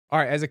All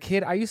right, as a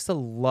kid, I used to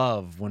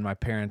love when my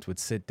parents would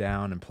sit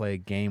down and play a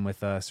game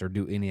with us or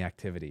do any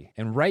activity.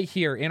 And right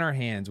here in our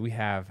hands, we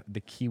have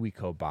the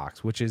KiwiCo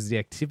box, which is the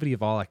activity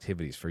of all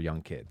activities for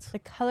young kids. The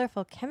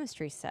colorful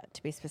chemistry set,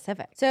 to be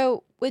specific.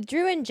 So with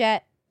Drew and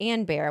Jet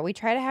and Bear, we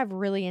try to have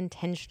really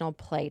intentional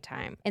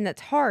playtime. And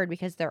that's hard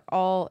because they're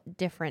all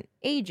different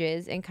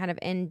ages and kind of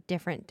in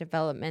different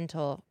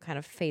developmental kind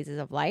of phases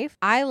of life.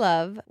 I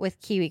love with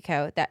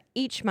KiwiCo that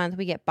each month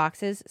we get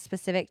boxes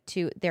specific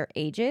to their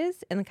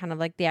ages and kind of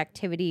like the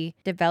activity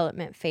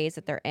development phase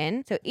that they're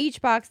in. So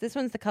each box, this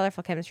one's the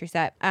colorful chemistry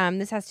set.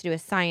 This has to do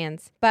with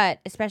science, but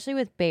especially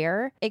with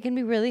Bear, it can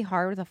be really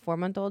hard with a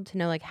 4-month-old to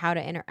know like how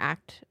to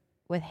interact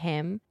with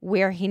him,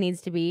 where he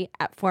needs to be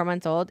at 4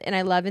 months old. And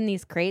I love in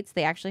these crates,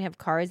 they actually have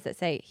cards that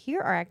say,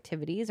 here are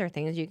activities or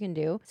things you can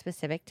do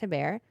specific to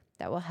Bear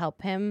that will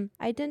help him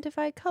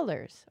identify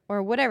colors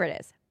or whatever it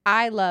is.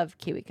 I love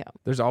KiwiCo.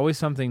 There's always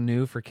something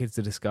new for kids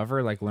to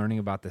discover, like learning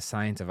about the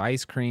science of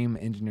ice cream,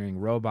 engineering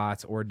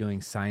robots, or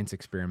doing science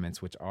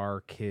experiments, which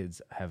our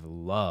kids have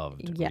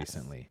loved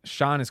recently.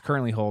 Sean is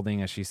currently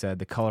holding, as she said,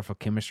 the colorful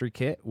chemistry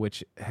kit,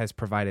 which has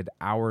provided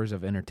hours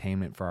of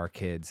entertainment for our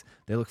kids.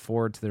 They look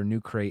forward to their new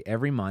crate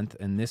every month,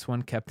 and this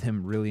one kept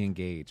him really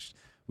engaged.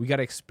 We got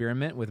to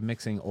experiment with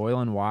mixing oil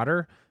and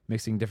water,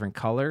 mixing different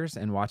colors,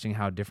 and watching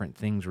how different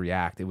things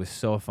react. It was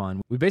so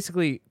fun. We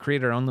basically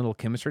created our own little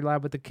chemistry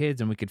lab with the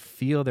kids, and we could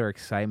feel their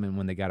excitement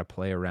when they got to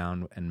play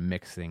around and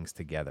mix things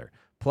together.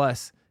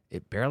 Plus,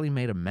 it barely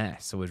made a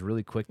mess, so it was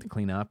really quick to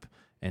clean up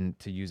and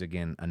to use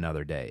again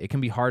another day. It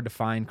can be hard to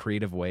find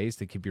creative ways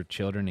to keep your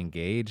children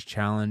engaged,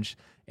 challenged,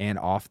 and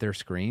off their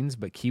screens,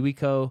 but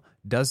KiwiCo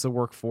does the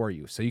work for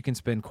you, so you can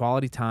spend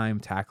quality time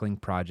tackling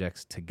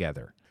projects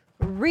together.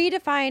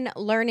 Redefine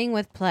learning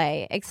with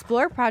play.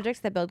 Explore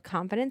projects that build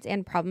confidence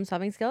and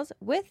problem-solving skills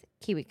with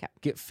KiwiCo.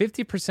 Get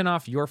 50%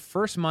 off your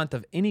first month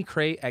of any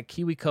crate at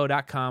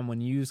kiwico.com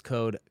when you use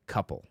code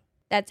COUPLE.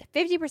 That's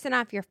 50%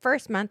 off your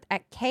first month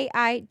at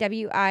kiwico.com.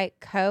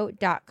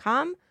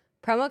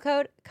 Promo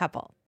code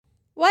COUPLE.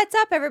 What's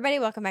up, everybody?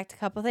 Welcome back to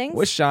Couple Things.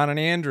 With Sean and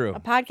Andrew. A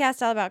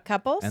podcast all about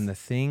couples. And the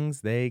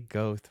things they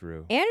go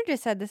through. Andrew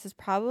just said this is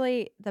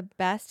probably the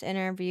best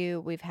interview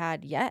we've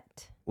had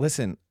yet.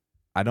 Listen,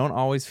 I don't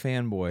always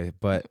fanboy,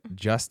 but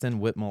Justin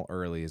Whitmel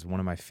Earley is one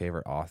of my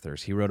favorite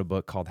authors. He wrote a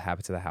book called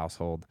Habits of the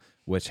Household,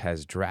 which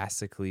has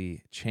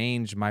drastically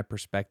changed my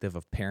perspective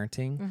of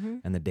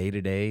parenting and the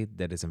day-to-day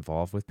that is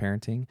involved with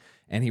parenting.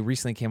 And he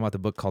recently came out with a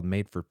book called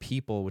Made for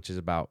People, which is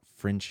about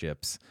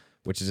friendships,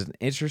 which is an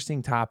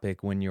interesting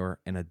topic when you're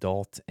an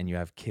adult and you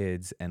have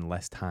kids and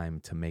less time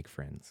to make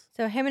friends.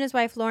 So him and his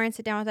wife, Lauren,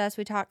 sit down with us.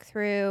 We talk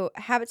through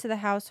Habits of the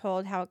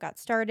Household, how it got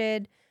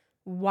started,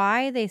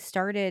 why they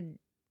started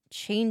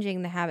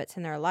changing the habits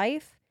in their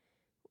life,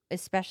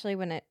 especially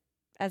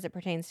as it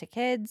pertains to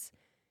kids.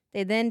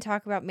 They then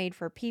talk about Made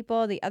for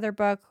People, the other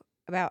book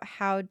about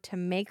how to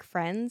make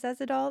friends as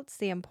adults,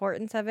 the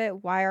importance of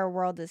it, why our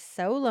world is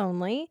so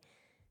lonely.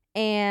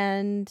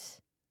 And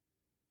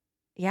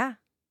yeah,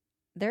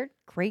 they're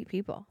great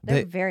people.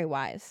 They're very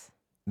wise.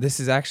 This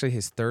is actually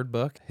his third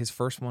book. His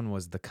first one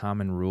was The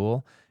Common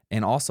Rule.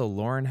 And also,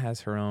 Lauren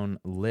has her own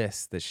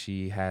list that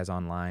she has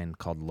online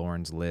called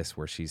Lauren's List,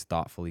 where she's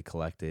thoughtfully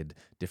collected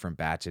different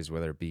batches,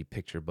 whether it be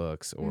picture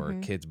books or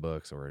kids'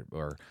 books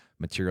or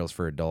materials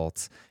for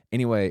adults.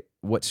 Anyway,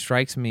 what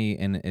strikes me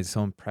and is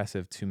so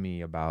impressive to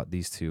me about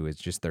these two is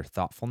just their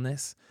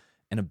thoughtfulness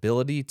and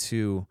ability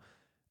to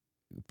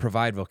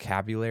provide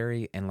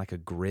vocabulary and like a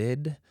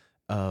grid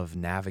of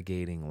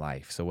navigating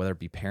life. So whether it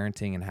be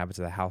parenting and habits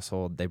of the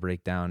household, they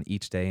break down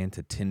each day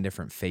into 10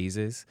 different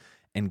phases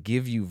and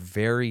give you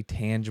very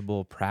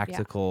tangible,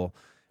 practical,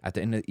 at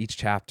the end of each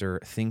chapter,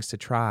 things to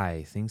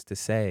try, things to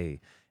say.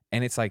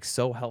 And it's like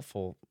so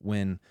helpful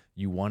when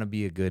you want to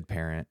be a good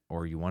parent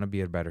or you want to be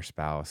a better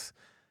spouse,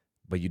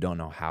 but you don't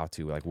know how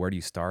to. Like, where do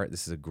you start?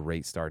 This is a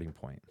great starting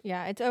point.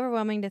 Yeah, it's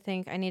overwhelming to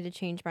think I need to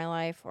change my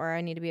life or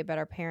I need to be a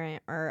better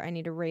parent or I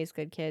need to raise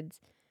good kids.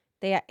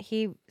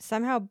 He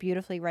somehow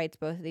beautifully writes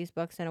both of these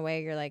books in a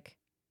way you're like,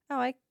 oh,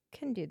 I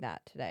can do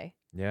that today.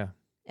 Yeah.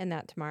 And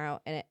that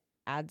tomorrow. And it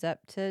adds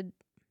up to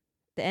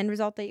the end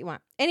result that you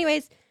want.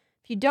 Anyways,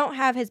 if you don't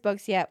have his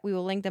books yet, we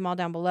will link them all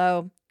down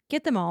below.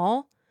 Get them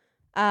all.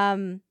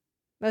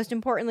 Most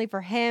importantly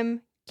for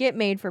him, get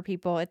Made for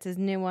People. It's his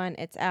new one.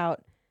 It's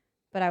out.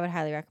 But I would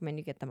highly recommend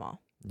you get them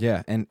all.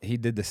 Yeah, and he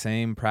did the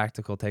same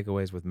practical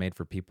takeaways with Made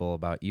for People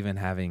about even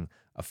having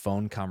a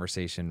phone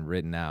conversation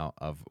written out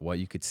of what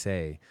you could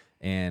say.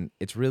 And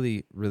it's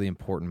really, really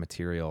important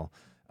material.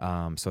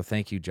 So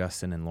thank you,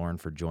 Justin and Lauren,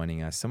 for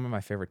joining us. Some of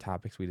my favorite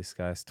topics we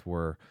discussed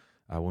were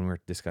when we were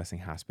discussing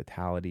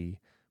hospitality,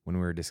 when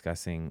we were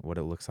discussing what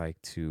it looks like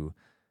to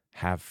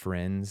have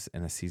friends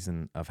in a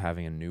season of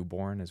having a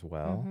newborn as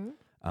well,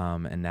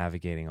 and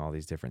navigating all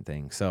these different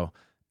things. So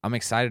I'm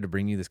excited to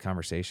bring you this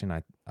conversation.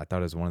 I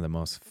thought it was one of the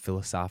most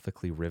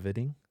philosophically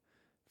riveting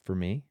for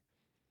me.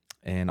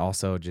 And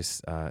also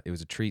just, it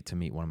was a treat to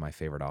meet one of my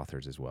favorite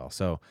authors as well.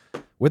 So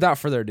without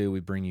further ado, we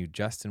bring you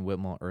Justin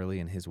Whitmel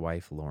Earley and his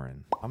wife,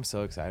 Lauren. I'm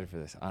so excited for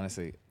this.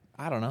 Honestly,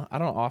 I don't know. I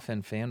don't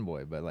often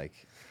fanboy, but like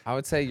I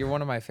would say you're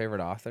one of my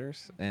favorite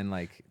authors, and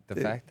like the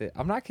fact that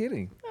I'm not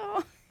kidding.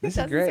 Oh, This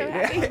is great.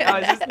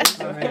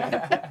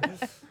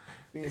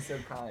 Being so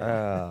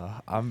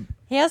kind.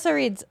 He also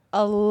reads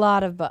a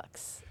lot of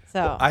books.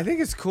 So I think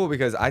it's cool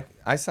because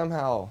I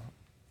somehow,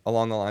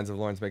 along the lines of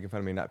Lauren's making fun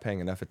of me not paying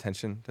enough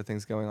attention to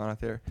things going on out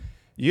there.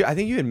 I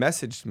think you had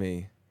messaged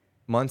me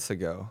months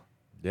ago.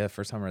 Yeah,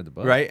 first time I read the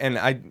book. Right, and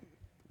I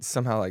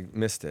somehow like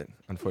missed it,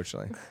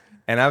 unfortunately.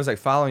 And I was like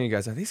following you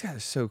guys. Like, these guys are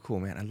so cool,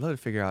 man. I'd love to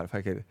figure out if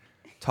I could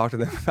talk to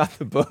them about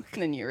the book.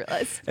 And then you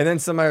realized. And then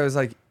somebody was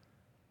like,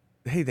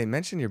 "Hey, they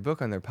mentioned your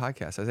book on their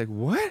podcast." I was like,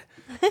 "What?"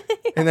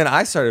 And then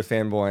I started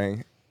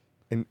fanboying,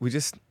 and we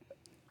just,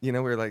 we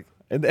were like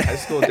high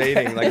school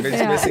dating, like we're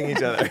just missing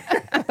each other.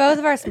 both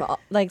of our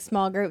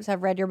small groups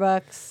have read your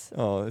books.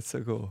 Oh, that's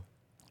so cool.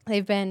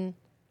 They've been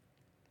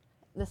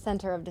the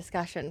center of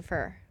discussion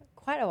for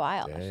quite a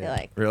while, I feel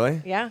like.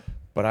 Really? Yeah.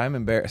 But I'm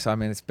embarrassed. I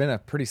mean, it's been a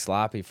pretty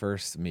sloppy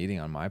first meeting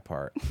on my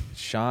part.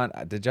 Sean,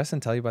 did Justin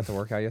tell you about the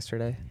workout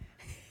yesterday?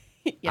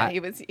 Yeah, he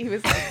was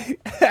like,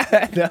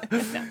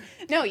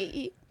 no,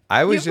 he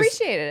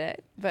appreciated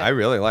it. But I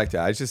really liked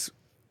it.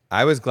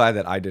 I was glad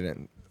that I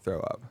didn't throw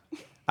up.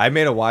 I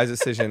made a wise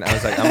decision. I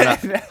was like, I'm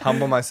gonna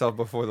humble myself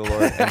before the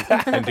Lord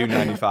and do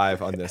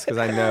 95 on this because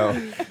I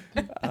know.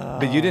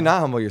 But you did not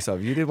humble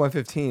yourself. You did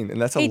 115,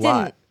 and that's a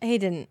lot. He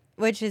didn't,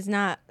 which is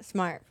not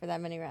smart for that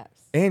many reps.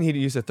 And he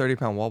used a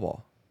 30-pound wall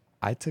ball.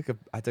 I took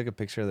a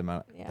picture of the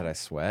amount that I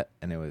sweat,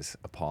 and it was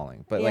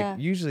appalling. But Yeah. like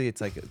usually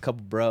it's like a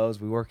couple bros,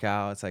 we work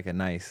out. It's like a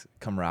nice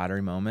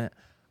camaraderie moment.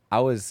 I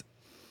was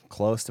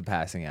close to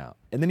passing out,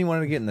 and then he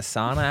wanted to get in the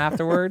sauna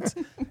afterwards.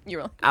 you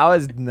were like, I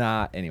was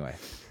not anyway.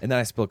 And then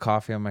I spilled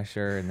coffee on my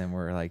shirt, and then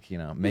we're like,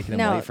 making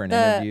him late for an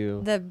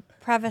interview. The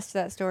preface to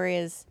that story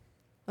is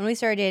when we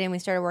started dating, we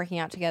started working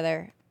out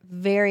together.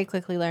 Very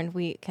quickly learned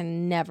we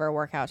can never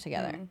work out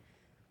together. Mm-hmm.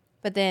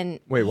 But then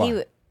Wait,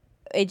 why?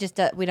 It just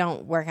we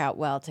don't work out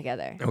well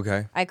together.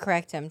 Okay. I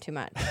correct him too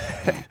much.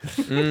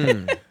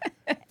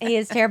 He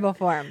has terrible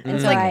form,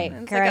 and so I it's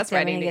like correct us him,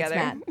 and he writing gets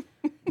together. mad.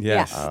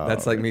 Yes, Yeah.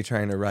 that's like me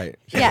trying to write.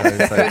 Yeah. It's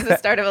it was like, the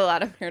start of a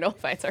lot of marital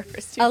fights our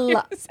first 2 A years.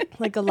 lot,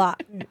 like a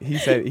lot. He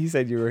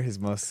said you were his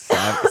most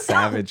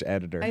savage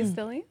editor. I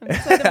still am.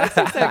 That's why the books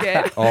are so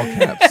good. all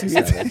caps.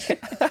 Savage.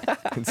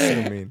 It's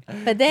so mean.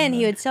 But then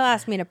he would still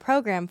ask me to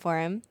program for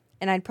him,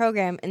 and I'd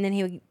program, and then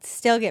he would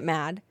still get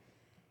mad.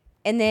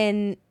 And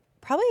then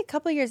probably a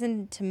couple years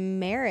into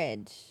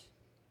marriage,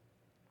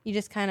 you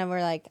just kind of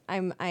were like,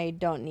 I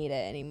don't need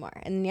it anymore.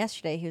 And then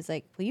yesterday he was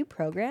like, "Will you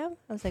program?"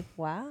 I was like,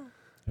 "Wow."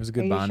 It was a Are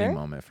good you bonding sure?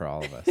 moment for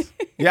all of us.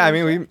 Yeah, I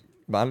mean, we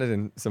bonded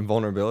in some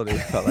vulnerability.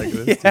 Felt like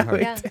this is too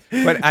hard. Yeah.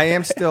 But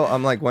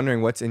I'm like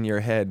wondering what's in your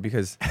head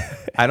because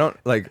I don't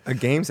like a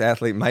games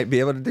athlete might be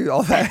able to do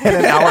all that in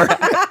an hour.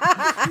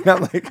 And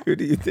I'm like, who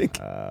do you think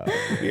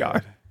we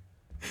are?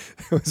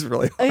 It was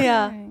really hard.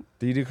 Yeah.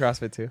 Do you do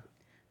CrossFit too?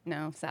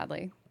 No,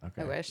 sadly.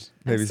 Okay. I wish.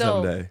 Maybe I'm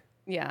still, someday.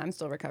 Yeah, I'm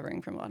still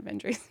recovering from a lot of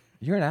injuries.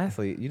 You're an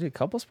athlete. You did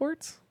couple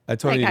sports? I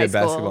told Like you high did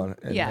basketball school.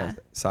 and Yeah.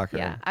 soccer.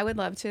 Yeah, I would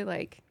love to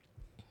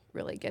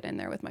really get in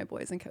there with my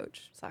boys and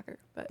coach soccer,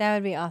 but That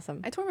would be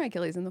awesome. I tore my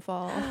Achilles in the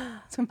fall,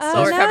 so I'm Oh,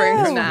 still recovering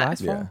no. from that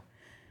Last Yeah. fall?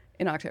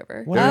 in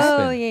October. What has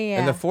Oh, been? yeah.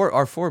 And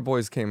our four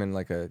boys came in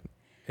like a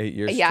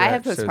 8-year Yeah, I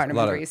have stretch, so postpartum a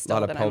lot of, injuries still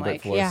lot of that I'm pelvic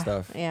like- floor Yeah.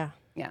 stuff. Yeah.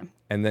 Yeah,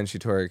 And then she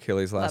tore her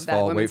Achilles love last that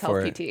fall. Wait women's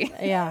for health it.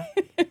 PT. Yeah.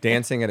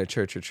 Dancing at a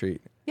church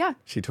retreat. Yeah,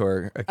 She tore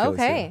her Achilles.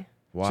 Okay. heel.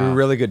 Wow. She's a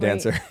really good Wait.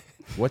 dancer.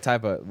 What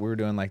type of, we were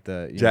doing like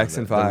the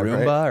Jackson the 5,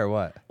 Roomba right? or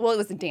what? well, it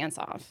was a dance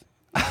off.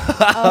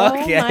 Oh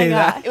my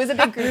god. It was a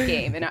big group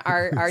game, and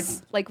our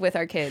with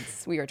our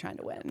kids, we were trying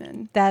to win.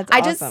 And That's I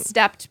awesome. just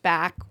stepped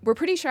back. We're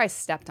pretty sure I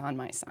stepped on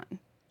my son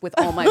with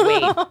all my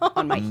weight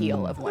on my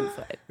heel of one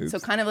foot. So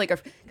kind of like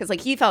because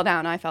he fell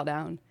down, I fell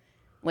down.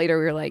 Later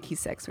we were like, he's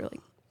 6. We were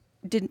like,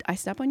 didn't I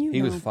step on you? He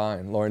No. was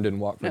fine. Lauren didn't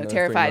walk for No, another 3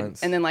 terrified.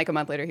 months. And then like a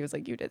month later, he was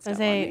like, you did I step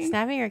say on me.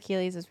 snapping your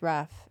Achilles is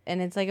rough,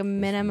 and it's like a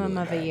minimum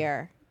of a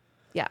year.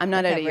 Yeah, I'm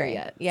not at a year recovery.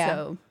 yet. Yeah.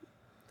 So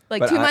like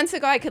But 2 months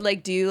ago, I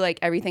could do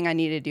everything I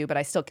needed to do, but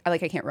I still I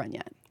can't run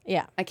yet.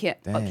 Yeah. I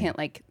can't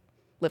Dang.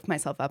 lift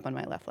myself up on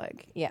my left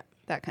leg. Yeah.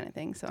 That kind of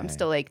thing. So I'm Dang.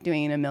 still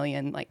doing a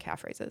million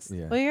calf raises.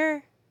 yeah. Well,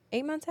 you're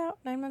 8 months out,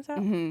 9 months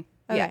out. Yeah,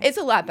 Okay. it's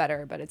a lot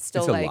better, but it's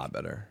still It's a lot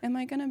better. am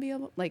I gonna be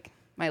able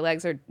my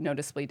legs are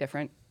noticeably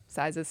different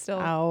sizes still.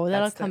 Oh,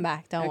 that'll That's come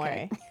back. Don't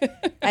okay.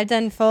 worry. I've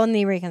done full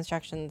knee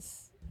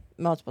reconstructions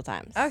multiple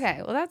times.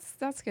 Okay, well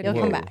that's good. You'll to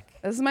come hear. back.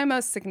 This is my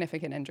most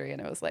significant injury,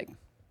 and it was I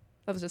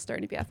was just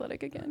starting to be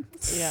athletic again.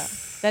 Yeah.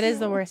 That is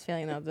the worst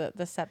feeling though,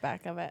 the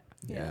setback of it.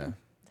 Yeah.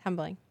 It's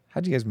humbling.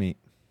 How'd you guys meet?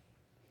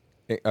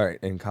 All right.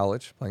 In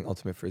college, playing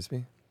ultimate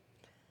frisbee,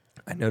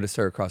 I noticed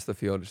her across the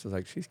field. She was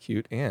like, she's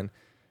cute and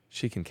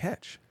she can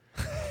catch.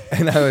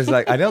 And I was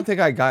like, I don't think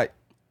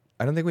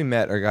we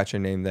met or got your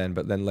name then,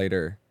 but then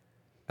later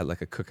at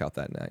like a cookout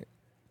that night,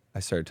 I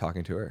started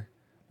talking to her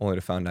only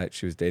to find out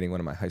she was dating one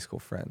of my high school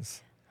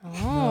friends. And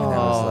I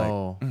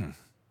was like,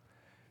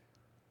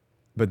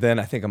 But then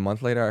I think a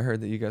month later, I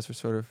heard that you guys were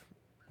sort of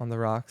on the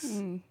rocks.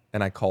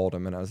 And I called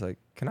him and I was like,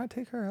 "Can I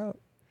take her out?"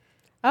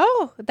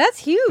 Oh, that's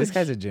huge. This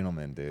guy's a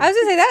gentleman, dude. I was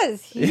gonna say that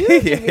is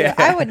huge. of you. Yeah.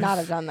 I would not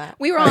have done that.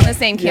 We were on the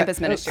same campus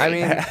ministry. I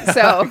mean,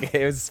 so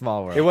Okay, it was a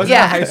small world. it wasn't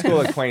Yeah. a high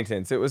school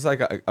acquaintance. It was like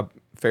a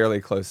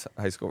fairly close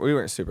high school. We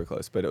weren't super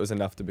close, but it was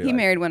enough to be he like,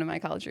 married one of my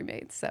college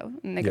roommates. So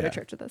and they go to Yeah.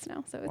 church with us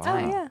now. So it's Wow.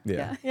 fine. Oh,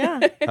 yeah. Yeah.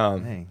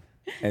 Dang.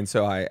 And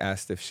so I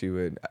asked if she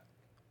would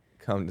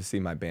come to see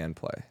my band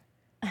play.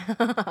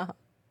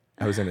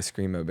 I was in a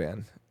screamo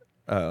band,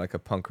 like a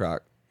punk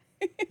rock,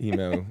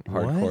 emo,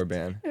 hardcore What?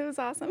 band. It was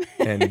awesome.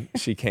 And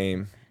she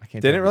came. I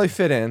can't Didn't tell really you.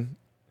 fit in,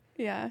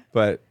 Yeah.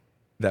 but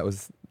that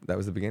was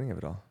the beginning of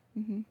it all.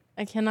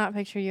 I cannot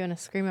picture you in a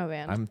screamo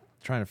band. I'm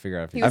trying to figure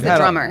out if He was I've the had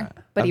a- drummer,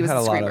 but he I've was had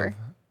the a lot screamer.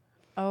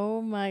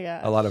 oh my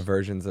gosh. a lot of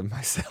versions of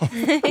myself.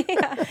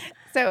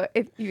 So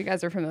if you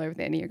guys are familiar with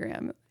the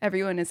Enneagram,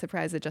 everyone is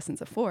surprised that Justin's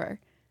a 4.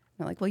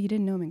 They're like, well, you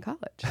didn't know him in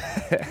college.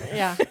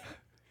 Yeah.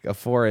 a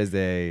 4 is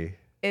a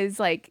Is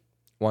like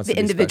Wants the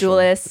to be special.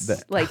 individualist,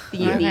 like the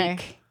Yeah.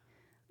 unique,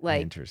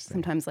 like Interesting.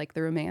 sometimes like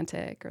the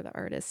romantic or the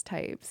artist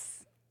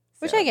types.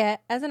 Which So- I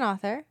get as an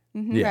author,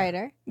 Mhm. Yeah.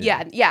 writer.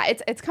 Yeah,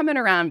 it's coming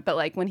around, but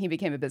like when he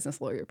became a business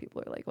lawyer,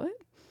 people are like, "What?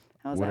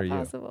 How is What that are you?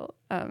 possible?"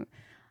 I'm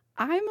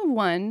a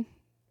 1,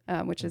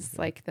 which is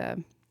like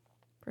the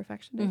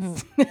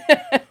perfectionist.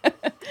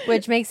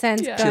 Which makes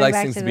sense. Yeah. She going likes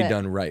back things to be the-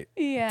 done right.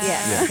 Yeah,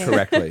 Yeah. Yeah,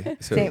 correctly.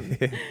 So Same.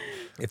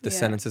 if the Yeah.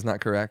 sentence is not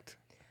correct,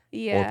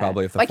 yeah.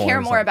 probably if the I care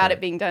form's more not about correct.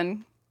 it being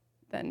done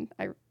than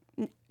I.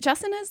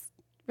 Justin has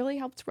really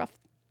helped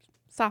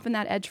soften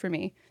that edge for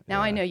me.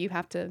 Now I Yeah. know you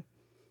have to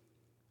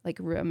like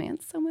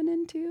romance someone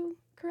into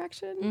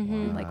correction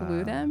and like woo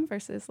Wow. them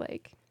versus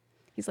like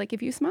he's like,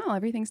 if you smile,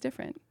 everything's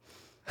different.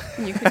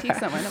 And you critique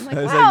someone. I'm like,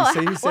 I was wow, like,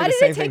 so you say why the did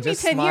same it thing, take me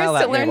just 10 years smile to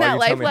at me learn while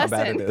that you tell life me how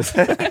bad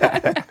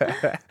lesson?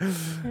 it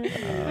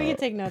is. We can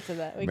take notes of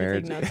that. We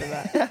Marriage. can take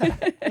notes of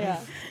that. Yeah.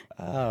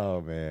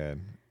 Oh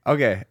man.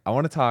 Okay, I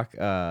want to talk.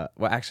 Well,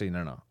 actually,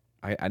 no.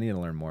 I need to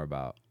learn more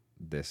about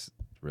this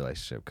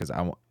relationship because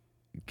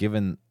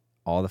given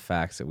all the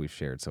facts that we've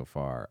shared so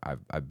far,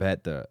 I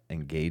bet the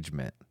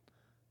engagement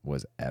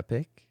was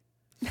epic.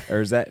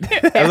 Or is that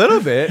A little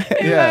bit.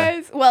 It Yeah.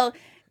 was. Well,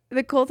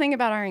 the cool thing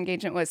about our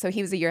engagement was, so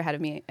he was a year ahead of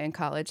me in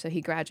college. So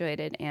he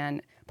graduated,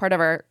 and part of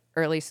our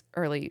early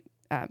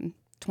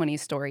 20s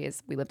story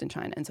is we lived in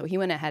China. And so he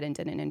went ahead and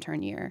did an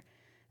intern year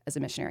as a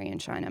missionary in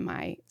China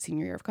my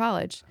senior year of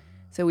college.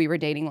 So we were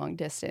dating long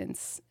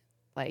distance,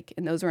 like,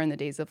 and those were in the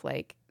days of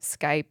like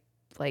Skype,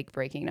 like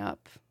breaking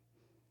up.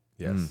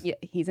 Yes. Yeah,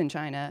 he's in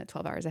China,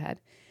 12 hours ahead.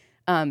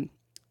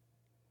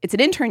 It's an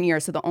intern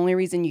year, so the only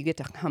reason you get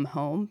to come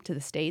home to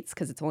the States,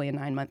 because it's only a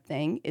 9-month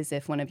thing, is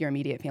if one of your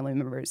immediate family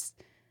members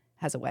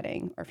has a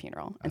wedding or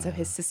funeral. And so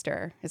his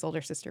sister, his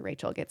older sister,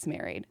 Rachel, gets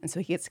married. And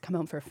so he gets to come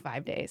home for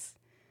 5 days.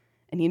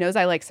 And he knows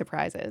I like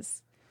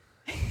surprises.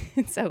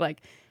 And so, like,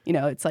 you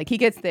know, it's like he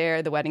gets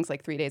there, the wedding's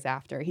like 3 days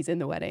after. He's in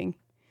the wedding.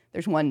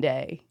 There's one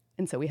day.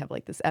 And so we have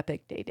like this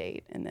epic day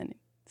date and then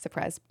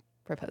surprise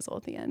proposal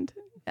at the end.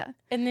 Yeah.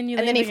 And then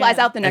And then he flies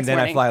out the And next then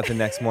morning. I fly out the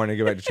next morning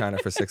to go back to China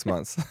for 6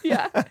 months.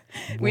 Yeah.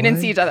 We didn't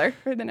see each other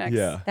for the next.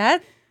 Yeah.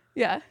 That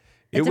Yeah.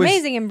 It it's was-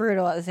 amazing and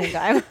brutal at the same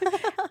time.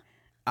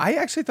 I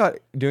actually thought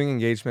doing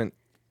engagement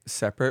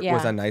separate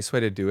was Yeah. a nice way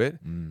to do it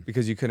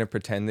because you couldn't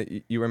pretend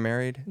that you were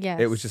married. Yes.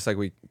 It was just like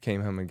we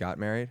came home and got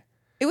married.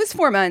 It was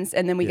 4 months,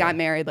 and then we Yeah. got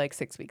married like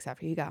 6 weeks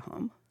after he got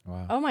home.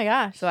 wow? Oh my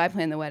gosh. So I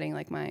planned the wedding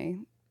like my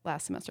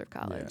last semester of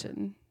college,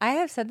 and I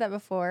have said that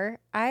before.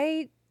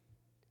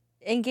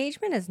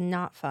 Engagement is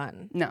not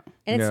fun. no,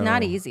 And it's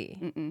not No.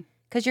 easy.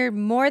 Because you're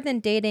more than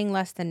dating,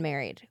 less than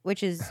married,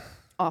 which is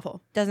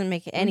awful. doesn't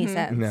make any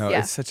sense. No, Yeah.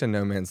 it's such a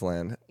no man's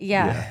land.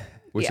 Yeah.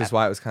 Which Yeah. is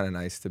why it was kind of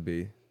nice to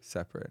be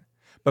separate.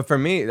 But for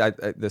me,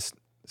 this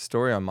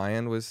story on my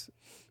end was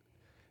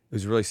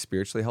really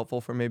spiritually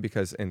helpful for me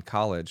because in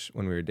college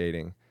when we were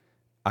dating,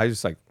 I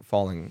was like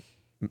falling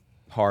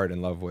hard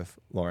in love with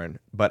Lauren,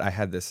 but I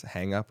had this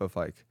hang up of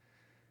like,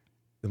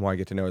 the more I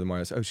get to know her, the more I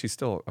was, she's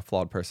still a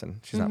flawed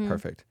person. She's not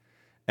perfect.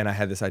 And I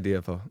had this idea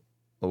of a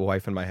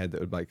wife in my head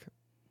that would like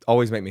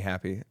always make me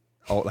happy,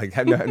 like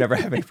never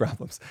have any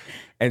problems.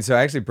 And so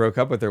I actually broke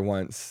up with her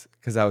once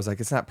because I was like,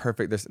 it's not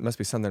perfect. There must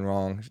be something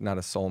wrong. She's not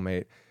a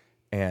soulmate.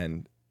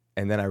 And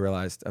then I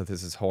realized, oh,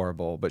 this is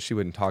horrible. But she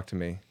wouldn't talk to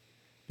me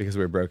because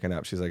we were broken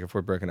up. She's like, if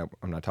we're broken up,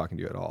 I'm not talking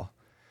to you at all.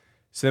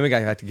 So then we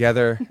got back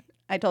together.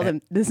 I told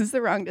him this is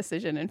the wrong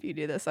decision, and if you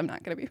do this, I'm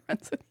not going to be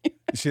friends with you.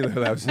 She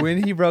literally was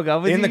When he broke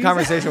up with in you, the you said-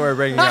 conversation we were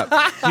breaking up.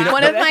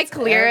 One of my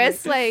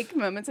clearest like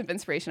moments of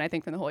inspiration, I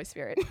think, from the Holy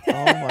Spirit, Oh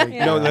my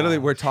Yeah. No, literally,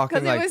 we're talking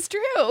because like it was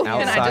true, and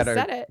I outside just our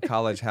said it.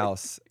 college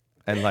house,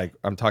 and like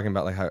I'm talking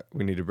about like how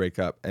we need to break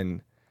up,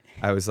 and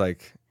I was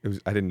like,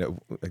 I didn't know,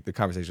 like the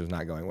conversation was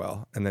not going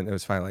well, and then it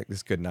was finally like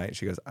this good night.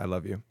 She goes, "I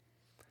love you."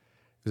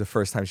 It was the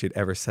first time she'd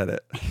ever said it.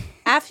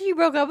 After you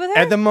broke up with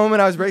her? At the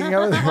moment I was breaking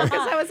up with her,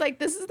 Because I was like,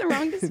 this is the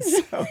wrong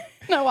decision,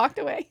 and I walked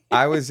away.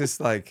 I was just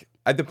like,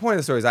 at the point of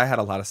the story is I had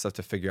a lot of stuff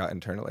to figure out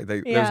internally.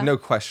 There Yeah. was no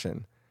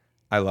question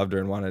I loved her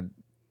and wanted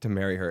to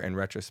marry her in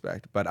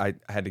retrospect, but I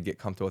had to get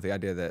comfortable with the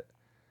idea that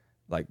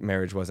like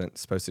marriage wasn't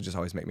supposed to just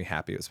always make me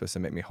happy. It was supposed to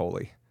make me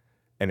holy.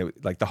 And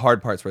it, like the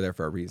hard parts were there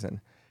for a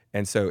reason.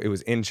 And so it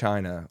was in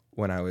China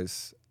when I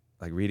was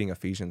like reading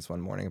Ephesians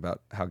one morning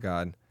about how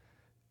God,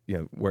 you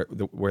know,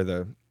 we're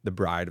the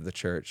bride of the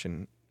church,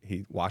 and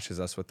he washes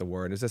us with the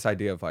word. There's this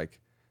idea of like,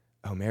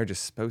 oh, marriage is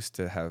supposed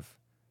to have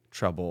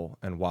trouble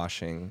and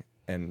washing,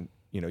 and,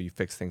 you know, you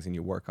fix things and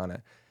you work on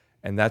it.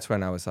 And that's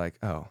when I was like,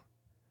 oh,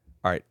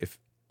 all right, if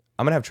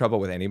I'm going to have trouble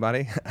with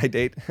anybody I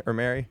date or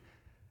marry,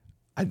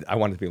 I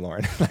want it to be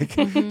Lauren. Like,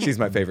 she's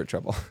my favorite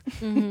trouble.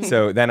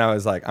 So then I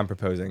was like, I'm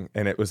proposing.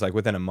 And it was like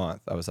within a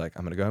month, I was like,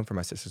 I'm going to go home for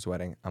my sister's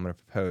wedding. I'm going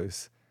to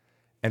propose.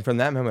 And from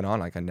that moment on,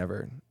 like I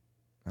don't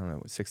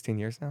know, 16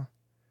 years now,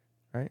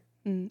 right?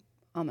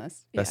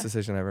 Almost. Best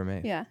decision I ever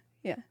made. Yeah.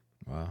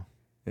 Wow.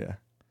 Yeah.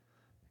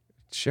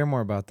 Share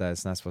more about that.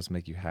 It's not supposed to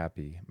make you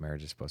happy.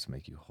 Marriage is supposed to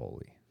make you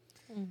holy.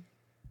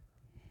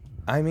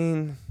 I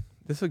mean,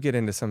 this would get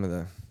into some of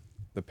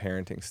the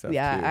parenting stuff.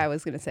 Yeah, too. I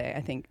was going to say,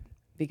 I think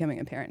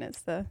becoming a parent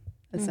is a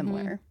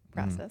similar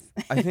process.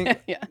 I think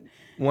Yeah.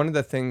 one of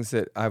the things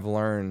that I've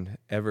learned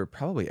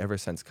probably ever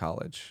since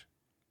college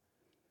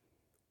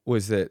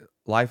was that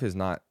life is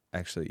not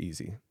actually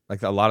easy.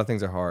 Like a lot of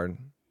things are hard.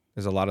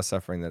 There's a lot of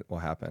suffering that will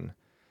happen.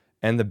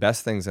 And the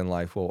best things in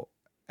life will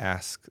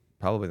ask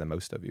probably the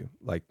most of you,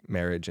 like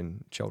marriage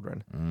and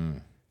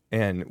children.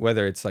 And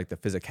whether it's like the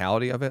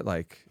physicality of it,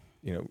 like,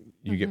 you know,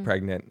 you get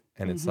pregnant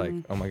and it's like,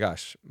 oh my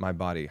gosh, my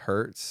body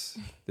hurts.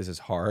 This is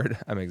hard.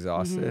 I'm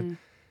exhausted.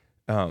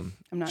 I'm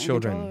not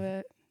children in control of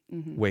it.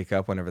 wake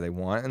up whenever they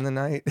want in the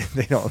night.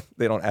 They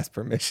don't ask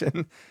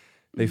permission.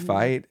 They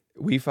fight.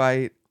 We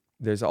fight.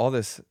 There's all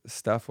this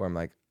stuff where I'm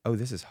like, oh,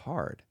 this is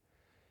hard.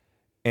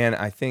 And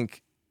I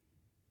think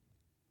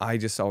I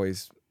just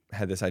always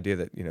had this idea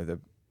that, you know, the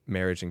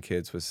marriage and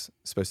kids was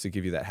supposed to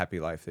give you that happy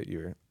life that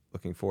you're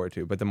looking forward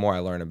to. But the more I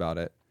learn about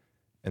it,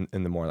 and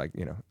the more, like,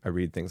 you know, I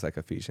read things like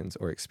Ephesians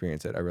or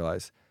experience it, I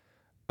realize,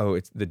 oh,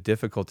 it's the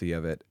difficulty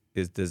of it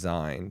is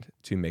designed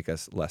to make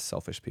us less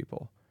selfish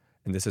people.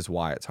 And this is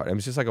why it's hard. And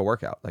it's just like a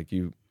workout. Like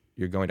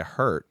you're going to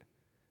hurt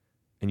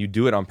and you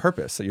do it on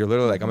purpose. So you're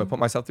literally like, I'm going to put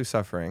myself through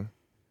suffering.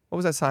 What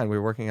was that sign? We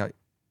were working out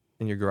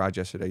in your garage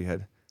yesterday. You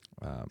had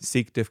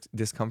seek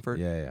discomfort.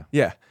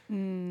 Yeah.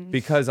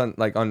 Because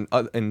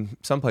in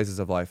some places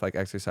of life, like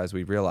exercise,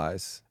 we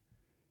realize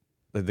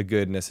that the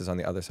goodness is on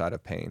the other side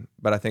of pain.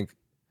 But I think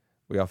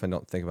we often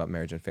don't think about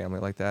marriage and family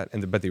like that.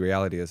 But the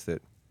reality is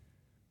that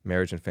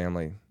marriage and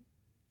family,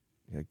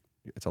 you know,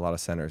 it's a lot of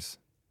centers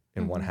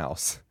in one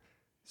house.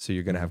 So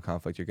you're going to have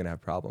conflict, you're going to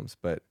have problems.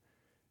 But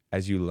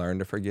as you learn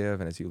to forgive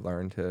and as you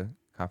learn to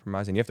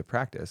compromise, and you have to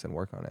practice and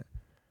work on it,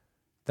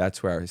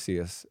 that's where I see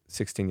us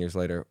 16 years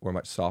later. We're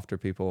much softer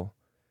people.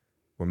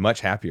 We're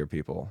much happier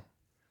people.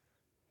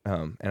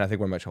 And I think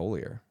we're much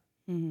holier.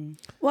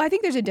 Well, I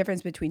think there's a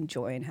difference between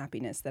joy and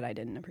happiness that I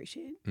didn't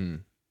appreciate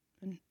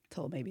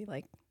until maybe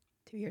like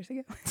 2 years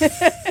ago.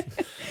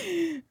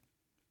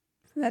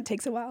 That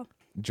takes a while.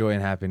 Joy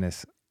and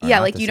happiness are Yeah,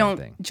 not like the you same don't,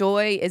 thing.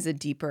 joy is a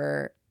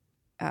deeper,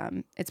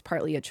 it's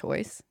partly a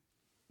choice,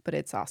 but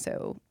it's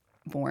also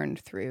born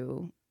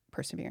through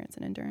perseverance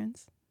and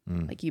endurance.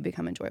 Like you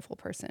become a joyful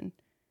person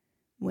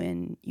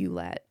when you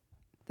let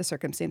the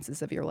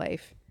circumstances of your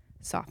life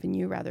soften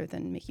you rather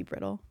than make you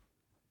brittle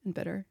and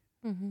bitter.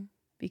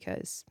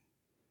 Because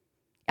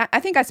I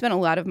think I spent a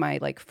lot of my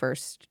like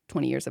first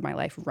 20 years of my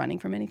life running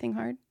from anything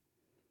hard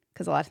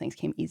because a lot of things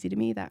came easy to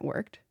me that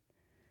worked.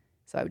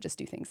 So I would just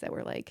do things that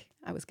were like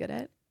I was good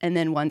at. And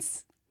then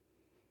once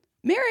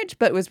marriage,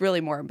 but it was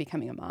really more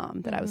becoming a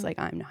mom that I was like,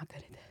 I'm not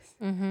good at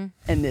this.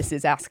 And this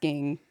is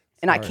asking,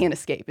 and I can't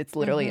escape. It's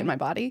literally in my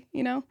body,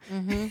 you know?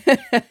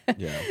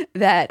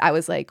 That I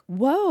was like,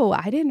 whoa,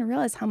 I didn't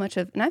realize how much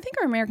of, and I think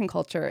our American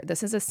culture,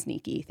 this is a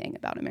sneaky thing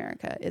about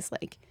America, is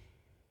like,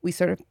 we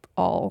sort of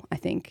all, I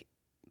think,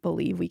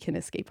 believe we can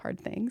escape hard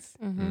things.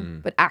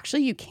 But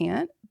actually you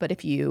can't. But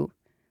if you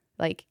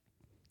like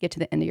get to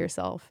the end of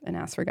yourself and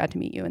ask for God to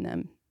meet you in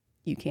them,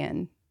 you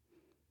can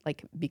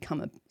like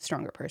become a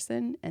stronger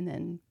person and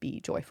then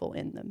be joyful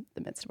in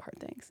the midst of hard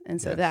things. And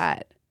so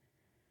that,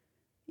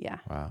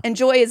 Wow. And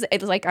joy is,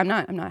 it's like, I'm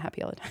not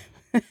happy all the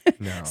time.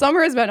 No.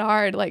 Summer has been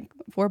hard, like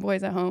 4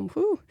 boys at home.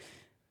 Whew.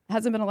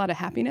 Hasn't been a lot of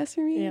happiness for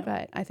me,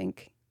 but I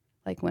think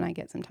like when I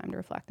get some time to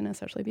reflect, and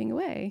especially being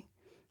away,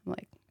 I'm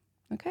like,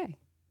 okay,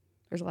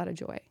 there's a lot of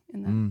joy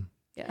in that.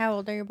 Yeah. How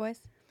old are your boys?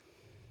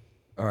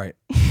 All right.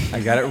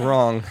 I got it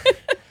wrong.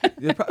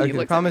 The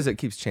looked problem is it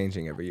keeps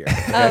changing every year.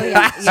 Oh,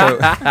 yeah.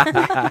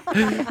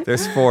 So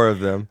there's 4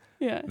 of them.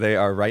 Yeah. They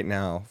are right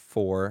now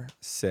 4,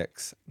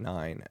 6,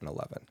 9, and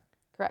 11.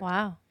 Correct.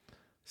 Wow.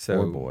 So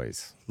 4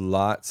 boys.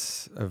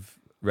 lots of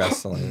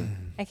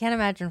wrestling. I can't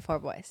imagine 4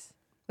 boys.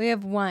 We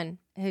have one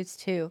who's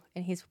 2,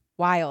 and he's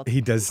wild. He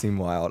does seem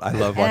wild. I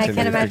love And I watching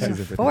can't these imagine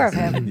pictures 4 of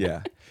him. him.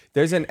 Yeah.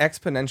 There's an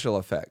exponential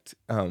effect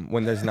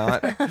when there's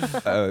not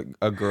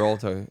a girl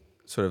to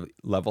sort of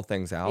level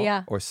things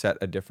out or set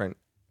a different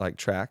like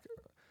track.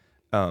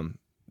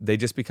 They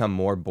just become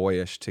more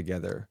boyish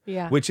together,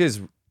 which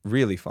is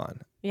really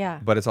fun.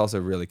 Yeah. But it's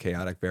also really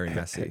chaotic, very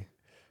messy.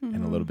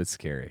 And a little bit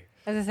scary.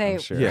 As I say,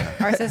 sure. Yeah.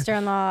 our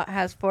sister-in-law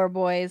has 4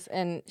 boys,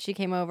 and she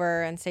came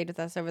over and stayed with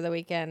us over the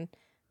weekend,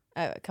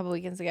 a couple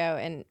weekends ago,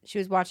 and she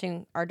was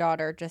watching our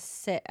daughter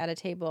just sit at a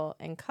table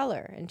and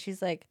color, and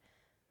she's like,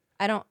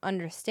 I don't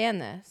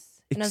understand this.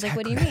 And I was like,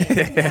 what do you mean?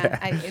 Yeah,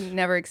 I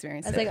never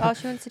experienced I was it. like, all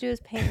she wants to do is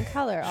paint and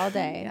color all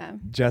day. Yeah.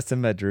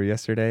 Justin met Drew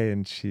yesterday,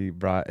 and she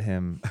brought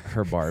him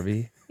her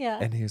Barbie, Yeah.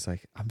 and he was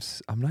like,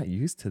 I'm not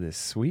used to this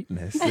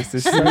sweetness. This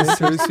is She so was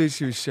so sweet.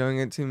 She was showing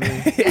it to me.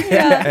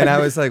 Yeah. And I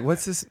was like,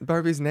 what's this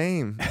Barbie's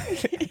name?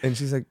 And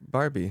she's like,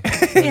 Barbie.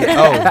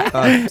 Yeah.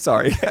 Oh,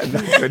 sorry. Not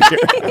good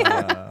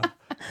here.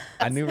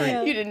 I knew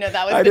Yeah. You didn't know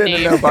that was I the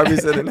didn't name. know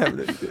Barbies didn't have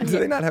Do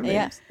they not have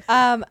Yeah. names?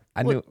 I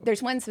Well, knew.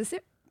 there's one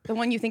specific, the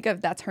one you think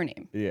of, that's her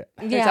name. Yeah.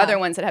 There's Yeah. other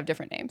ones that have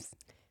different names.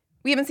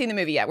 We haven't seen the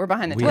movie yet. We're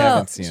behind the We times. Well,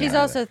 haven't seen it she's either.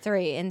 also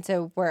 3, and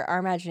so our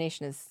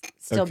imagination is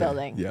still Okay,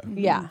 building. yeah.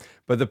 Yeah.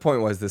 But the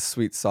point was this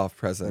sweet, soft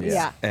presence.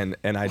 Yeah. And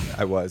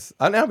I was.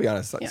 And I'll be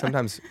honest. Yeah.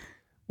 Sometimes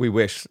we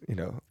wish,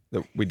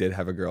 that we did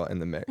have a girl in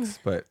the mix.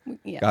 But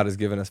Yeah. God has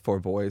given us 4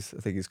 boys.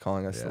 I think He's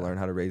calling us to Yeah. learn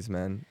how to raise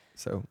men.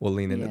 So we'll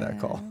lean into that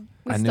call.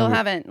 We I still knew it-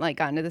 haven't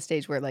gotten to the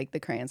stage where the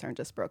crayons aren't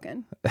just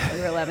broken. We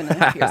were 11 and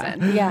a half years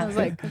in. Yeah. I was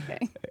like, okay.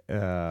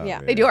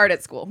 Yeah. They do art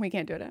at school. We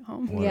can't do it at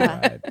home. What a Yeah.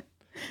 ride.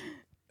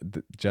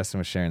 Justin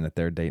was sharing that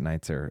their date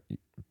nights are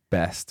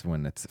best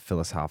when it's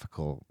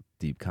philosophical,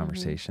 deep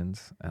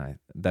conversations.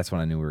 That's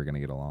when I knew we were going to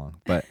get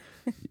along. But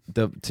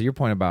to your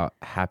point about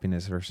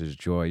happiness versus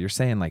joy, you're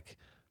saying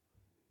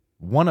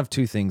one of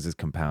 2 things is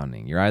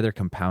compounding. You're either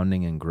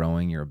compounding and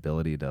growing your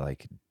ability to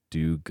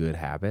do good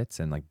habits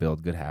and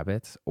build good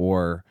habits,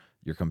 or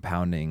you're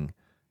compounding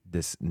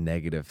this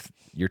negative.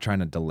 You're trying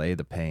to delay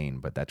the pain,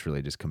 but that's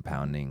really just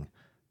compounding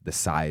the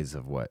size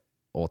of what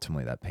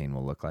ultimately that pain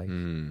will look like.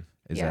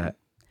 Is Yeah. that?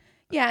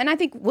 Yeah, and I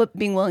think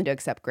being willing to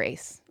accept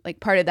grace,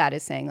 part of that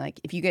is saying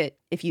if you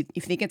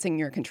think it's in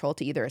your control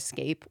to either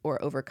escape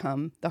or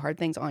overcome the hard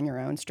things on your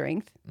own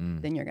strength,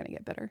 then you're gonna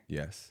get better.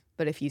 Yes.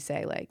 But if you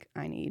say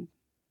I need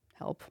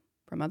help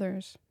from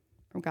others,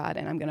 from God,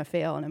 and I'm gonna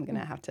fail, and I'm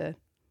gonna have to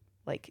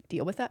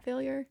deal with that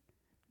failure,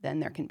 then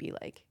there can be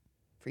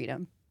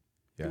freedom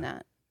in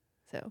that.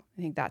 So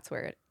I think that's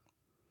where it.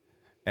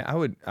 And I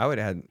would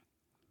add,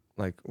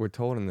 we're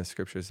told in the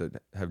scriptures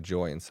that have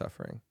joy in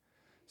suffering.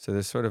 So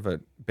there's sort of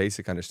a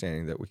basic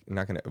understanding that we're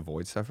not going to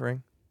avoid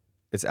suffering.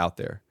 It's out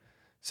there.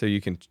 So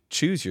you can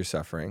choose your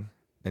suffering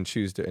and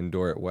choose to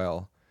endure it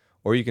well,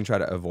 or you can try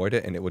to avoid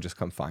it and it will just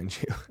come find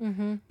you.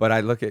 Mm-hmm. But I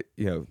look at,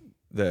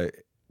 the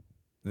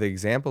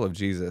example of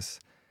Jesus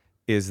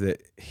is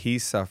that He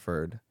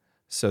suffered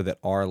so that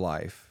our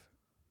life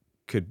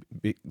could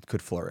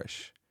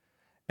flourish.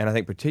 And I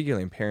think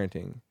particularly in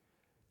parenting,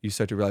 you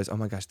start to realize, oh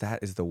my gosh,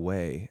 that is the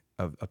way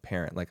of a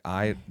parent.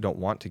 I don't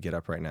want to get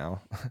up right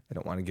now. I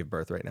don't want to give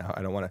birth right now.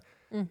 I don't want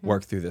to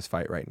work through this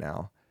fight right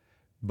now.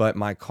 But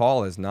my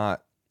call is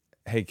not,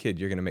 hey kid,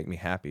 you're going to make me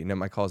happy. No,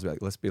 my call is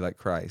let's be like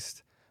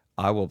Christ.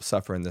 I will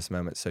suffer in this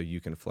moment so you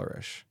can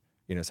flourish.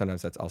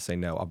 Sometimes I'll say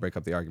no, I'll break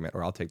up the argument,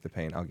 or I'll take the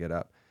pain, I'll get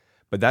up.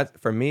 But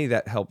that, for me,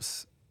 that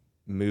helps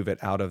move it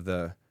out of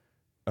the,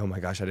 oh my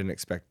gosh, I didn't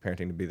expect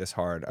parenting to be this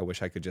hard. I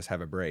wish I could just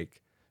have a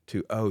break,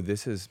 to, oh,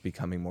 this is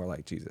becoming more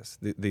like Jesus.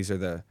 These are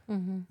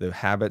the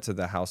habits of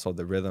the household,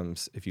 the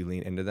rhythms. If you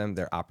lean into them,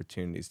 they're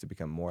opportunities to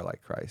become more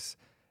like Christ.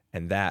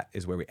 And that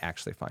is where we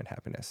actually find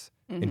happiness,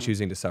 in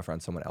choosing to suffer on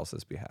someone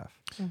else's behalf.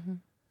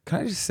 Can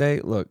I just say,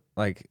 look,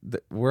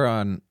 we're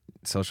on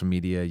social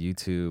media,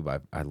 YouTube,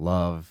 I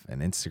love,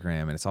 and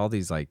Instagram, and it's all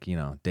these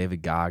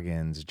David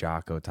Goggins,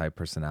 Jocko type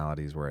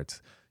personalities where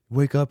it's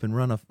wake up and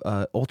run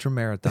a ultra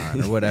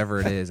marathon or whatever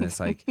it is. And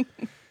it's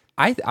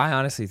I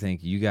honestly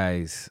think you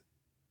guys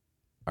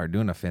are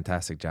doing a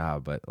fantastic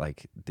job, but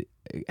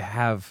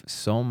have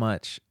so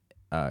much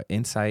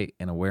insight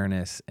and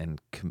awareness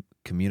and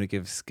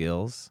communicative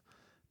skills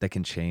that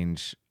can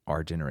change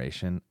our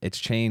generation. It's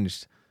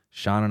changed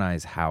Sean and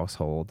I's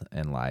household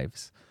and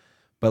lives,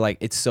 but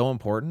it's so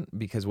important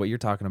because what you're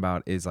talking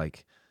about is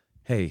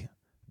hey,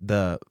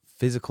 the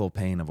physical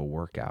pain of a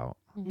workout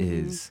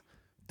is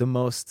the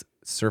most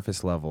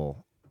surface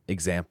level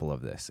example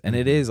of this. And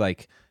it is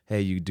hey,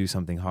 you do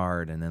something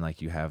hard and then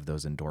you have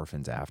those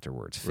endorphins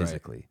afterwards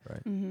physically.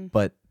 Right.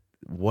 But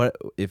what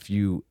if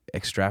you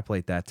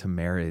extrapolate that to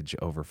marriage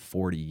over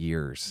 40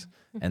 years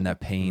and that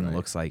pain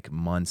looks like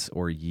months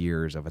or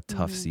years of a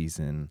tough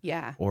season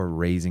or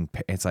raising,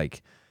 it's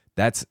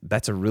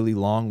that's a really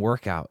long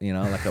workout,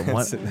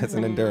 That's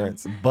an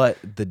endurance. But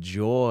the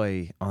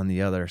joy on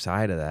the other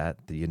side of that,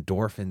 the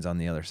endorphins on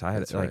the other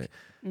side, That's right.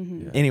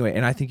 Anyway,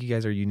 and I think you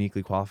guys are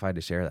uniquely qualified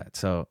to share that.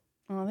 So,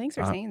 Well, thanks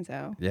for saying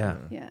so. yeah.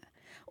 Yeah.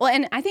 Well,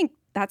 and I think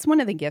that's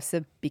one of the gifts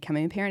of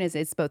becoming a parent is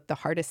it's both the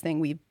hardest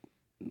thing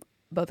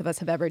both of us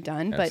have ever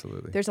done,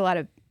 Absolutely. but there's a lot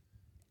of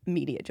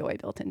immediate joy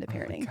built into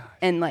parenting gosh.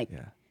 and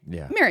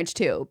Yeah. marriage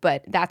too.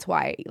 But that's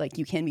why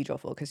you can be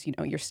joyful because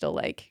you're still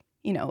at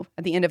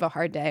the end of a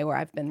hard day where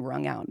I've been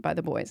wrung out by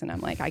the boys and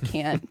I'm I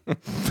can't,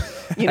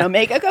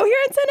 make a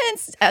coherent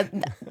sentence.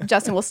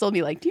 Justin will still be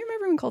do you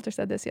remember when Coulter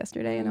said this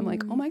yesterday? And I'm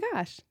oh my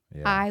gosh,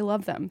 Yeah. I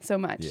love them so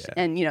much. Yeah.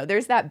 And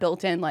there's that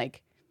built in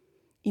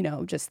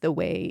just the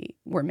way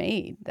we're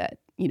made, that,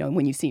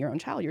 when you see your own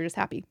child, you're just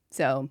happy.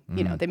 So,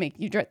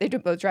 they do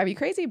both drive you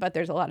crazy, but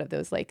there's a lot of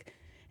those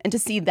and to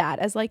see that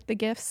as the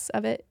gifts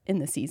of it in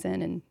the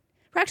season, and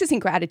practicing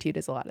gratitude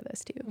is a lot of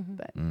this too.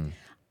 But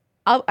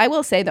I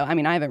will say though, I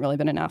haven't really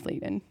been an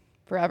athlete in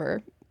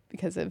forever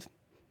because of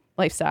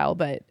lifestyle,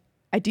 but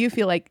I do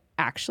feel like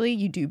actually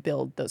you do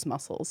build those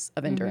muscles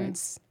of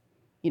endurance.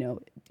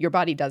 Your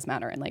body does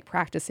matter, and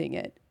practicing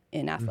it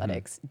in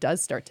athletics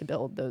does start to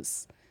build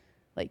those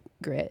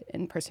grit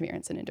and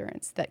perseverance and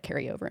endurance that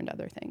carry over into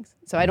other things.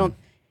 So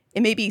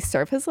it may be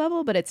surface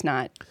level, but it's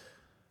not,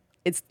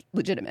 it's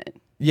legitimate.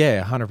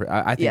 Yeah, 100%.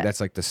 I think that's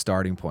the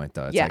starting point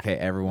though. It's hey,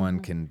 everyone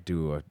Mm-hmm. can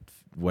do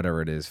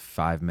whatever it is,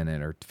 5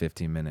 minute or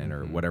 15 minute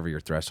or whatever your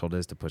threshold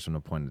is to push them to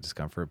a point of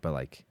discomfort.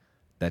 But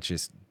that's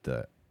just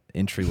the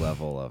entry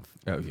level of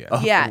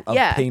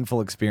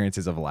painful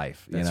experiences of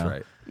life. That's you know?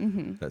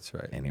 right. That's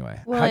right.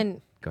 Anyway, Well,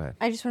 and go ahead.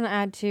 I just want to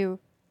add to,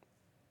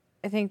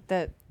 I think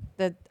that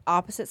the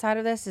opposite side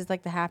of this is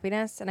the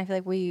happiness. And I feel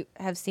like we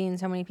have seen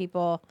so many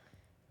people,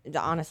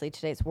 honestly,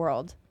 today's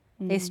world,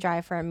 they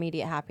strive for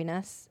immediate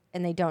happiness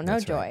and they don't know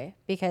That's joy right.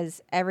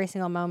 because every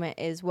single moment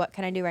is what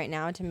can I do right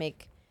now to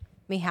make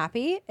me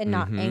happy and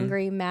not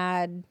angry,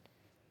 mad,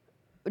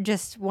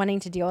 just wanting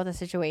to deal with a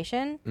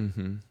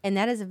situation. And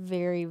that is a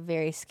very,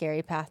 very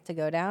scary path to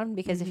go down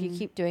because if you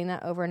keep doing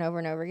that over and over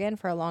and over again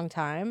for a long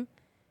time,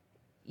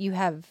 you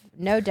have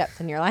no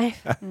depth in your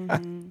life.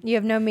 You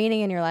have no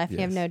meaning in your life. You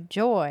have no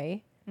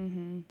joy.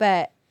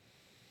 But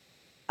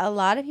a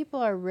lot of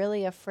people are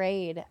really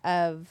afraid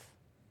of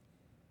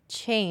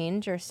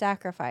change or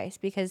sacrifice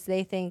because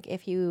they think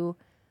if you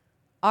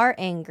are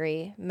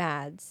angry,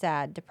 mad,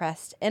 sad,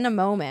 depressed in a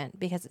moment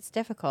because it's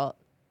difficult,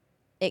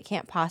 it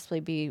can't possibly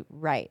be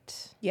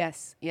right.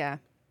 Yes. Yeah.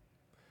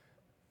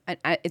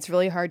 It's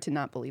really hard to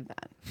not believe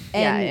that.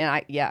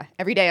 And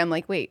every day I'm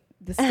like, wait,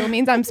 this still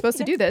means I'm supposed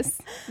to do this.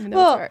 Even though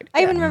well, it's hard.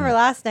 I even remember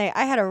last night,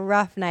 I had a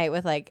rough night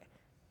with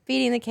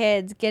feeding the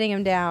kids, getting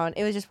them down.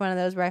 It was just one of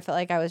those where I felt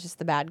like I was just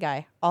the bad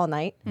guy all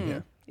night.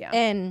 Yeah.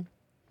 And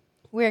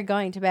we were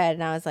going to bed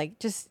and I was like,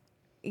 just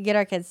get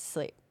our kids to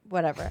sleep,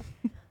 whatever.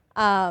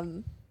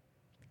 And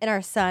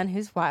our son,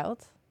 who's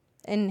wild,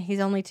 and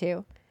he's only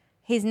 2,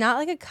 he's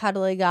not a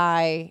cuddly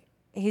guy.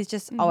 He's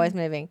just always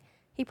moving.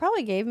 He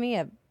probably gave me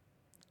a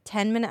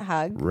 10-minute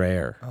hug.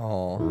 Rare.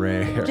 Oh,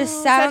 Rare.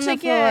 Just sat on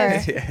Such the a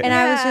floor. gift. And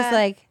I was just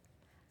like,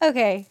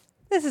 okay,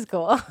 this is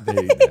cool.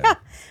 there you go.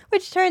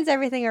 Which turns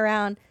everything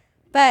around.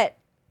 But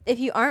if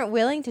you aren't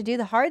willing to do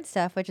the hard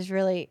stuff, which is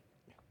really,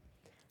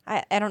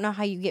 I don't know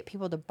how you get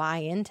people to buy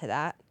into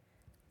that.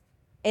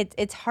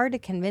 It's hard to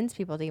convince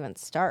people to even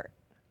start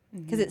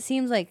because it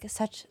seems like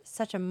such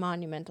a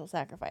monumental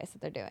sacrifice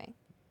that they're doing.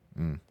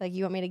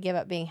 You want me to give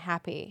up being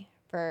happy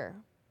for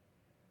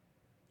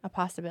a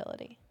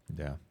possibility.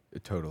 Yeah.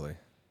 Totally.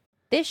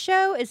 This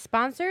show is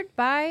sponsored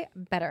by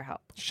BetterHelp.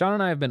 Sean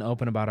and I have been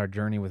open about our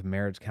journey with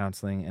marriage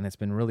counseling, and it's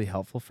been really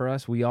helpful for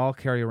us. We all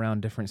carry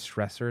around different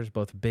stressors,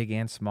 both big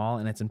and small,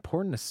 and it's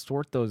important to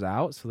sort those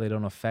out so they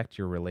don't affect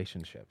your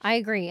relationships. I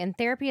agree. And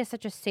therapy is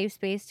such a safe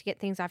space to get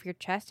things off your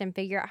chest and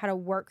figure out how to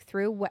work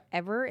through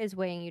whatever is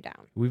weighing you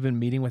down. We've been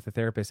meeting with a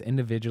therapist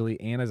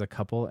individually and as a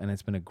couple, and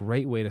it's been a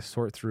great way to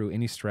sort through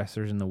any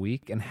stressors in the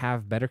week and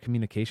have better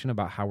communication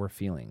about how we're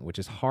feeling, which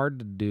is hard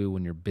to do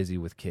when you're busy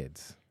with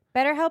kids.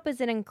 BetterHelp is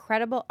an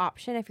incredible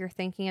option if you're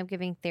thinking of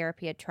giving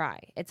therapy a try.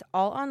 It's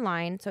all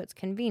online, so it's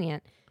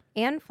convenient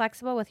and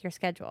flexible with your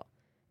schedule.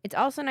 It's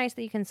also nice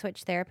that you can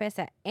switch therapists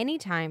at any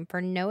time for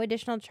no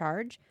additional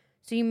charge,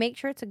 so you make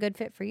sure it's a good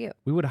fit for you.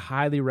 We would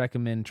highly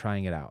recommend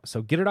trying it out.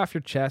 So get it off your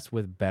chest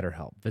with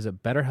BetterHelp.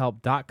 Visit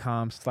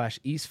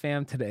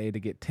betterhelp.com/EastFam today to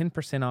get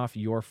 10% off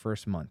your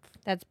first month.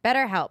 That's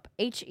BetterHelp,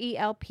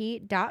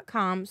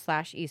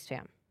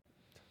 HELP.com/EastFam.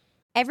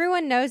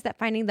 Everyone knows that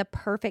finding the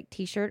perfect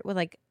t-shirt with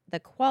the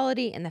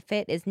quality and the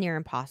fit is near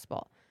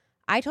impossible.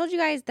 I told you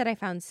guys that I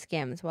found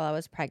Skims while I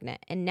was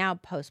pregnant, and now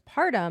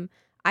postpartum,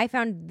 I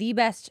found the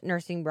best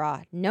nursing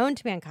bra known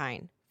to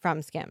mankind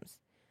from Skims.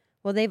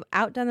 Well, they've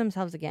outdone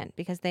themselves again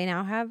because they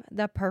now have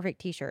the perfect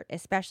t-shirt,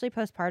 especially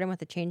postpartum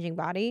with a changing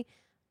body.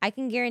 I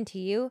can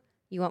guarantee you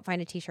won't find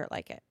a t-shirt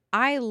like it.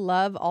 I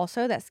love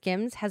also that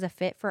Skims has a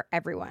fit for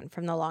everyone,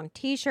 from the long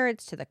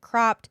t-shirts to the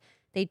cropped.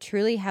 They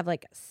truly have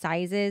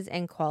sizes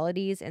and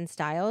qualities and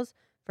styles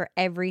for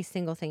every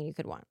single thing you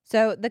could want.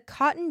 So the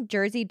cotton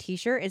jersey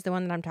t-shirt is the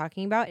one that I'm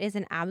talking about. It is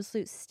an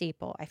absolute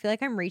staple. I feel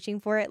like I'm reaching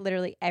for it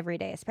literally every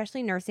day,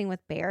 especially nursing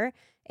with Bear.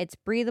 It's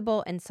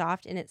breathable and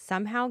soft, and it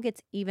somehow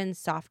gets even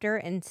softer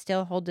and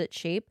still holds its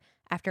shape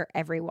after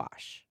every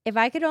wash. If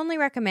I could only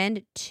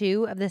recommend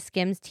 2 of the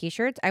Skims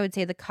t-shirts, I would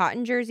say the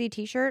cotton jersey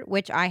t-shirt,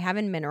 which I have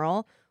in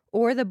mineral,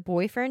 or the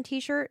boyfriend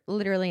t-shirt,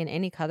 literally in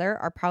any color,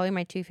 are probably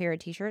my 2 favorite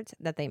t-shirts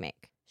that they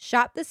make.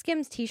 Shop the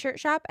Skims t-shirt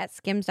shop at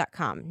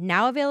skims.com.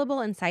 Now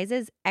available in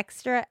sizes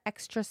extra,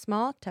 extra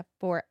small to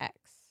 4X.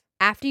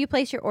 After you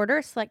place your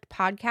order, select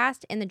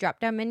podcast in the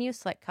drop-down menu,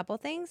 select couple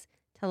things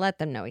to let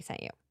them know we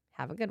sent you.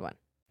 Have a good one.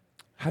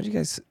 How'd you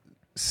guys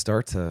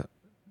start to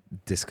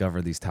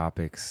discover these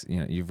topics. You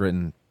know, you've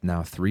written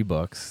now 3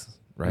 books,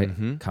 right?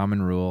 Mhm.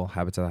 Common Rule,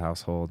 Habits of the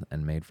Household,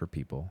 and Made for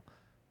People.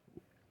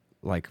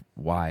 Like,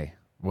 why?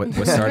 What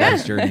started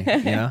this journey?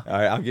 You know? All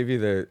right, I'll give you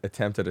the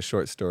attempt at a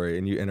short story,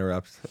 and you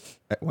interrupt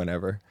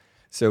whenever.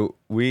 So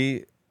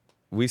we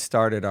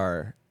started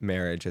our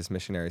marriage as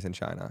missionaries in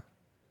China,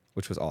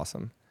 which was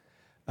awesome.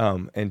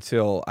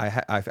 Until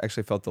I've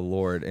actually felt the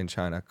Lord in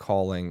China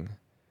calling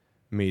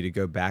me to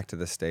go back to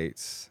the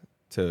States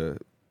to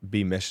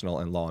be missional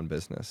in law and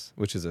business,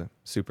 which is a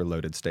super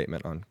loaded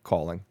statement on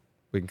calling.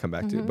 We can come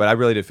back to, but I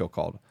really did feel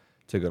called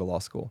to go to law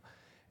school.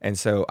 And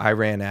so I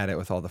ran at it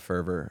with all the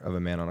fervor of a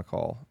man on a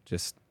call,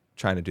 just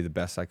trying to do the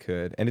best I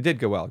could. And it did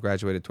go well.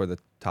 Graduated toward the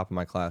top of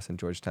my class in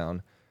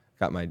Georgetown.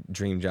 Got my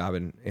dream job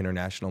in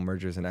international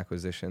mergers and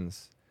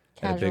acquisitions.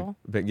 Casual.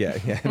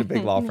 At a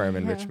big law firm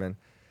in Richmond.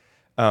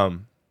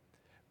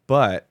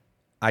 But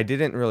I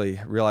didn't really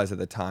realize at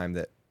the time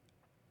that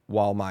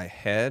while my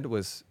head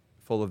was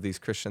full of these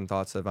Christian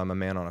thoughts of I'm a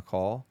man on a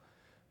call,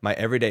 my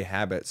everyday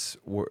habits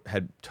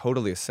had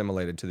totally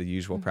assimilated to the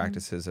usual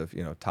practices of,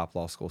 top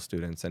law school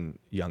students and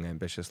young,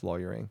 ambitious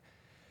lawyering.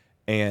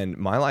 And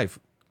my life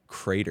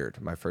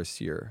cratered my first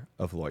year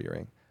of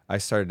lawyering. I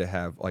started to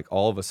have, like,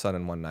 all of a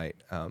sudden one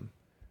night,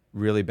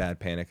 really bad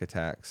panic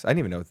attacks. I didn't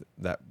even know what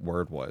that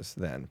word was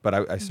then,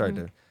 but I started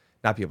to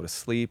not be able to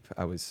sleep.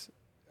 I was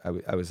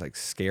like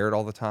scared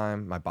all the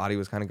time. My body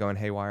was kind of going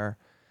haywire.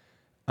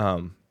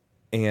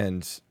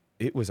 And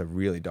it was a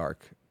really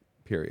dark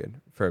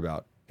period for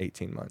about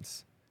 18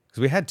 months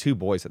because we had 2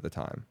 boys at the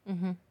time.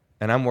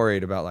 And I'm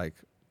worried about, like,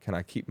 can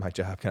I keep my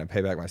job? Can I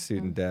pay back my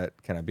student debt?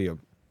 Can I be a,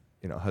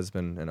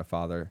 husband and a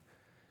father?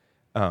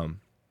 What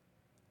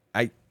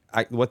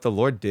the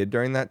Lord did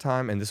during that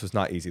time, and this was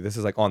not easy. This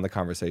is like on the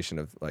conversation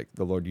of, like,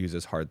 the Lord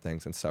uses hard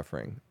things and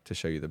suffering to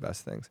show you the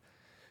best things.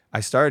 I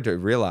started to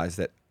realize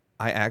that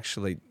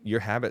your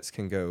habits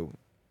can go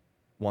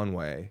one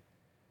way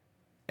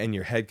and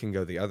your head can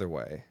go the other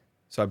way.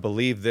 So I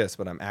believe this,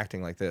 but I'm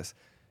acting like this.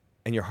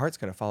 And your heart's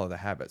going to follow the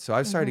habit. So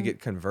I started to get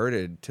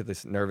converted to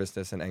this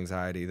nervousness and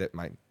anxiety that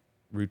my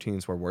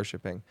routines were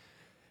worshiping.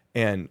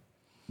 And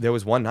there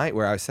was one night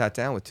where I sat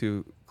down with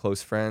 2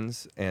 close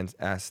friends and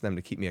asked them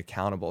to keep me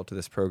accountable to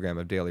this program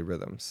of daily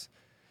rhythms.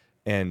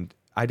 And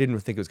I didn't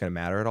think it was going to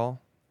matter at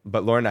all.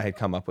 But Laura and I had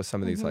come up with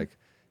some of these, like,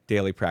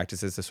 daily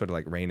practices to sort of,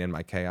 like, rein in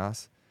my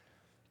chaos.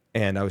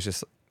 And I was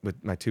just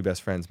with my 2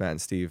 best friends, Matt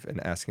and Steve,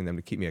 and asking them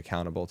to keep me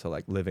accountable to,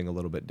 like, living a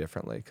little bit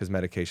differently because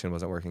medication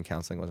wasn't working,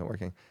 counseling wasn't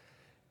working.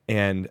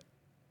 And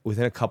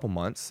within a couple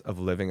months of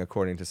living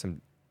according to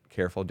some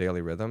careful daily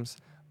rhythms,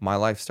 my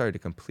life started to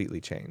completely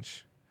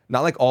change.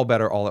 Not like all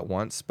better all at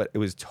once, but it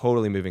was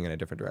totally moving in a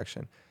different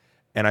direction.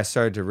 And I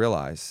started to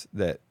realize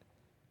that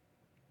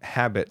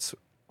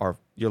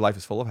your life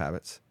is full of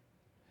habits.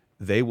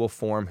 They will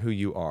form who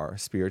you are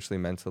spiritually,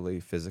 mentally,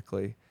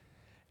 physically.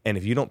 And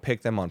if you don't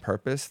pick them on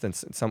purpose,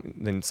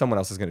 then someone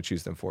else is going to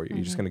choose them for you.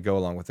 You're just going to go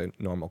along with the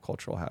normal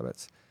cultural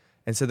habits.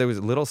 And so there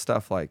was little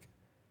stuff like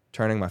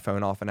turning my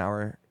phone off an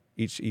hour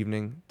each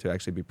evening to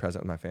actually be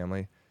present with my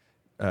family,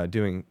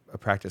 doing a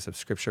practice of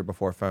scripture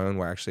before phone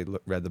where I actually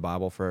read the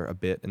Bible for a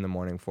bit in the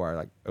morning before I,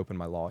 like, opened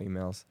my law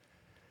emails.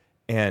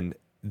 And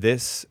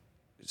this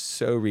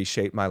so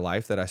reshaped my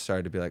life that I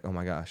started to be like, oh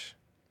my gosh,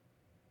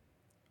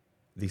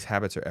 these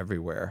habits are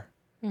everywhere.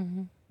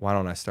 Why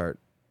don't I start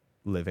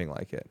living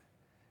like it?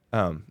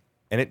 And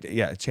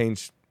it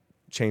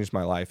changed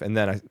my life. And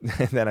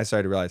then I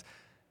started to realize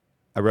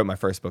I wrote my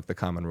first book, The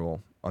Common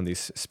Rule, on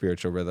these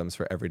spiritual rhythms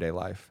for everyday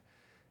life.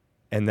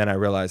 And then I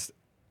realized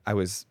I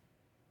was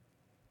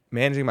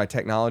managing my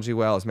technology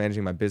well. I was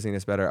managing my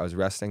busyness better. I was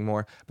resting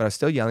more, but I was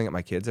still yelling at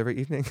my kids every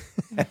evening.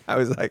 I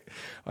was like,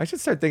 I should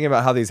start thinking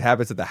about how these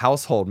habits at the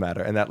household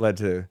matter. And that led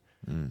to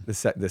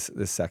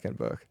this second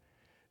book.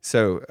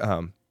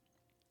 So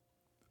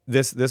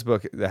this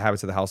book, The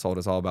Habits of the Household,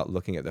 is all about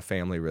looking at the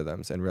family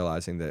rhythms and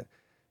realizing that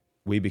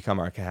we become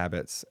our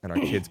habits and our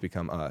kids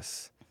become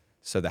us.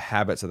 So the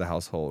habits of the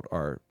household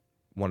are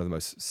one of the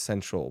most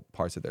central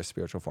parts of their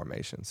spiritual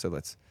formation. So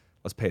let's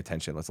pay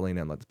attention. Let's lean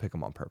in. Let's pick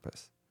them on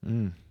purpose.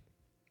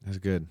 That's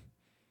good.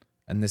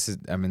 And this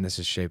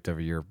is shaped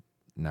over your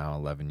now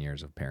 11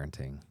 years of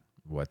parenting.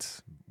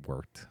 What's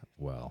worked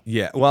well?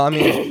 Yeah. Well, I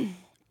mean,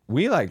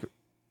 we, like,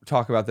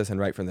 talk about this and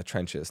write from the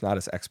trenches, not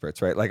as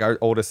experts, right? Like, our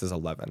oldest is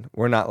 11.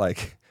 We're not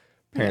like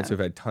parents who've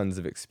had tons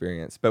of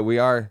experience, but we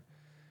are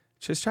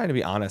just trying to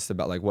be honest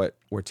about, like, what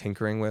we're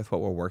tinkering with, what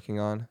we're working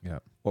on,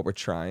 what we're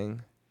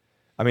trying.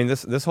 I mean,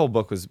 this whole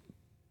book was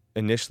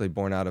initially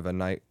born out of a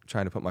night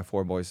trying to put my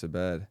 4 boys to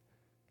bed.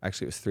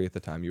 Actually, it was 3 at the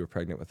time. You were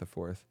pregnant with the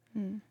 4th.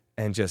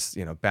 And just,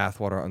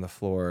 bathwater on the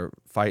floor,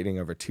 fighting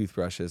over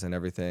toothbrushes and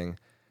everything.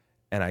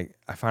 And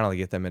I finally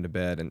get them into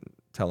bed and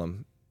tell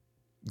them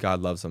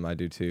God loves them. I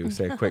do too.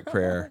 Say a quick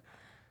prayer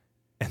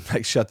and,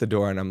 like, shut the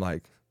door. And I'm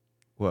like,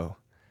 whoa.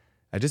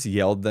 I just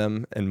yelled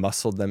them and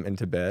muscled them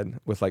into bed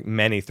with, like,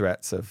 many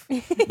threats of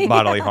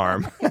bodily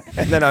harm.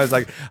 And then I was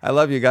like, I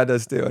love you. God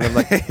does too. And I'm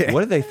like,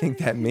 what do they think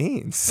that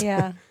means?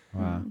 Yeah.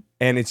 Wow.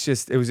 And it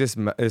was just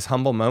this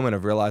humble moment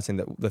of realizing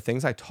that the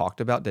things I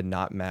talked about did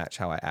not match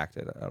how I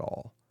acted at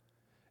all.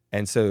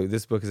 And so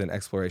this book is an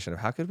exploration of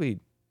how could we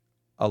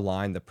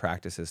align the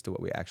practices to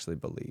what we actually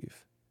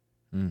believe.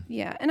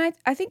 Yeah. And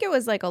I think it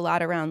was like a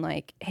lot around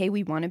like, hey,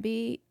 we want to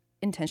be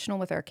intentional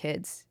with our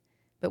kids.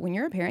 But when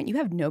you're a parent, you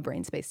have no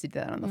brain space to do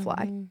that on the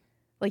fly.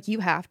 Like you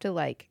have to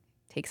like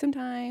take some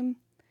time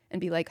and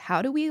be like,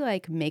 how do we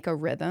like make a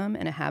rhythm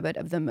and a habit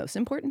of the most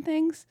important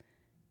things?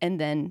 And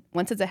then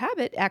once it's a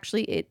habit,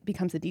 actually it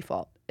becomes a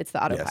default. It's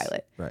the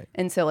autopilot. Yes, right.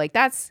 And so like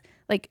that's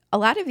like a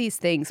lot of these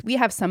things, we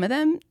have some of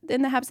them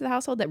in the habits of the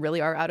household that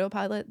really are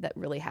autopilot, that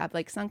really have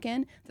like sunk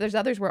in. But there's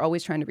others we're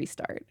always trying to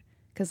restart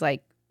because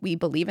like we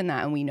believe in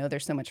that and we know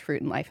there's so much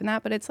fruit in life in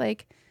that. But it's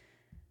like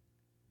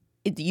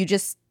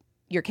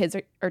your kids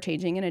are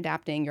changing and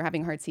adapting. You're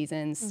having hard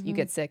seasons. You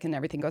get sick and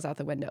everything goes out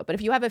the window. But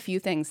if you have a few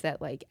things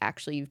that like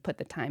actually you've put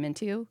the time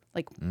into,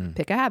 like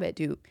pick a habit,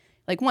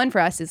 like one for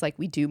us is like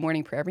we do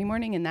morning prayer every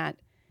morning, and that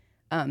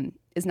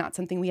is not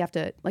something we have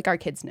to, like our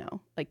kids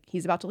know. Like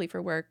he's about to leave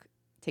for work,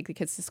 take the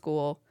kids to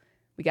school,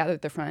 we gather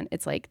at the front.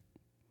 It's like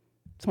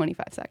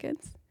 25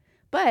 seconds.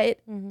 But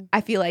I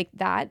feel like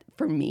that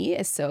for me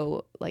is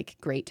so like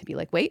great to be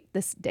like, wait,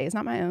 this day is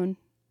not my own,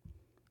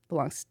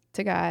 belongs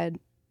to God,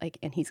 like,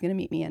 and he's gonna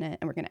meet me in it,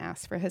 and we're gonna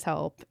ask for his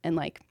help. And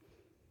like,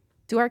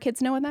 do our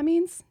kids know what that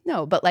means?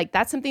 No, but like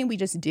that's something we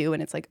just do,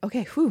 and it's like,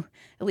 okay, whew,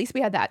 at least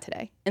we had that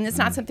today. And it's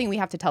not something we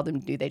have to tell them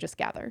to do. They just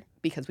gather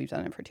because we've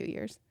done it for 2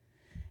 years.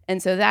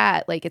 And so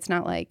that, like, it's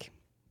not like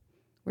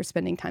we're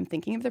spending time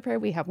thinking of the prayer.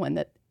 We have one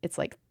that it's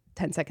like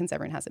 10 seconds,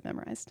 everyone has it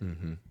memorized,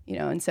 you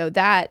know? And so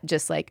that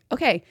just like,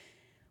 okay,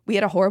 we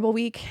had a horrible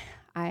week.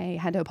 I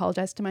had to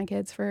apologize to my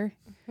kids for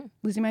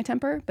losing my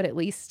temper, but at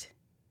least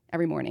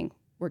every morning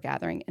we're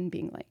gathering and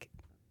being like,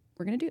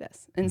 we're going to do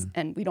this.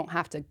 And we don't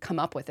have to come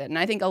up with it. And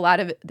I think a lot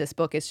of this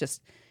book is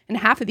just, and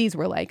half of these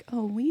were like,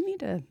 oh, we need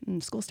to,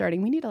 school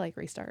starting, we need to like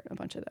restart a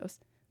bunch of those.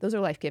 Those are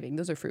life-giving.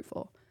 Those are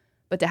fruitful.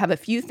 But to have a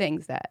few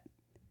things that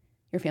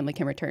your family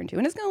can return to,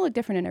 and it's going to look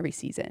different in every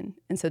season.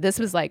 And so this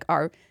was like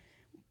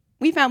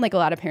we found like a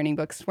lot of parenting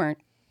books weren't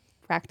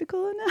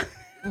practical enough.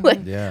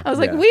 I was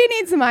like, we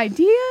need some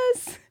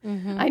ideas.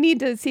 I need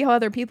to see how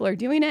other people are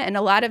doing it. And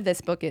a lot of this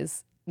book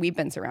is, we've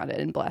been surrounded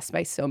and blessed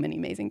by so many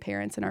amazing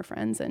parents and our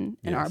friends and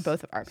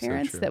both of our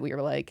parents that we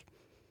were like,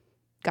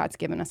 God's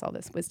given us all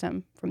this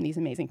wisdom from these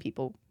amazing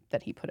people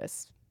that he put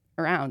us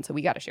around. So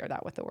we got to share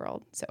that with the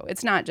world. So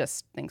it's not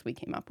just things we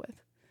came up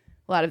with.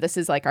 A lot of this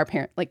is like our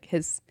parent, like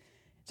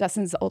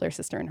Justin's older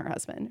sister and her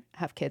husband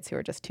have kids who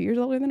are just 2 years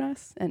older than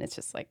us. And it's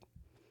just like,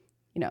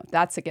 you know,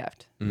 that's a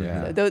gift.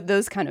 Yeah. So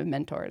those kind of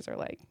mentors are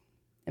like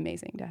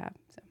amazing to have.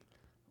 So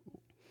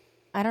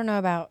I don't know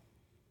about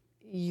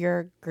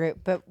your group,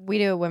 but we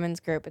do a women's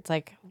group. It's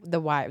like the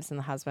wives and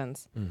the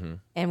husbands.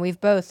 And we've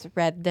both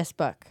read this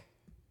book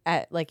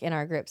at like in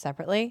our group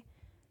separately.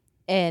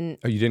 And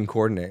Oh, you didn't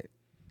coordinate.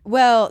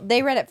 well,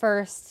 they read it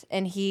first,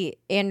 and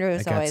Andrew I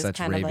was got always such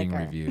kind of like raving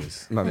our,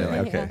 reviews. Might be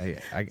like, Yeah. okay.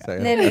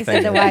 and then he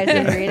said the wives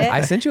didn't read it.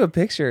 I sent you a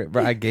picture.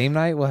 Bro, at game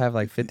night, we'll have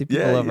like 50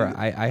 people Yeah, over.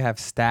 yeah. I have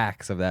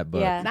stacks of that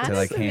book Yeah. to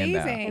like hand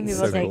out. amazing. And It's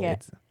people so take cool.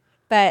 it.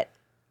 But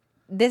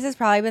this has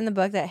probably been the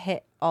book that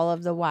hit all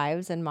of the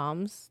wives and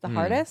moms the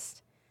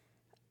hardest.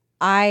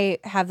 I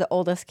have the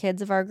oldest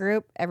kids of our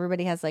group.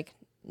 Everybody has like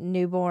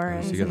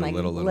newborns So you got and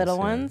the like little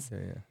ones.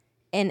 Yeah.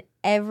 And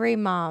every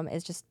mom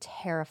is just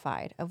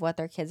terrified of what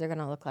their kids are going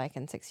to look like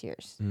in 6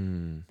 years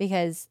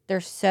because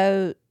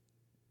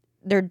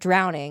they're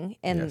drowning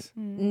in Yes.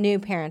 new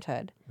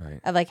parenthood Right.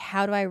 of like,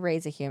 how do I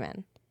raise a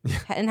human?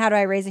 And how do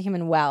I raise a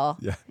human well?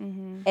 Yeah.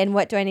 And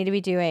what do I need to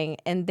be doing?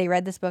 And they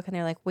read this book and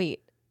they're like,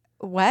 wait,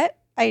 what?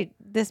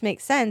 This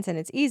makes sense and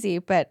it's easy,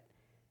 but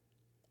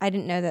I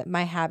didn't know that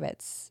my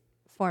habits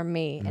form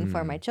me and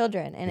form my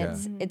children.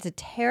 And it's a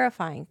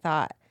terrifying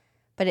thought,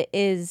 but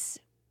it's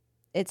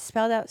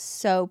spelled out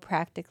so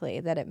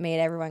practically that it made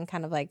everyone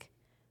kind of like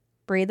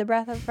breathe a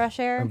breath of fresh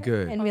air Oh,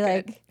 good. and be good.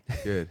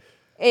 like, Good.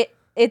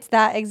 it's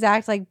that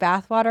exact like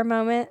bathwater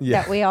moment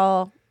Yeah. that we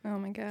all Oh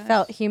my gosh.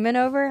 felt human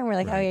over. And we're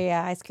like, Right. oh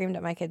yeah, I screamed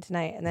at my kid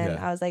tonight. And then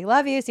Yeah. I was like,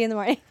 love you. See you in the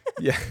morning.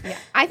 Yeah.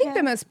 I think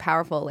the most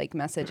powerful like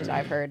message that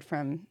I've heard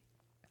from,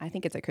 I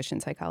think it's a Christian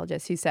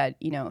psychologist who said,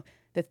 you know,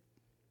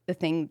 the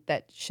thing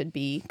that should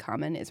be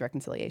common is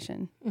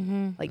reconciliation.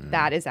 Like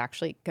that is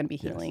actually going to be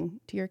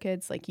healing to your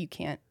kids. Like you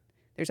can't,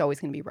 there's always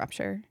going to be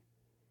rupture.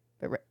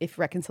 But if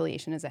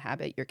reconciliation is a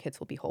habit, your kids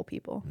will be whole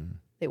people.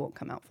 They won't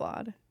come out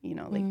flawed. You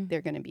know, like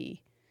they're going to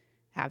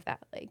have that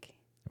like.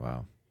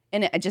 Wow.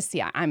 And it just,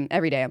 I'm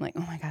every day I'm like,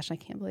 oh my gosh, I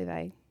can't believe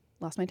I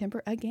lost my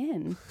temper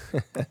again.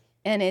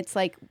 And it's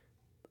like,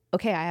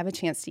 okay, I have a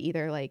chance to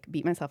either like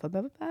beat myself up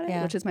about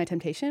it, which is my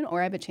temptation,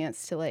 or I have a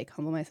chance to like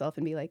humble myself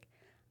and be like,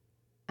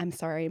 I'm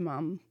sorry,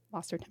 mom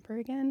lost her temper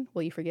again.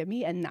 Will you forgive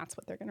me? And that's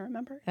what they're going to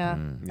remember. Yeah.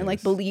 And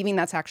like believing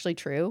that's actually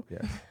true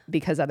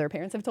because other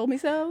parents have told me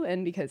so.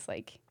 And because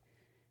like,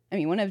 I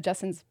mean, one of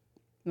Justin's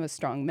most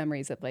strong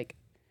memories of like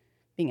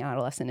being an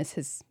adolescent is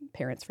his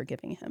parents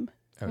forgiving him.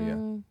 Oh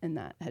yeah. And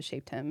that has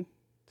shaped him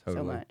so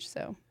Totally. much.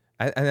 So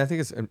And I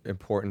think it's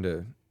important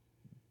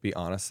be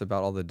honest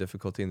about all the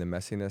difficulty and the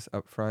messiness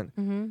up front,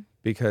 Mm-hmm.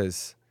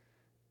 because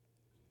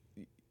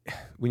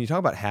when you talk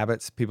about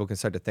habits, people can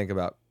start to think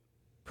about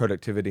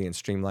productivity and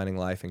streamlining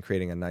life and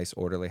creating a nice,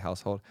 orderly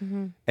household.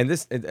 Mm-hmm.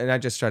 And I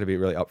just try to be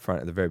really upfront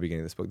at the very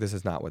beginning of this book. This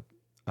is not what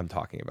I'm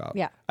talking about.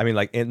 Yeah. I mean,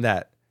 like in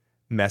that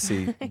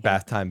messy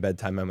bath time,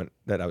 bedtime moment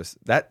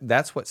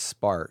that's what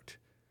sparked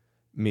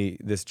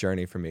this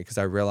journey for me, because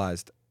I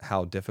realized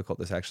how difficult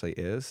this actually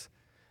is.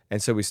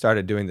 And so we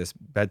started doing this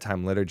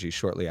bedtime liturgy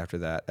shortly after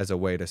that as a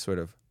way to sort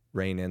of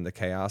rein in the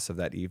chaos of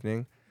that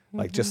evening.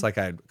 Like, just like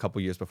I had a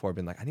couple years before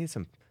been like, I need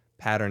some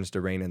patterns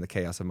to rein in the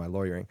chaos of my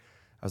lawyering.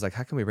 I was like,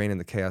 how can we rein in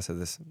the chaos of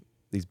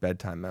these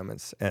bedtime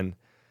moments? And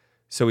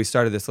so we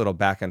started this little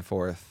back and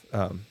forth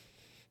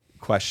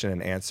question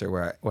and answer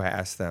where I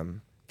asked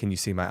them, can you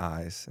see my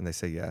eyes? And they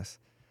say yes.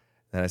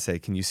 Then I say,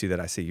 can you see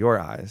that I see your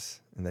eyes?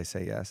 And they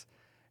say yes.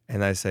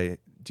 And I say,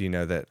 do you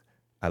know that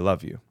I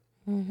love you?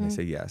 Mm-hmm. And they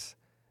say yes.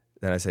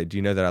 Then I say, do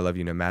you know that I love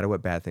you no matter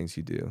what bad things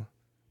you do?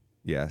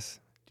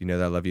 Yes. Do you know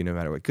that I love you no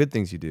matter what good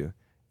things you do?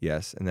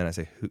 Yes. And then I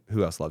say,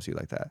 who else loves you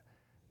like that?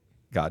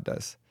 God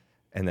does.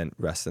 And then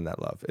rest in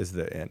that love is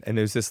the end. And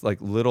it was this like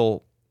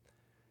little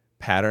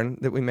pattern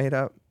that we made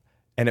up.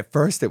 And at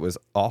first it was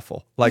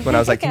awful. Like when I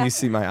was like, can you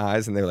see my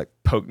eyes? And they were like,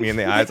 poke me in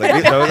the eyes,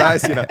 like those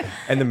eyes, you know.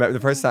 And the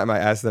first time I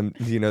asked them,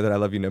 do you know that I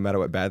love you no matter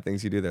what bad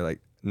things you do? They're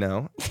like,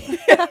 no,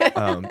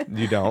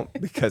 you don't,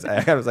 because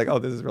I was like, oh,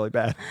 this is really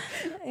bad.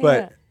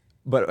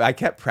 But I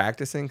kept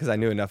practicing because I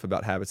knew enough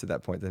about habits at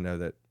that point to know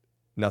that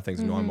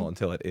nothing's normal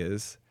until it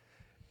is.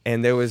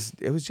 And it was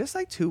just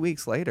like 2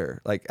 weeks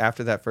later, like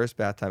after that first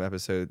bath time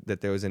episode,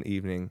 that there was an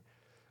evening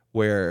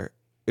where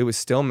it was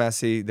still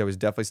messy. There was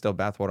definitely still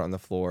bathwater on the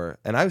floor.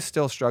 And I was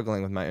still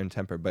struggling with my own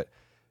temper. But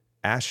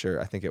Asher,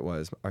 I think it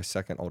was, our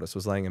second oldest,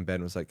 was laying in bed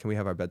and was like, can we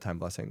have our bedtime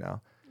blessing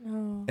now?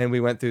 Oh. And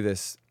we went through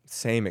this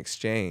same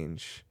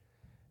exchange.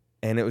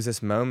 And it was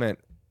this moment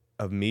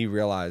of me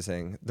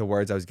realizing the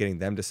words I was getting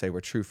them to say were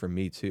true for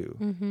me too.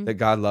 Mm-hmm. That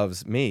God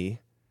loves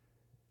me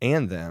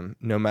and them,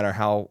 no matter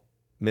how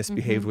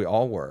misbehaved we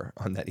all were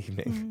on that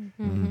evening.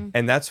 Mm-hmm.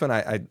 And that's when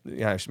I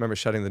remember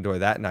shutting the door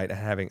that night and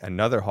having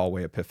another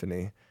hallway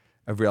epiphany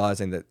of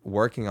realizing that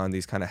working on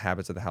these kind of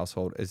habits of the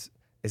household is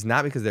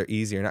not because they're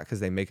easy or not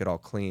because they make it all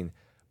clean,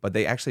 but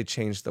they actually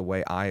changed the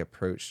way I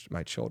approached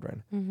my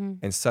children. Mm-hmm.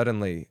 And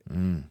suddenly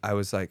I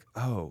was like,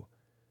 oh,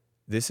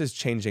 this is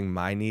changing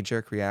my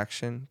knee-jerk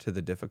reaction to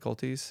the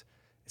difficulties.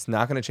 It's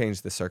not going to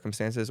change the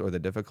circumstances or the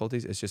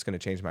difficulties. It's just going to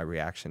change my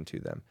reaction to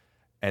them.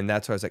 And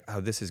that's why I was like,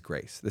 oh, this is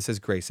grace. This is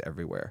grace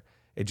everywhere.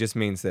 It just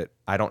means that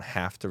I don't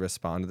have to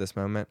respond to this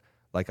moment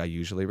like I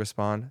usually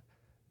respond.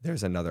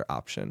 There's another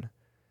option.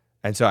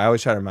 And so I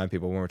always try to remind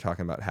people when we're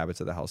talking about habits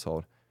of the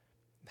household,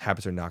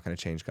 habits are not going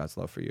to change God's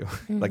love for you.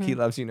 Mm-hmm. Like he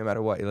loves you no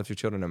matter what. He loves your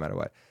children no matter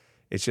what.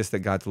 It's just that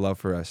God's love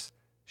for us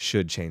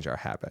should change our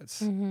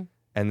habits. Mm-hmm.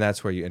 And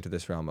that's where you enter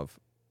this realm of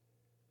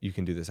you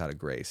can do this out of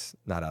grace,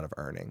 not out of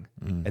earning.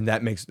 Mm. And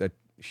that makes a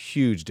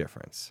huge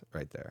difference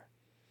right there.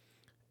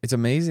 It's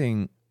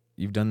amazing.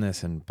 You've done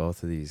this in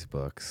both of these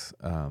books.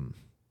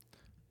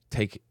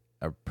 Take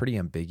a pretty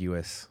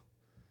ambiguous,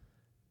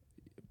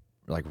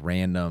 like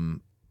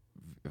random,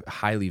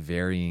 highly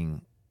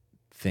varying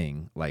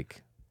thing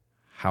like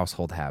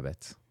household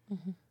habits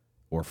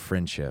or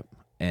friendship,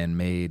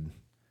 and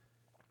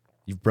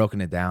you've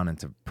broken it down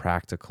into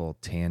practical,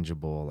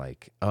 tangible,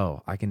 like,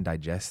 oh, I can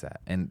digest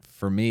that. And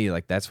for me,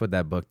 like that's what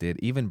that book did.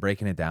 Even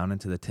breaking it down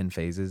into the 10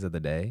 phases of the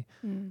day,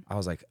 I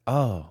was like,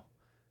 oh,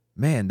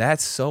 man,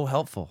 that's so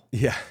helpful.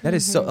 Yeah. That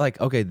is so like,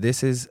 okay,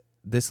 this is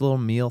this little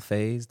meal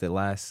phase that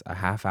lasts a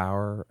half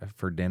hour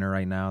for dinner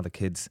right now. The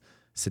kids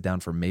sit down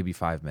for maybe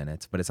 5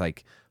 minutes, but it's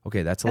like,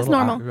 okay, that's little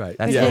normal. Right.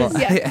 That's yeah.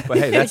 Yeah. But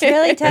hey, that's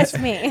really test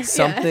me.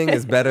 something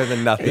is better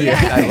than nothing.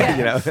 Yeah.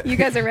 You know? You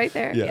guys are right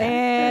there. Yeah.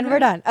 And we're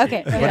done.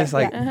 Okay. But it's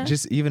like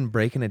just even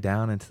breaking it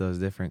down into those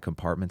different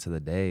compartments of the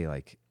day,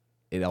 like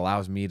it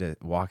allows me to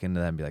walk into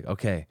that and be like,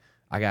 okay,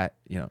 I got,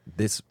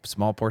 this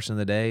small portion of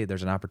the day,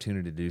 there's an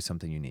opportunity to do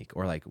something unique.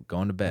 Or like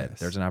going to bed,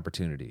 there's an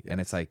opportunity. And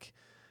it's like,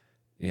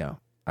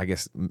 I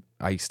guess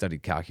I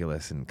studied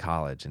calculus in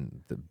college,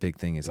 and the big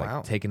thing is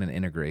like taking an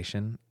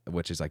integration,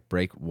 which is like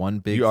break one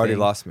big You already thing.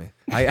 lost me.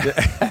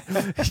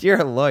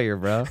 You're a lawyer,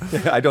 bro.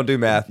 I don't do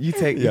math. You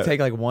take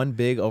like one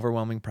big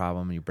overwhelming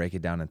problem and you break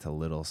it down into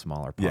little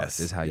smaller parts.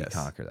 Is how you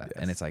conquer that.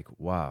 And it's like,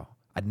 wow,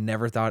 I'd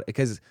never thought,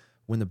 because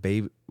when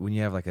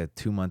you have like a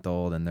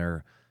 2-month-old and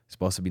they're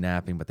supposed to be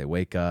napping, but they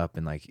wake up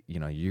and like,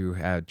 you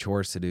have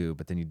chores to do,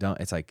 but then you don't,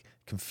 it's like,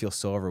 can feel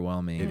so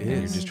overwhelming. And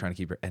you're just trying to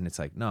keep it. And it's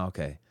like, no,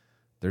 okay.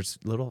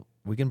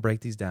 We can break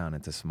these down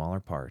into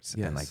smaller parts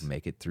and like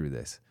make it through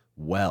this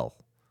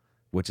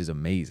which is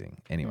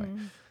amazing. Anyway,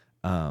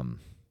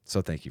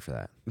 so thank you for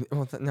that.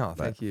 Well,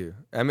 thank you.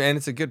 I mean, and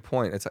it's a good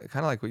point. It's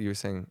kind of like what you were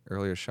saying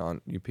earlier, Sean.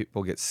 You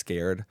people get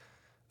scared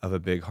of a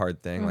big,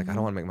 hard thing. Like, I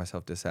don't want to make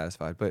myself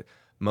dissatisfied. But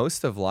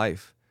most of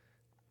life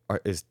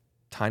is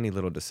tiny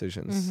little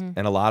decisions,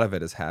 and a lot of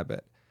it is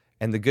habit.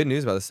 And the good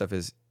news about this stuff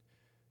is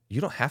you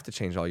don't have to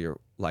change all your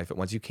life at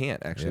once. You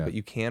can't actually, but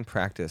you can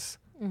practice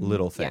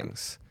little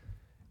things.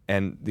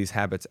 and these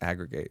habits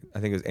aggregate. I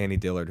think it was Annie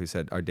Dillard who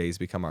said, our days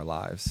become our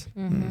lives.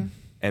 Mm-hmm.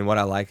 And what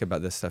I like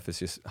about this stuff is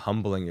just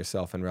humbling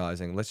yourself and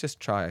realizing, let's just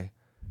try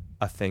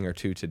a thing or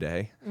two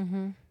today,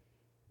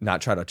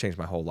 not try to change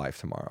my whole life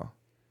tomorrow.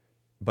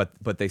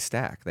 But they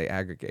stack, they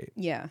aggregate.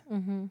 Yeah.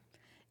 Mm-hmm.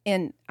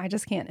 And I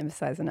just can't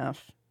emphasize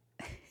enough.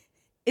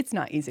 It's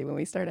not easy when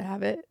we start a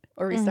habit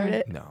or restart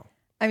it. No.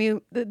 I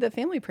mean, the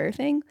family prayer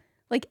thing,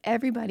 like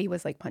everybody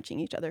was like punching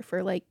each other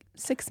for like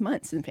 6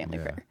 months in family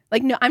prayer.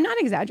 Like, no, I'm not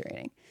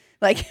exaggerating.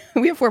 Like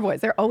we have 4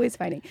 boys. They're always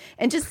fighting.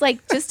 And just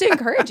to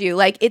encourage you,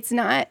 like it's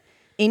not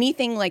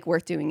anything like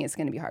worth doing is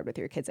going to be hard with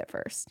your kids at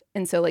first.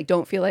 And so like,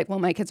 don't feel like, well,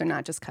 my kids are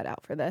not just cut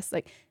out for this.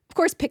 Like, of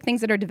course, pick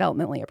things that are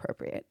developmentally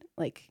appropriate.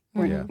 Like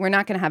we're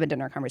not going to have a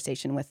dinner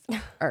conversation with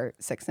our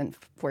 6 and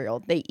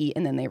 4-year-old. They eat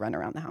and then they run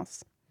around the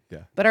house.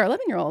 Yeah. But our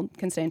 11-year-old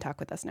can stay and talk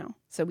with us now.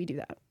 So we do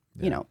that,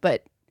 you know,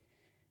 but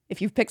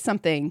if you've picked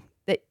something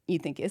that you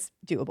think is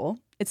doable,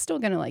 it's still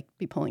going to like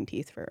be pulling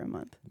teeth for a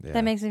month. Yeah.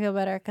 That makes me feel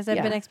better because I've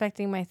been Yeah.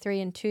 expecting my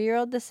 3 and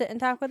 2-year-old to sit and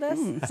talk with us.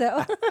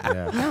 So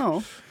Yeah.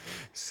 No,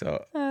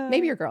 So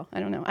maybe your girl. I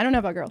don't know. I don't know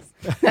about girls.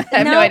 I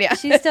have no idea.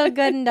 She's still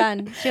good and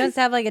done. She wants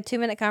to have like a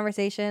 2-minute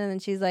conversation, and then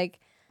she's like,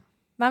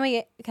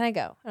 "Mommy, can I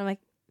go?" And I'm like,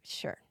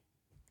 "Sure,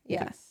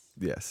 yes."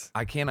 yes.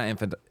 I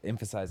cannot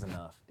emphasize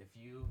enough.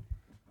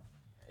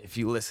 If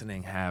you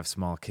listening have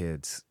small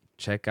kids,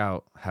 check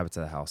out Habits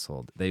of the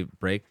Household. They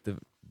break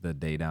the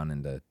day down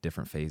into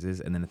different phases,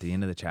 and then at the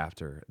end of the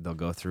chapter, they'll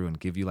go through and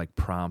give you like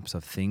prompts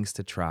of things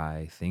to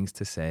try, things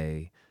to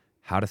say,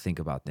 how to think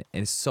about things.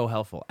 And it's so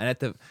helpful. And at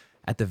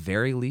the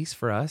very least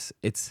for us,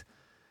 it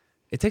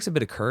takes a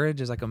bit of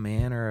courage as like a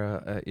man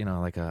or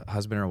like a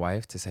husband or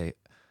wife to say,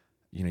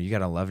 you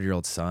got a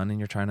 11-year-old son and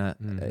you're trying to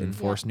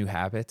enforce new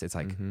habits. It's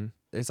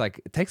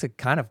like it takes a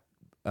kind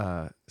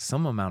of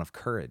some amount of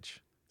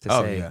courage to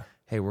say,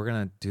 hey, we're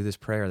gonna do this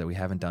prayer that we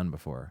haven't done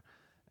before,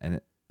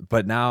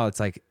 but now it's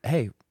like,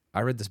 hey,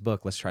 I read this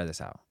book, let's try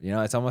this out.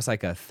 It's almost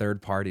like a third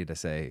party to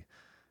say,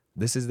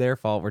 this is their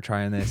fault, we're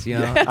trying this.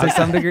 To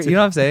some degree, you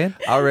know what I'm saying?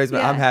 I'll raise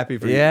my. I'm happy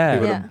for people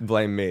Yeah. to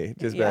blame me.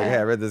 Just be like, hey,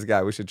 I read this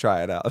guy. We should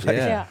try it out. Like,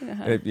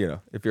 Yeah.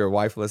 If you're a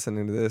wife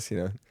listening to this,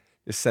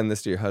 just send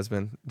this to your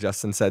husband.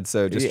 Justin said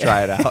so. Just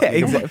try it out.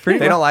 If they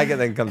don't like it,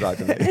 then come talk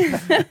to me.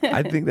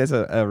 I think that's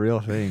a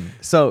real thing.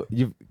 So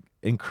you've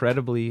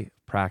incredibly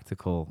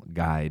practical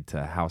guide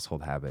to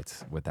household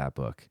habits with that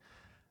book.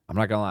 I'm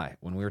not gonna lie.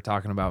 When we were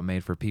talking about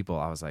Made for People,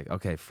 I was like,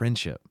 okay,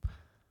 friendship.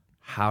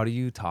 How do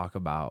you talk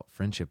about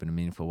friendship in a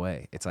meaningful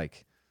way? It's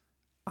like,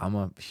 I'm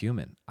a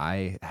human.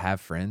 I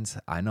have friends.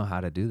 I know how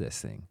to do this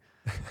thing.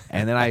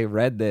 And then I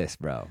read this,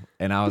 bro,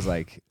 and I was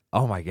like,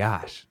 oh my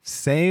gosh,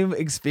 same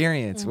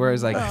experience. Where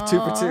it's like 2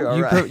 for 2.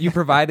 All right. you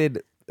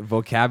provided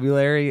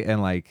vocabulary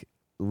and like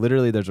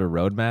literally there's a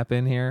roadmap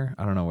in here.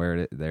 I don't know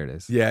where there it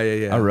is. Yeah.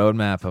 A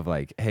roadmap of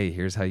like, hey,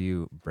 here's how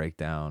you break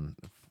down.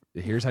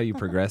 Here's how you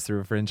progress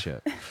through a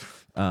friendship.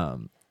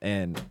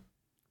 And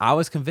I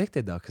was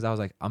convicted though, because I was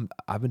like,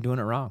 I've been doing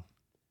it wrong.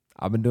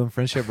 I've been doing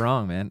friendship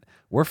wrong, man.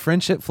 We're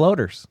friendship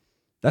floaters.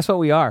 That's what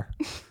we are.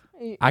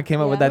 I came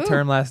up with that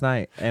term last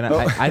night, and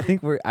I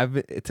think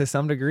to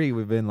some degree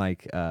we've been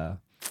like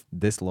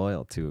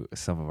disloyal to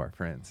some of our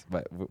friends.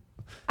 But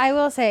I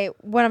will say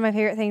one of my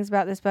favorite things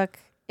about this book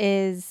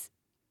is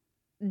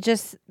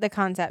just the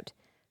concept.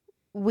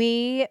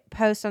 We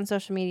post on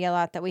social media a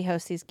lot that we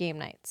host these game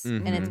nights,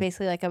 and it's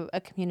basically like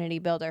a community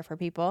builder for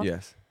people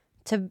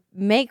to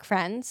make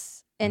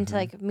friends and to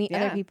like meet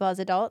other people as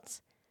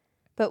adults.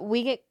 But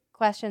we get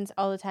questions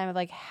all the time of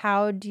like,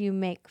 how do you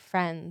make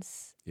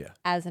friends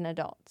as an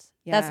adult?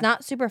 Yeah. That's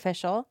not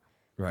superficial.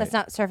 Right. That's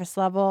not surface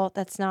level.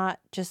 That's not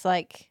just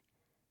like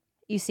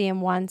you see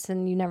him once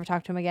and you never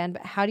talk to him again.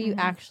 But how do you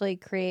actually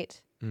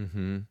create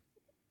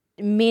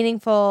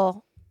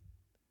meaningful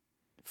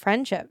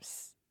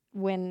friendships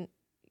when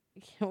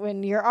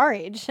you're our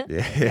age?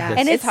 Yeah.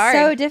 And it's hard.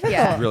 so difficult.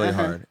 Yeah. It's really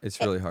hard. It's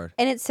really hard.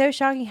 And it's so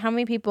shocking how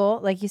many people,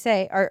 like you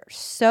say, are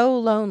so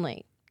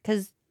lonely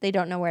because they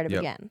don't know where to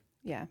begin.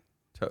 Yeah.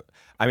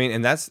 I mean,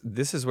 and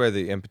this is where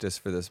the impetus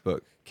for this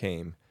book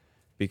came,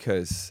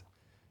 because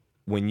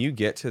when you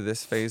get to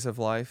this phase of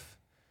life,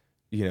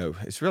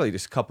 it's really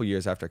just a couple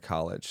years after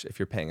college, if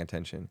you're paying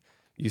attention,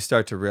 you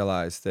start to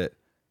realize that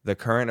the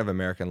current of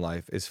American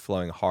life is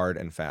flowing hard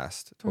and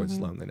fast towards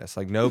loneliness.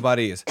 Like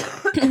nobody is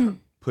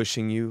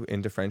pushing you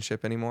into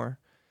friendship anymore.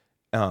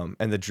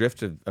 And the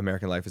drift of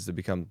American life is to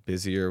become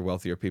busier,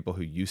 wealthier people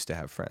who used to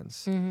have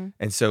friends.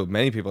 And so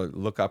many people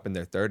look up in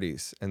their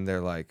 30s and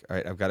they're like, all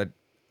right, I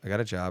got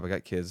a job, I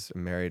got kids,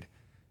 I'm married,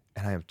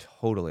 and I am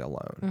totally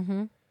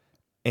alone.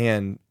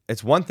 And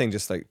it's one thing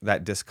just like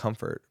that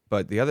discomfort,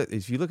 but the other,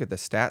 if you look at the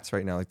stats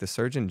right now, like the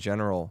Surgeon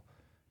General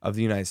of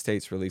the United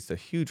States released a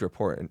huge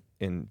report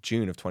in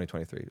June of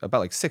 2023,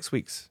 about like 6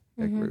 weeks,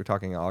 like we're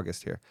talking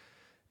August here,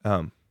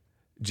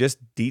 just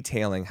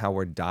detailing how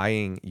we're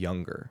dying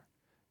younger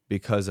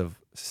because of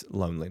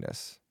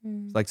loneliness.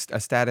 Like a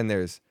stat in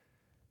there is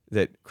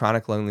that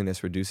chronic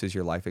loneliness reduces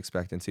your life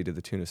expectancy to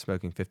the tune of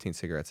smoking 15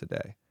 cigarettes a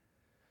day.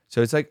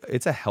 So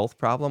it's a health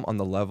problem on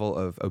the level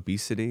of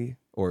obesity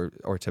or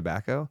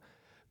tobacco.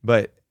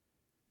 But,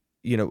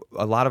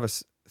 a lot of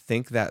us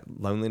think that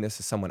loneliness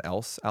is someone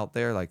else out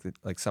there,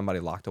 like somebody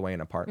locked away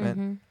in an apartment.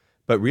 Mm-hmm.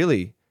 But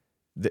really,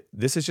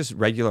 this is just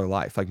regular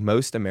life. Like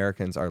most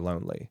Americans are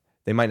lonely.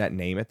 They might not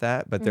name it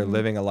that, but they're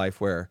living a life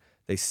where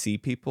they see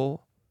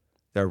people,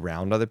 they're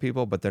around other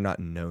people, but they're not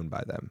known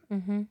by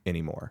them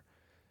anymore.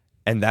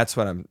 And that's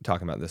what I'm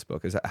talking about in this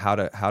book, is how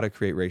to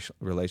create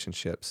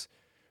relationships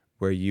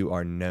where you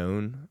are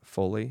known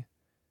fully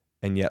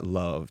and yet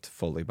loved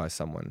fully by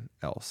someone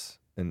else.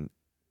 And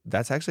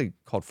that's actually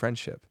called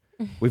friendship.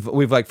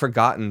 We've like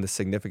forgotten the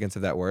significance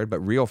of that word, but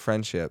real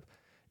friendship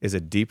is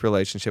a deep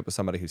relationship with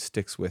somebody who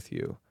sticks with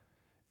you.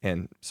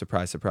 And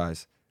surprise,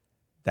 surprise,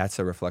 that's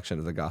a reflection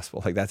of the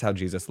gospel. Like that's how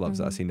Jesus loves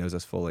us. He knows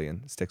us fully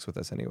and sticks with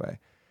us anyway.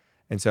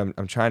 And so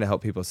I'm trying to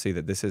help people see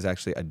that this is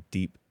actually a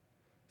deep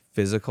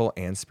physical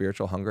and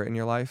spiritual hunger in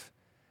your life.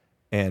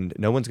 And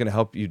no one's going to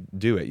help you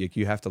do it.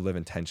 You have to live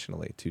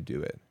intentionally to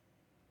do it.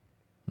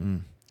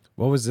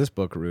 What was this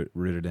book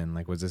rooted in?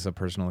 Like, was this a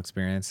personal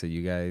experience that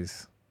you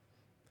guys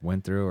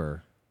went through,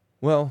 or?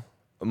 Well,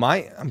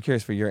 I'm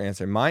curious for your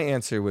answer. My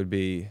answer would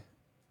be,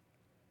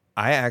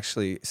 I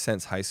actually,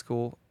 since high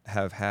school,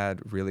 have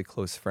had really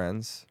close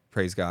friends,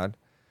 praise God,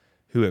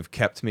 who have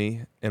kept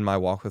me in my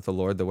walk with the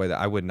Lord the way that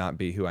I would not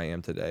be who I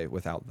am today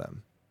without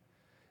them.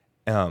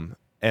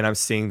 And I'm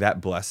seeing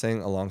that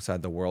blessing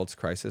alongside the world's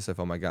crisis of,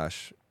 oh my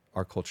gosh,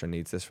 our culture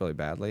needs this really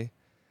badly.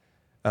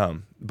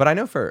 But I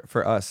know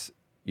for us,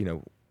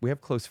 we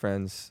have close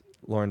friends,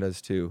 Lauren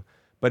does too,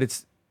 but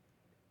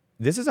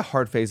this is a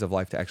hard phase of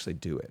life to actually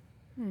do it.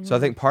 So I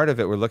think part of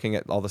it, we're looking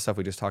at all the stuff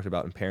we just talked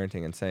about in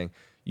parenting and saying,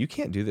 you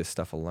can't do this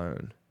stuff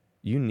alone.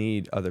 You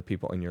need other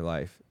people in your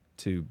life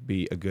to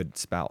be a good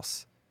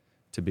spouse,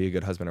 to be a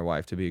good husband or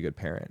wife, to be a good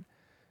parent.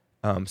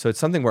 So it's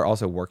something we're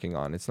also working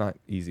on. It's not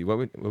easy. What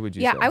would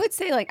you say? Yeah, I would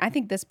say I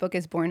think this book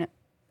is born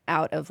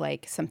out of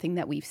something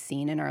that we've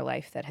seen in our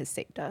life that has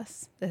saved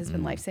us, that has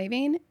been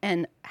life-saving.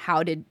 And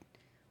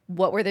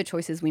what were the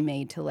choices we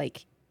made to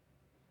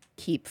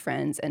keep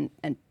friends and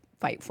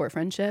fight for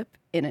friendship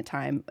in a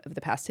time of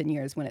the past 10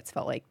 years when it's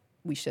felt like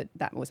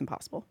that was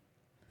impossible.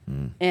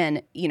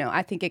 And,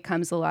 I think it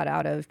comes a lot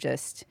out of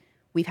just,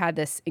 we've had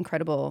this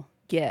incredible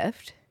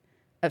gift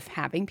of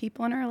having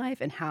people in our life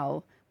and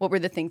what were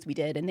the things we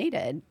did and they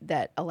did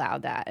that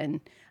allowed that.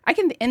 And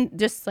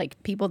just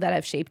people that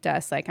have shaped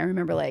us. I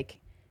remember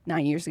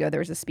 9 years ago, there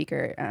was a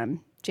speaker,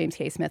 James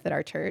K. Smith at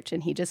our church,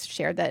 and he just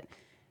shared that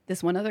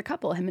this one other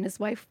couple, him and his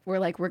wife, were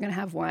we're going to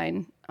have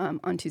wine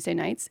on Tuesday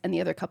nights. And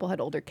the other couple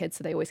had older kids,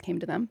 so they always came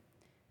to them.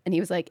 And he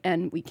was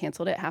and we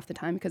canceled it half the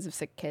time because of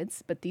sick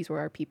kids, but these were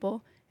our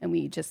people. And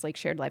we just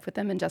shared life with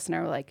them. And Justin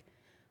and I were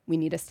we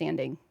need a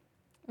standing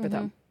for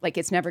them.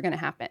 It's never going to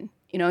happen.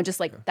 Just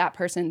that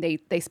person,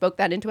 they spoke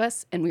that into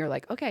us and we were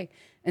okay.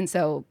 And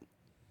so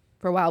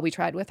for a while we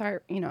tried with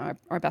our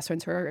best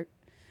friends who are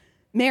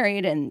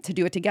married and to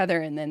do it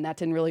together. And then that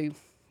didn't really,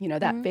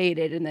 that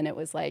faded. And then it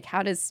was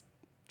how does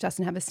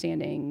Justin have a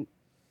standing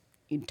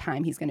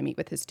time he's going to meet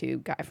with his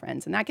two guy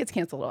friends? And that gets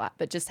canceled a lot.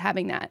 But just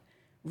having that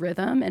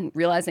rhythm and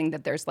realizing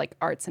that there's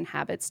arts and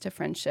habits to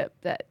friendship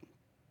that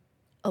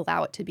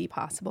allow it to be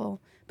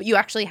possible. But you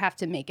actually have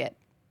to make it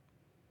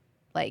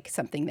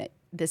something that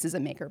this is a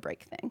make or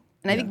break thing.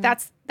 And I think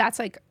that's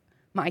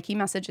my key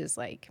message is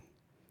I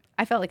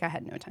felt like I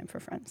had no time for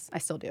friends. I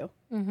still do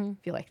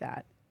feel like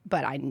that.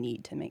 But I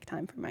need to make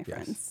time for my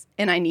friends.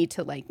 And I need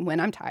to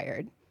when I'm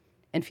tired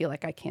and feel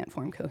like I can't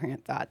form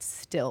coherent thoughts,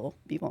 still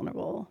be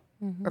vulnerable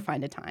or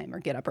find a time or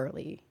get up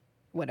early,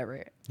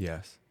 whatever.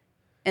 Yes.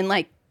 And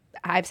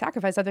I've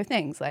sacrificed other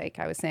things. I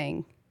was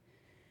saying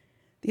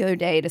the other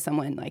day to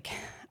someone,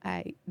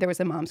 there was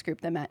a mom's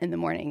group that met in the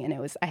morning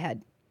and I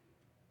had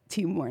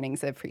 2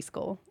 mornings of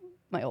preschool.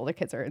 My older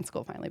kids are in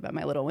school finally, but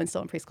my little one's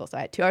still in preschool. So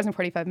I had 2 hours and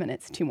 45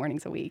 minutes, 2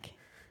 mornings a week.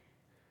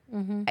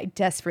 I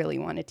desperately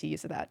wanted to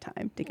use that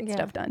time to get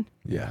stuff done.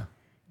 Yeah.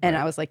 And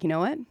I was you know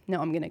what?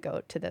 No, I'm going to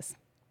go to this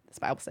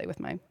Bible study with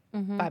my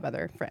 5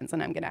 other friends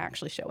and I'm going to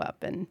actually show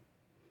up. And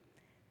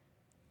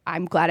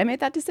I'm glad I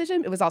made that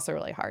decision. It was also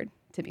really hard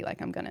to be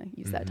I'm going to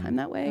use that time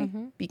that way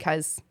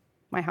because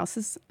my house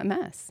is a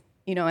mess,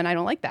 and I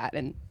don't like that.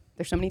 And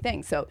there's so many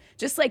things. So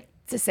just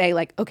to say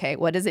okay,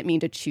 what does it mean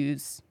to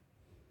choose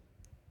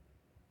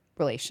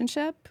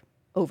relationship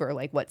over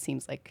what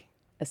seems like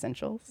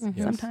essentials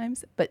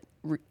sometimes? But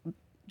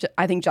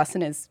I think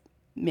Justin has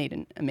made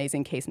an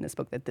amazing case in this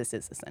book that this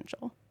is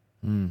essential.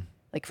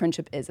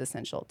 Friendship is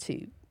essential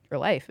to your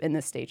life in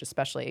this stage,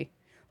 especially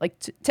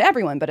to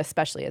everyone, but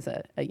especially as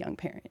a young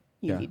parent,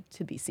 you need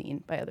to be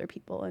seen by other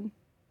people and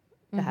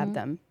to have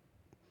them.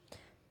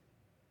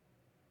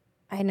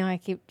 I know I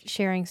keep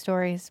sharing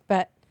stories,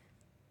 but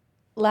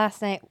last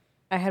night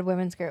I had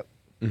women's group.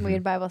 We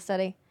had Bible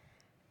study.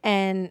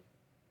 And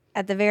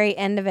at the very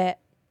end of it,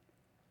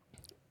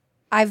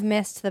 I've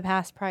missed the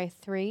past probably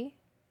 3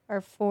 or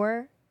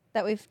 4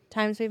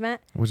 times we've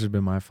met. Which has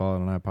been my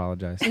fault, and I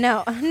apologize.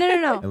 No. At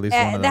least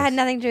one of that had those.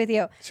 nothing to do with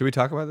you. Should we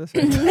talk about this?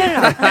 No,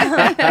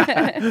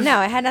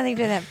 it had nothing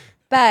to do with him.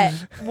 But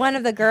one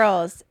of the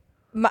girls,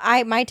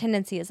 my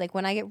tendency is like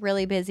when I get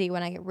really busy,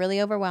 when I get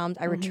really overwhelmed,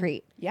 I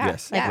retreat. Yeah.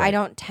 Yes. Like Yeah. I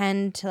don't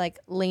tend to like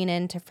lean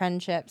into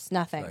friendships,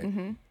 nothing.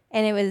 Right.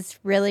 And it was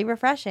really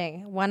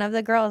refreshing. One of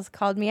the girls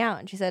called me out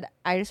and she said,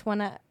 I just want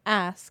to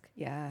ask.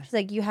 Yeah. She's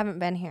like, you haven't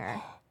been here.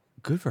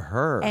 Good for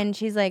her. And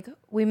she's like,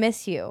 we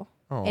miss you.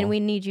 Aw. And we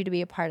need you to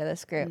be a part of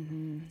this group.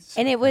 So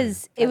And it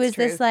was That's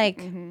this true.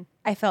 like,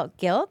 I felt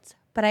guilt,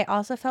 but I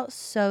also felt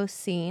so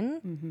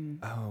seen.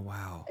 Oh,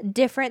 wow.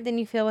 Different than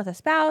you feel with a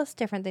spouse,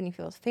 different than you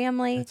feel with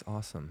family. That's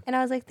awesome. And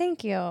I was like,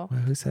 thank you. Well,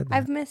 who said that?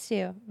 I've missed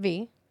you,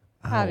 V.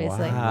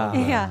 Obviously. wow.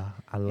 Yeah.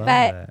 I love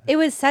But that. it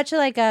was such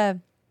a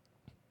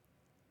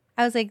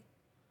I was like,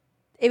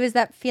 it was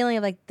that feeling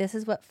of like, this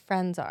is what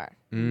friends are.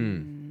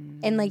 And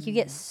like, you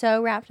get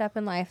so wrapped up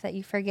in life that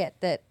you forget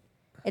that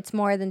it's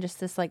more than just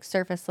this like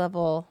surface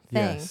level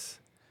thing. Yes.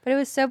 But it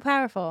was so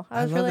powerful. I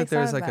I was love really that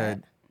there's excited like about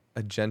it.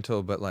 a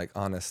gentle but like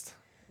honest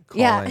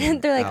Yeah. calling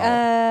They're like,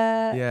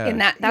 out. Yeah.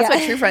 And that's Yeah.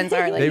 what true friends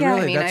are. Like, They I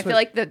really- mean, I that's feel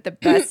what- like the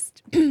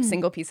best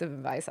single piece of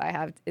advice I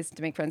have is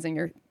to make friends in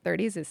your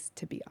 30s is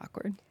to be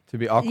awkward. To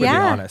be awkwardly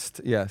Yeah.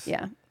 honest. Yes.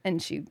 Yeah.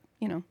 And she,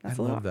 that's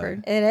a little love that.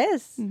 awkward. it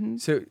is.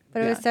 So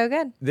But it was so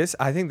good. this,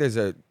 I think there's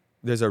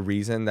a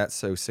reason that's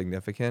so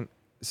significant.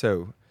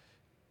 So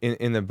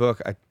in the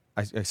book,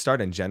 I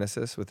start in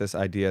Genesis with this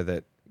idea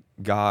that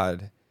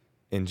God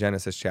in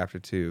Genesis chapter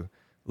 2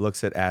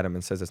 looks at Adam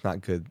and says it's not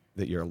good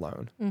that you're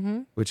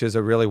alone, which is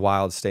a really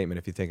wild statement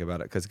if you think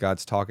about it, because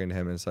God's talking to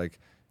him and it's like,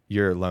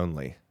 you're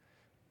lonely.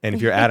 And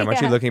if you're Adam,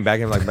 aren't you Yeah. looking back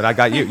at him like, but I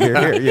got you, you're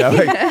here. You know,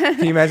 like,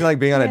 can you imagine like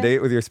being on a date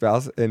with your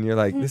spouse and you're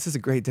like, this is a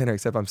great dinner,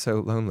 except I'm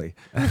so lonely.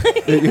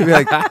 You'd be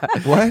like,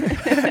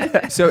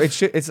 what? So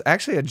it's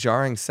actually a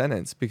jarring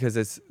sentence, because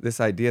it's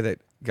this idea that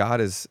God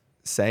is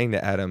saying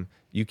to Adam,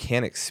 you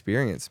can't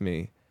experience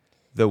me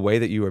the way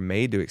that you were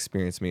made to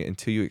experience me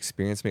until you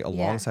experience me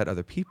alongside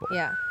other people.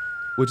 Yeah.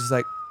 Which is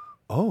like,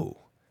 oh,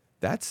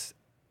 that's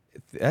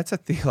a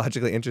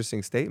theologically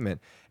interesting statement.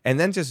 And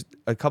then just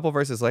a couple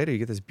verses later, you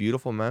get this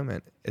beautiful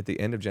moment at the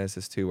end of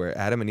Genesis 2 where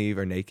Adam and Eve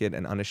are naked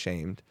and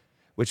unashamed,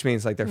 which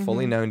means like they're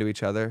fully known to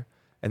each other,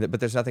 but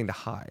there's nothing to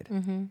hide.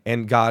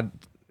 And God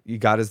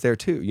is there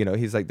too. You know,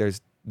 he's like,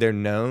 they're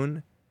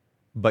known,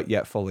 but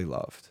yet fully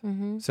loved.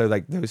 So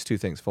like those two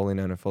things, fully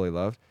known and fully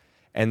loved.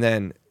 And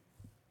then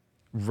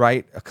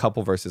right a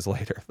couple verses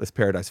later, this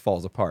paradise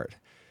falls apart.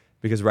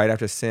 Because right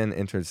after sin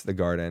enters the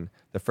garden,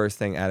 the first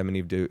thing Adam and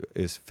Eve do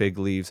is fig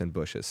leaves and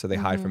bushes. So they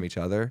hide from each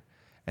other,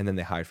 and then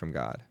they hide from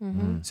God.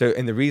 So,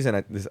 and the reason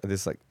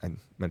I'm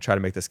gonna try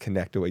to make this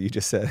connect to what you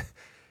just said,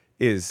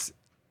 is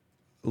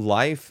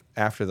life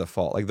after the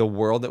fall, like the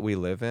world that we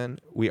live in,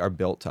 we are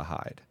built to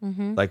hide.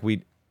 Like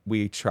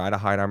we try to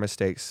hide our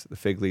mistakes, the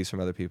fig leaves from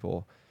other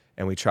people,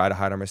 and we try to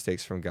hide our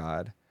mistakes from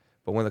God.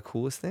 But one of the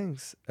coolest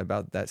things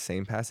about that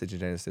same passage in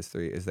Genesis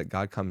 3 is that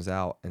God comes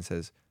out and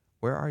says,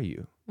 "Where are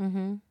you?"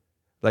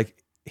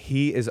 Like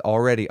he is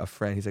already a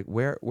friend. He's like,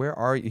 where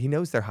are you? He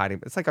knows they're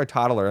hiding. It's like our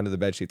toddler under the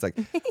bed sheets. Like,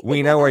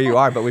 we know where you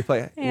are, but we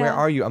play, where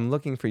are you? I'm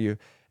looking for you.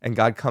 And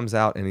God comes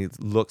out and he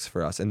looks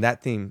for us. And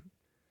that theme,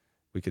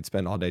 we could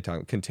spend all day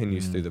talking,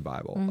 continues through the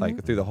Bible,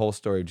 like through the whole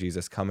story of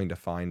Jesus coming to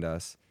find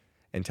us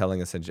and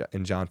telling us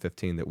in John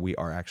 15 that we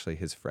are actually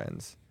his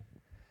friends.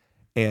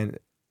 And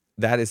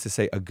that is to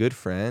say, a good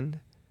friend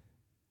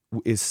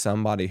is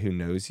somebody who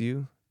knows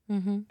you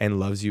and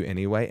loves you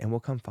anyway and will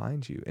come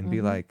find you and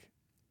be like,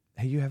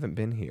 hey, you haven't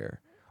been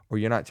here, or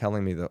you're not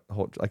telling me the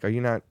whole, like, are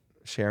you not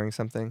sharing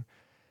something?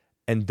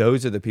 And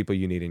those are the people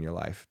you need in your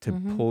life to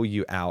pull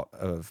you out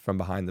from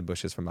behind the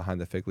bushes, from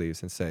behind the fig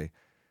leaves, and say,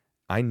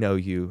 I know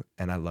you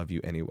and I love you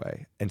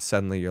anyway. And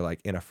suddenly you're like,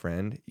 in a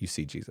friend, you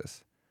see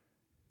Jesus.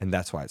 And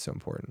that's why it's so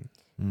important.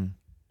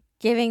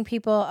 Giving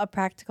people a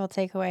practical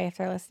takeaway if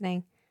they're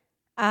listening.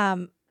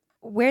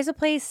 Where's a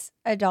place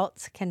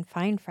adults can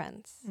find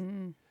friends?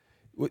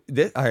 All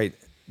right,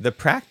 the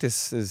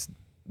practices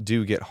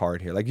do get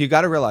hard here. Like, you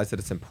got to realize that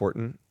it's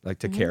important, like,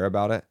 to care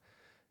about it.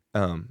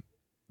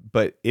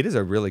 But it is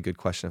a really good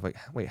question of like,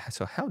 wait,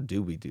 so how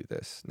do we do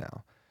this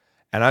now?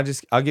 And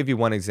I'll give you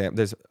one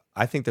example.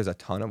 I think there's a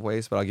ton of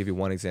ways, but I'll give you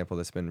one example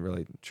that's been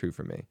really true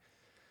for me.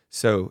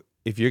 So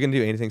if you're going to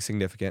do anything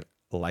significant,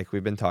 like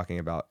we've been talking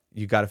about,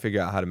 you got to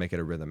figure out how to make it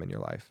a rhythm in your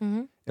life.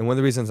 And one of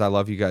the reasons I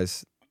love you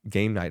guys'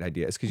 game night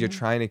idea is because you're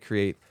trying to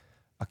create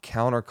a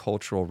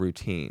countercultural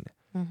routine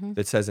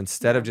that says,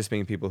 instead of just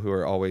being people who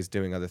are always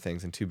doing other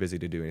things and too busy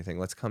to do anything,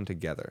 let's come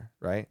together,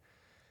 right?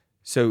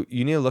 So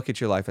you need to look at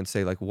your life and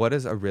say, like, what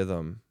is a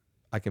rhythm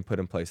I can put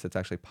in place that's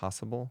actually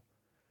possible,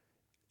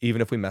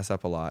 even if we mess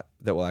up a lot,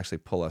 that will actually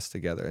pull us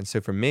together? And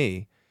so for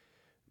me,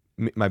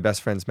 my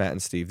best friends, Matt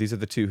and Steve, these are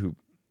the two who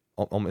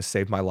almost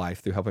saved my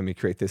life through helping me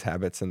create these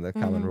habits and the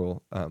common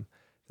rule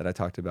that I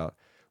talked about.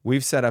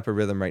 We've set up a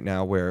rhythm right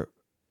now where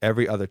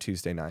every other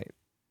Tuesday night,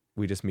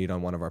 we just meet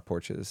on one of our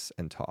porches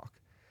and talk.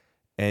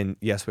 And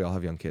yes, we all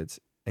have young kids.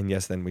 And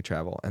yes, then we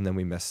travel and then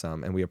we miss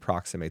some and we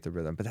approximate the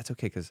rhythm. But that's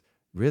okay, because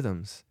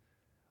rhythms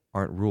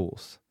aren't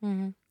rules.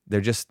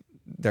 They're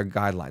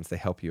guidelines. They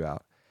help you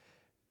out.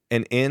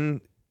 And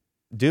in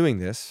doing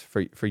this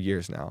for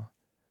years now,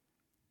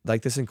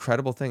 like this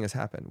incredible thing has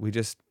happened.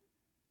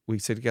 We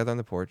sit together on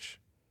the porch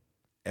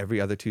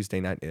every other Tuesday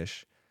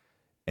night-ish,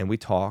 and we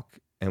talk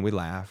and we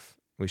laugh.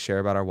 We share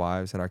about our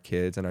wives and our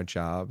kids and our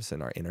jobs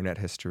and our internet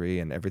history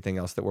and everything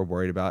else that we're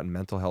worried about and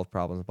mental health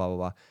problems, blah, blah,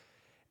 blah.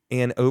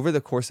 And over the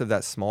course of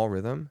that small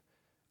rhythm,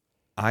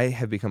 I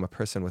have become a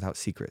person without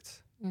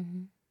secrets,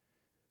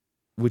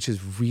 which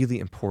is really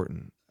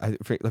important.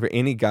 For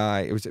any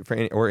guy, it was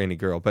or any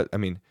girl, but I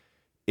mean,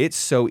 it's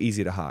so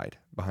easy to hide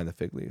behind the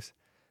fig leaves.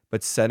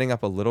 But setting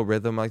up a little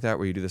rhythm like that,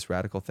 where you do this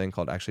radical thing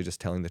called actually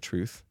just telling the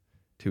truth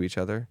to each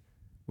other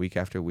week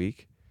after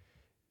week,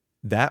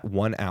 that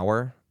 1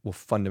 hour will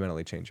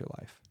fundamentally change your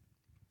life.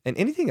 And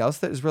anything else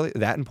that is really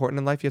that important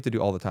in life, you have to do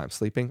all the time.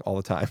 Sleeping all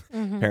the time,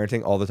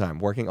 parenting all the time,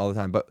 working all the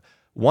time. But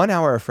 1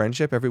 hour of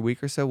friendship every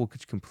week or so will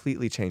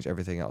completely change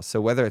everything else.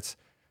 So whether it's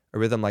a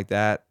rhythm like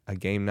that, a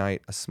game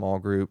night, a small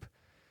group,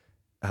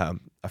 a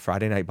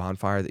Friday night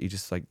bonfire that you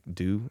just like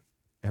do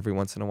every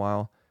once in a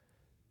while,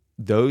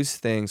 those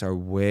things are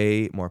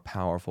way more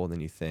powerful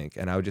than you think.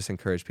 And I would just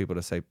encourage people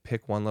to say,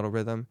 pick one little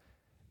rhythm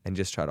and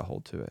just try to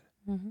hold to it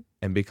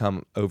and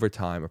become over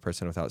time a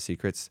person without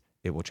secrets.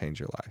 It will change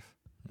your life.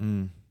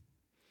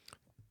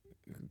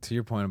 To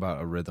your point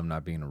about a rhythm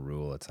not being a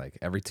rule, it's like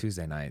every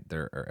Tuesday night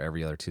or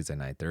every other Tuesday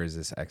night, there is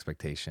this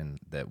expectation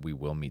that we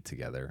will meet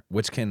together,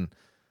 which can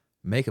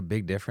make a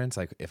big difference.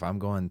 Like if I'm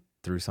going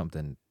through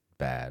something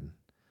bad,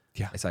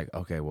 it's like,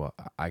 okay, well,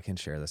 I can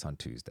share this on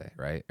Tuesday,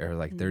 right? Or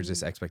like there's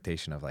this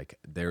expectation of like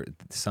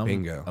some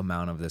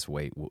amount of this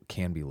weight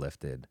can be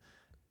lifted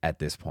at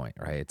this point,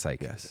 right? It's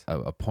like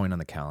a point on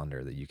the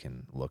calendar that you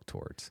can look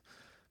towards.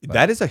 But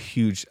that is a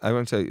huge, I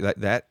want to tell you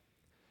that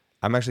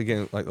I'm actually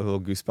getting like a little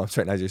goosebumps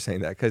right now as you're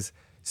saying that. Because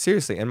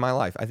seriously, in my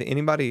life, I think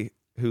anybody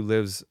who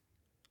lives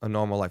a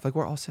normal life, like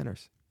we're all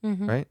sinners,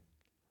 right?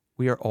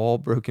 We are all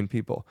broken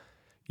people.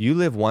 You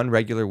live one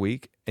regular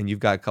week and you've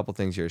got a couple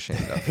things you're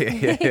ashamed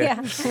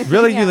of.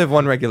 Really, you live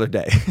one regular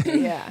day.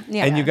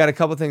 And you've got a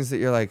couple things that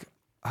you're like,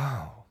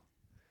 oh.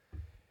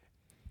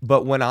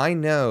 But when I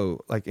know,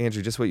 like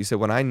Andrew, just what you said,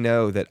 when I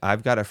know that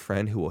I've got a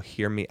friend who will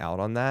hear me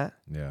out on that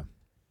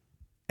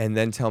and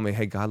then tell me,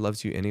 hey, God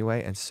loves you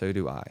anyway, and so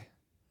do I.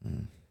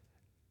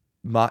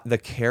 The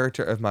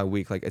character of my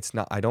week, like it's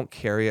not, I don't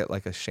carry it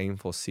like a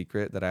shameful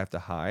secret that I have to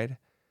hide.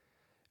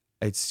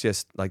 It's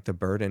just like the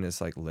burden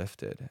is like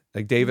lifted.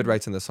 Like David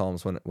writes in the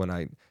Psalms, when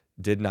I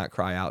did not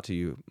cry out to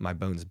you, my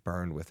bones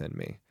burned within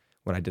me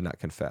when I did not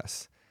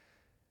confess.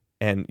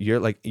 And you're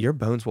like, your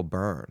bones will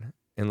burn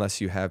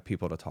unless you have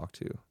people to talk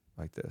to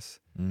like this.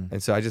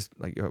 And so I just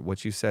like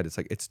what you said, it's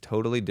like, it's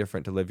totally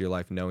different to live your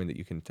life knowing that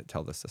you can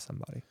tell this to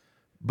somebody.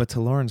 But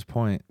to Lauren's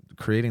point,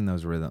 creating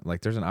those rhythms,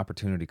 like there's an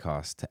opportunity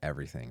cost to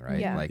everything,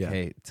 right?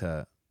 Hey,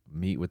 to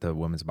meet with a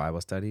women's Bible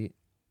study,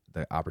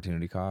 the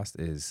opportunity cost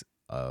is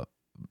a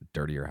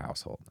dirtier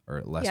household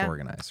or less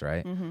organized,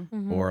 right?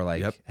 Or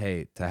like,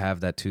 hey, to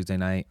have that Tuesday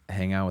night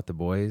hang out with the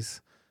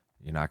boys,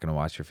 you're not going to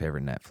watch your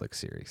favorite Netflix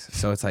series.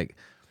 So it's like,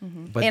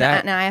 but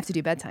and I have to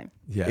do bedtime.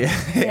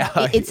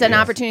 It's an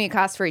opportunity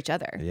cost for each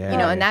other, you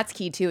know, and that's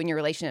key too in your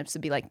relationships, to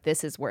be like,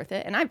 this is worth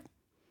it. And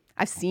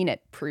I've seen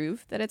it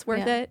prove that it's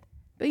worth it.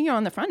 But you know,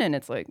 on the front end,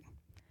 it's like,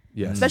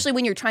 especially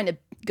when you're trying to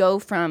go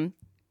from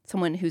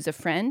someone who's a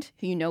friend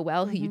who you know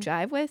well, who you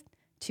jive with,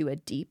 to a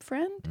deep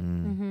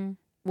friend,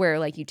 where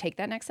like you take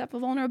that next step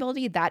of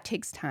vulnerability. That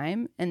takes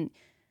time. And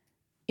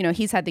you know,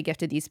 he's had the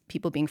gift of these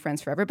people being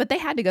friends forever, but they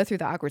had to go through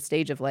the awkward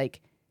stage of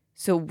like,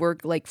 so we're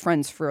like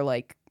friends for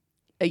like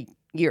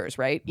years,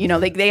 right? You know,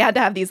 like they had to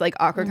have these like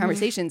awkward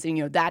conversations, and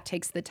you know, that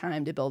takes the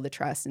time to build the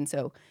trust. And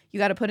so you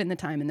got to put in the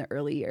time in the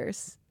early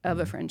years of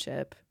a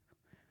friendship,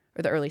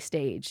 or the early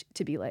stage,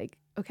 to be like,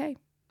 okay,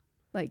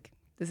 like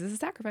this is a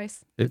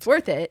sacrifice. It's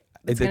worth it.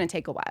 It's going to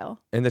take a while.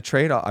 And the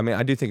trade-off, I mean,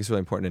 I do think it's really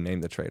important to name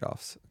the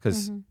trade-offs,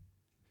 because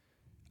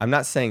I'm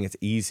not saying it's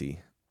easy.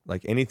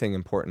 Like anything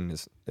important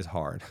is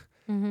hard.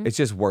 It's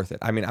just worth it.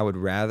 I mean, I would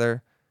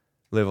rather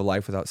live a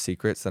life without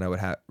secrets than I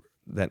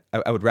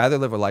would rather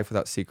live a life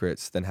without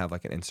secrets than have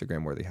like an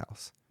Instagram worthy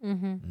house.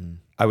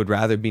 I would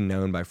rather be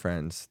known by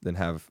friends than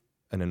have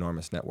an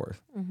enormous net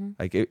worth.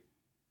 Like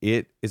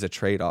it is a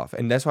trade-off.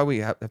 And that's why we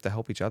have to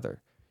help each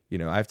other. You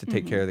know, I have to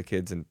take care of the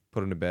kids and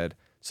put them to bed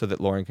so that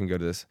Lauren can go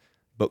to this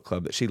book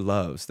club that she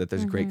loves, that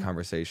there's great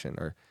conversation,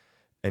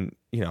 and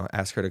you know,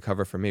 ask her to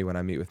cover for me when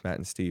I meet with Matt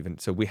and Steve.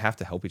 And so we have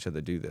to help each other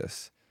do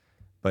this.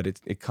 But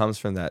it comes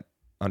from that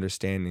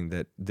understanding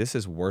that this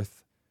is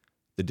worth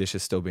the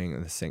dishes still being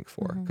in the sink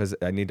for, because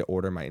I need to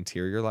order my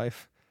interior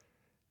life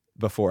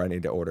before I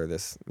need to order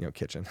this, you know,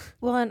 kitchen.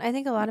 Well, and I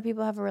think a lot of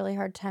people have a really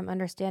hard time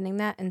understanding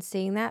that and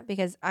seeing that,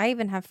 because I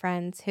even have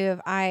friends who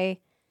I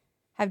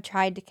have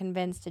tried to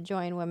convince to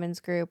join women's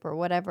group or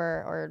whatever,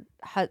 or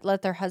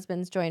let their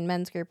husbands join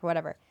men's group or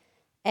whatever.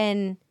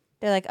 And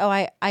they're like, oh,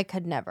 I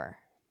could never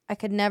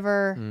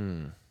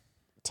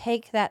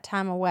take that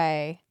time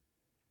away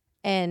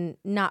and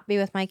not be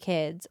with my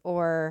kids,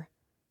 or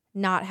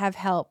not have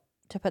help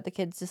to put the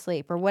kids to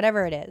sleep, or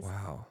whatever it is.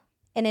 Wow.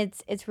 And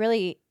it's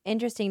really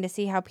interesting to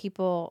see how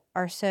people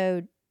are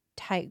so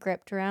tight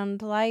gripped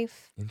around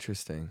life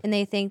Interesting. and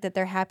they think that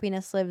their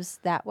happiness lives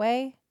that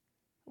way.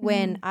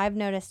 When I've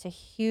noticed a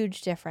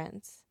huge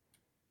difference,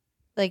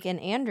 like in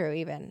Andrew,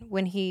 even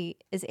when he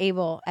is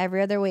able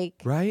every other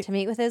week Right. to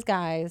meet with his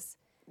guys,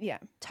 Yeah.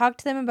 talk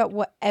to them about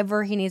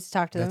whatever he needs to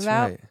talk to them That's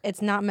about. right.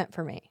 It's not meant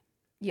for me.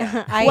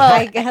 Yeah.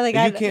 I You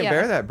can't yeah.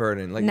 bear that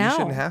burden. Like you No.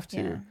 shouldn't have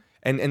to. Yeah.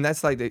 And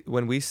that's like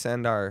when we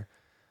send our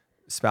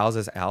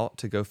spouses out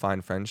to go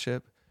find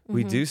friendship,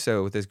 we do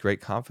so with this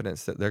great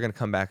confidence that they're going to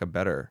come back a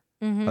better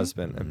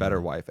husband, a better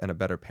wife, and a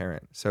better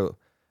parent. So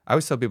I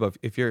always tell people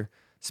if your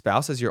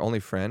spouse is your only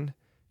friend,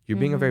 you're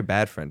being a very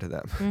bad friend to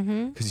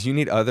them because you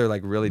need other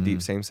like really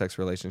deep same-sex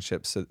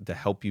relationships to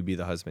help you be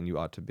the husband you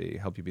ought to be,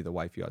 help you be the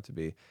wife you ought to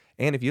be.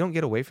 And if you don't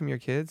get away from your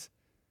kids,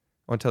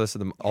 I want to tell this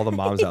to all the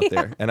moms out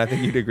there, and I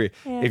think you'd agree.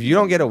 Yeah. If you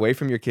don't get away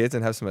from your kids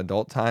and have some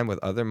adult time with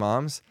other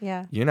moms,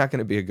 Yeah. you're not going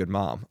to be a good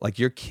mom. Like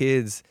your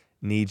kids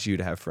need you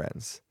to have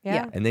friends,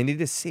 Yeah. and they need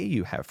to see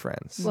you have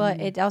friends. Well,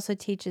 it also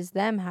teaches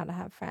them how to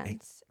have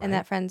friends, and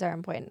that friends are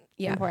important.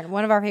 Yeah. Important.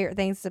 One of our favorite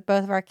things is that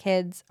both of our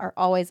kids are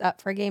always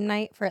up for game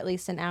night for at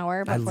least an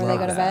hour I before they love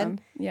go to that.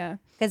 bed, Yeah.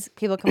 because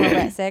people come over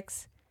at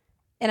 6,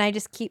 and I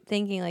just keep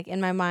thinking, like, in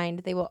my mind,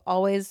 they will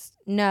always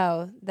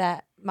know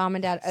that mom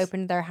and dad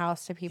opened their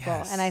house to people,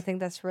 and I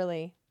think that's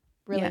really,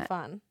 really Yeah.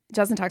 fun.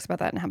 Justin talks about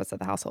that in Habits of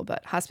the Household,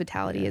 but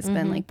hospitality has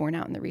been like borne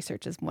out in the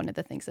research as one of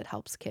the things that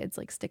helps kids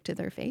like stick to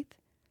their faith,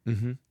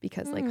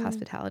 because like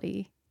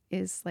hospitality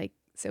is like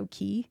so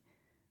key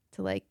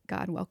to like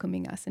God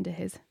welcoming us into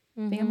His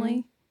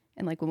family,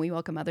 and like when we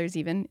welcome others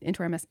even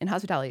into our mess. And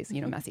hospitality is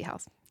messy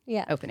house,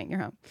 Yeah. opening your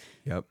home.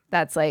 Yep.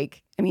 That's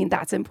like, I mean,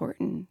 that's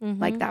important.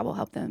 Like that will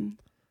help them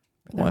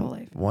for their whole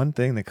life. One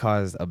thing that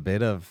caused a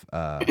bit of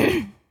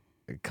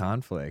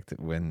conflict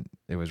when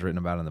it was written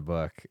about in the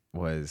book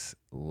was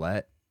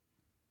let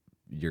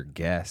your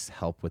guests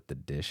help with the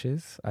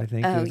dishes, I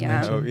think. Oh, it was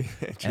yeah. mentioned.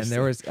 And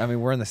there was, I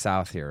mean, we're in the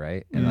South here,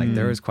 right? And like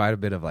there was quite a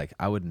bit of like,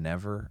 I would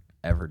never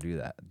ever do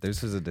that.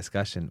 This was a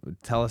discussion.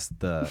 Tell us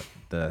the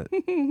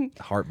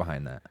heart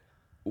behind that.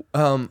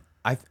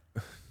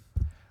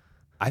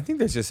 I think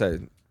there's just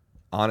a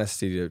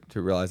honesty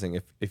to realizing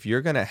if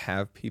you're gonna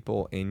have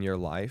people in your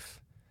life,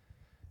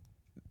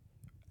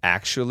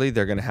 actually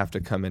they're gonna have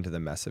to come into the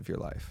mess of your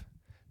life,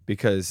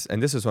 because,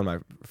 and this is one of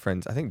my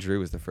friends, I think Drew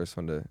was the first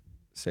one to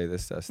say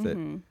this to us,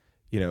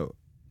 that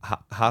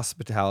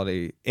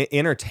hospitality,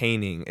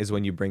 entertaining is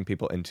when you bring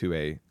people into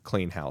a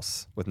clean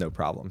house with no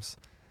problems.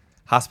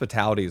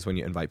 Hospitality is when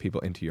you invite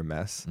people into your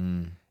mess.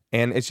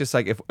 And it's just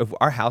like if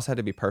our house had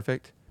to be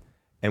perfect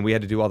and we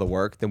had to do all the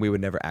work, then we would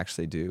never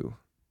actually do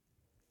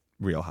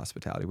real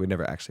hospitality. We'd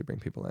never actually bring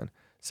people in.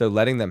 So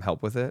letting them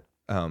help with it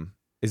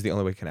is the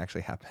only way it can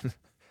actually happen.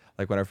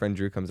 Like when our friend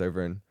Drew comes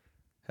over and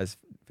has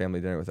family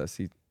dinner with us,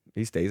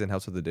 he stays and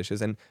helps with the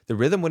dishes. And the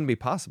rhythm wouldn't be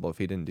possible if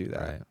he didn't do that.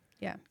 Right.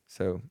 Yeah.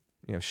 So,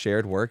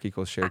 shared work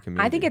equals shared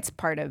community. I think it's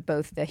part of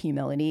both the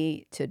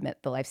humility to admit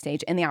the life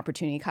stage and the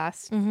opportunity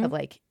cost of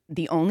like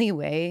the only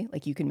way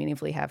like you can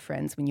meaningfully have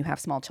friends when you have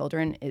small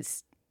children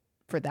is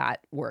for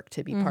that work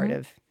to be part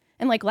of.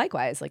 And like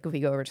likewise, like if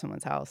we go over to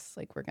someone's house,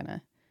 like we're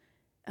gonna,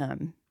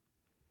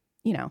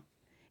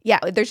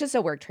 there's just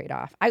a work trade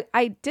off.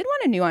 I did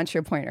want to nuance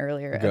your point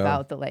earlier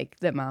about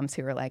the moms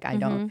who are like, I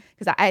don't,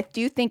 because I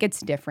do think it's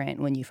different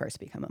when you first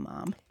become a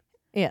mom.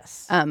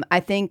 Yes. I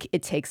think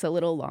it takes a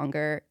little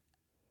longer.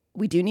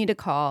 We do need to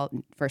call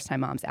first-time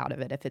moms out of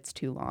it if it's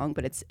too long,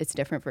 but it's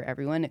different for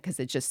everyone, because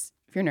it's just,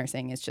 if you're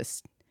nursing, it's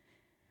just,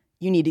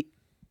 you need to,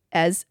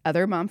 as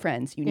other mom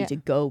friends, you need to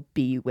go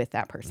be with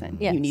that person.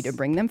 Yes. You need to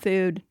bring them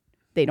food.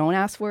 They don't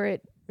ask for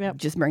it. Yep.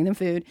 Just bring them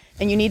food.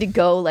 And you need to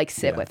go like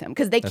sit with them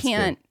because they That's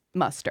can't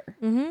muster.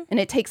 And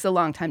it takes a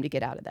long time to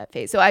get out of that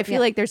phase. So I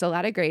feel like there's a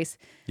lot of grace.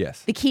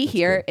 Yes. The key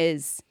here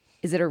is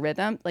it a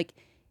rhythm? Like,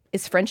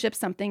 is friendship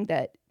something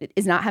that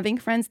is not having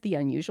friends the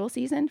unusual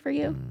season for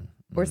you?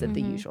 Or is it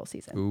the usual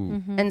season?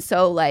 Ooh, And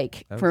so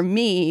like for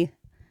me,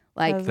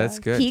 like that's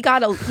good. he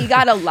got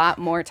a lot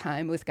more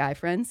time with guy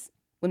friends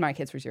when my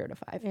kids were 0 to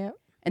 5. Yep.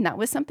 And that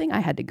was something I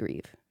had to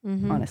grieve,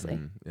 honestly.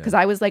 yeah. Because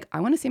I was like, I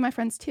want to see my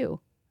friends too,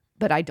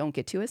 but I don't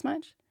get to as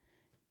much.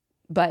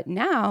 But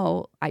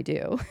now I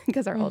do,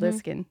 because our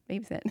oldest can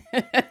babysit.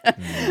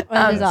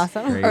 Which is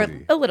awesome. Or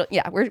Crazy. a little,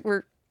 yeah,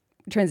 we're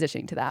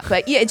transitioning to that.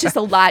 But yeah, it's just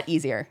a lot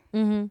easier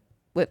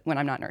with when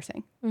I'm not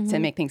nursing to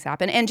make things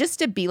happen. And just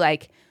to be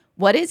like,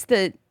 what is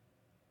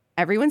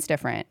everyone's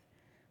different,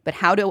 but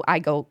how do I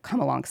come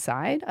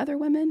alongside other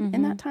women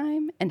in that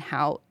time? And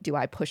how do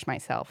I push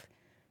myself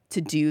to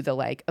do the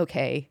like,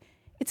 okay,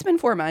 it's been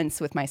 4 months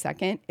with my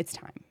second, it's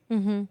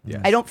time.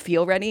 Yes. I don't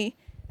feel ready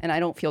and I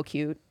don't feel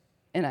cute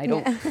and I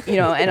don't,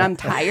 and I'm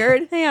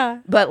tired, Yeah.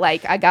 but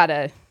like, I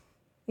gotta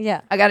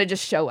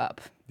just show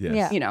up,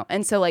 Yes. Yeah.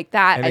 And so like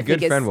that, And I a good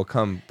think friend is, will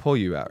come pull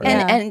you out, right?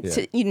 and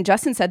Yeah.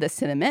 Justin said this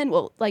to the men,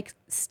 well, like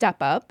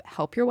step up,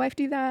 help your wife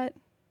do that.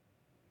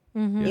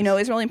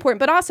 Is really important,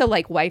 but also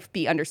like wife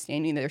be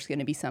understanding that there's going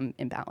to be some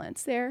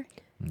imbalance there,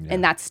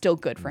 and that's still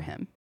good for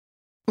him.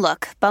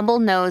 Look, Bumble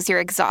knows you're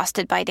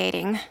exhausted by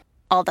dating.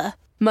 All the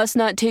must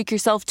not take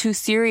yourself too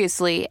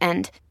seriously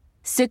and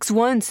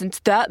 6'1" since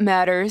that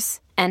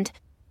matters. And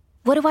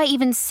what do I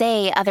even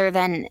say other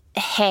than,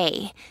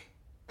 hey?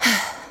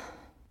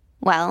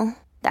 Well,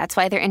 that's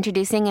why they're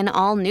introducing an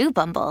all-new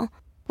Bumble,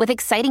 with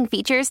exciting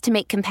features to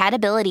make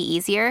compatibility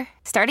easier,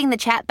 starting the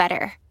chat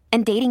better,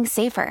 and dating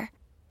safer.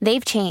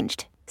 They've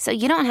changed, so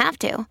you don't have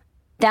to.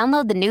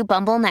 Download the new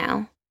Bumble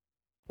now.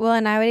 Well,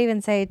 and I would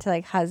even say to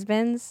like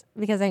husbands,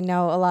 because I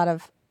know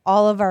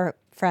all of our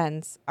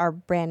friends are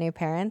brand new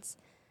parents.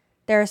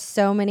 There are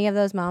so many of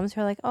those moms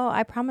who are like, oh,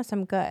 I promise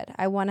I'm good.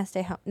 I want to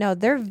stay home. No,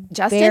 they're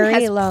Justin very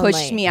has lonely.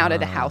 pushed me out of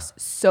the house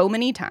so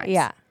many times.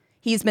 Yeah.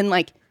 He's been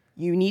like,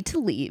 you need to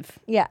leave.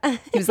 Yeah.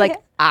 He was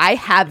like, I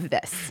have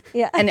this.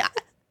 Yeah. And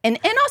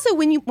also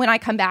when I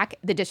come back,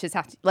 the dishes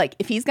have to, like,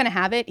 if he's gonna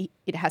have it,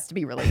 it has to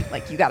be really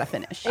like, you gotta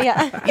finish.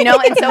 Yeah. You know,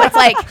 and so it's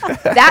like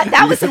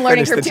that was some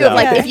learning Finish curve the too. Of job.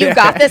 like, if you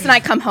got this and I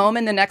come home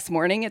and the next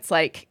morning it's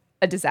like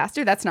a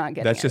disaster, that's not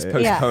good. That's just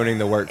postponing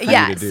the work for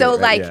Yeah, you to do. so,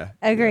 right? like, Yeah.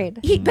 Agreed.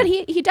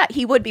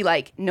 He would be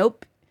like,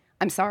 nope,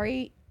 I'm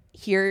sorry.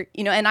 Here,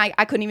 you know, and I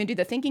couldn't even do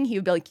the thinking. He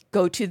would be like,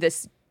 go to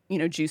this, you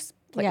know, juice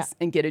place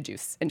and get a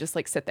juice and just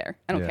like sit there.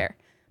 I don't care.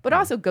 But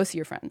also go see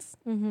your friends.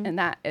 And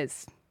that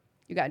is,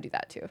 you got to do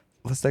that too.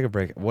 Let's take a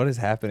break. What is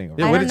happening?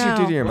 Yeah, I what don't did you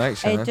do know. to your mic,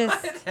 Sean? It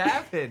just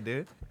happened,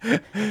 dude?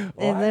 it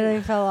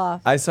literally fell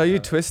off. I saw you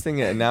twisting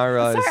it, and now I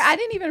realize. Sorry, I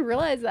didn't even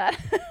realize that.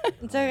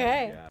 It's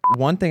okay.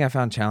 One thing I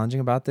found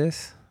challenging about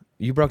this,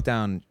 you broke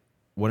down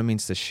what it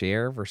means to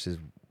share versus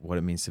what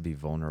it means to be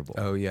vulnerable.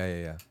 Oh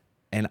yeah.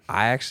 And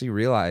I actually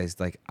realized,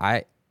 like,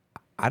 I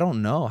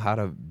don't know how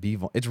to be.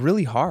 It's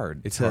really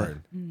hard. It's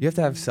hard. You have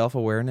to have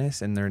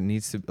self-awareness, and there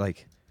needs to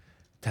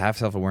to have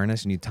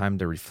self-awareness. You need time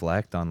to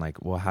reflect on,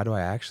 like, well, how do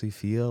I actually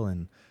feel,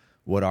 and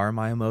what are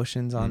my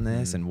emotions on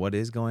this, and what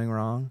is going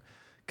wrong?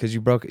 Because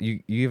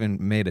you even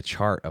made a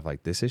chart of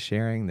like, this is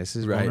sharing, this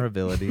is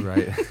vulnerability,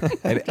 right?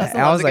 And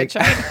I was like,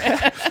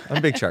 I'm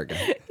a big chart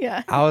guy.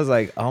 Yeah. I was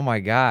like, oh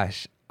my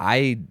gosh,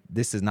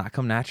 this does not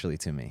come naturally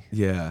to me.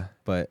 Yeah.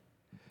 But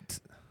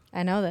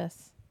I know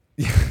this.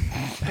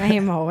 I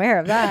am aware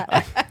of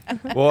that.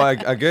 Well,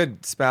 a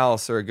good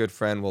spouse or a good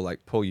friend will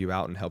like pull you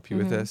out and help you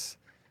with this.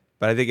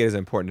 But I think it is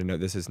important to know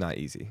this is not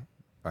easy,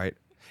 right?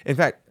 In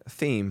fact,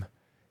 theme,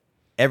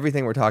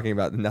 everything we're talking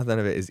about, nothing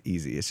of it is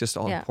easy. It's just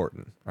all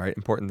important, all right?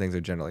 Important things are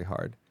generally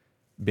hard.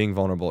 Being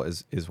vulnerable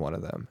is one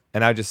of them.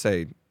 And I just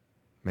say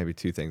maybe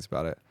two things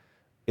about it.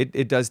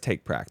 It does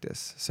take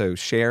practice. So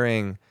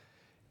sharing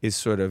is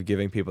sort of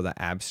giving people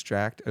the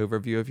abstract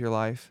overview of your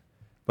life.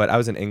 But I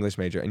was an English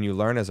major, and you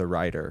learn as a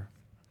writer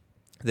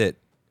that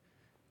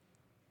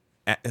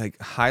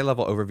like high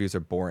level overviews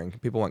are boring.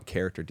 People want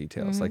character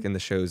details, like in the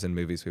shows and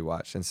movies we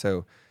watch. And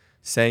so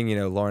saying, you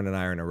know, Lauren and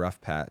I are in a rough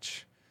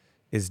patch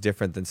is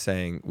different than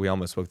saying we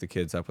almost woke the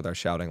kids up with our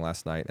shouting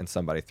last night and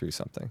somebody threw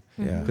something.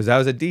 Yeah. Because that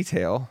was a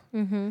detail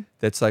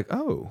that's like,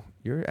 oh,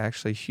 you're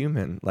actually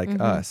human like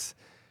us.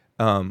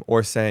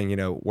 Or saying, you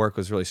know, work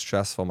was really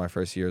stressful my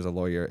first year as a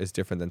lawyer is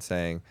different than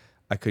saying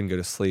I couldn't go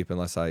to sleep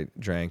unless I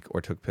drank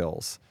or took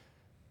pills.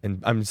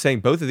 And I'm saying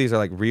both of these are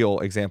like real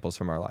examples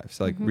from our lives.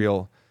 So like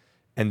real,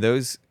 and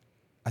those,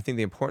 I think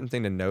the important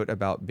thing to note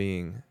about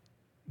being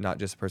not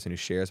just a person who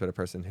shares, but a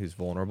person who's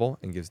vulnerable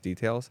and gives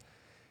details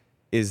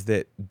is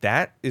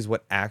that is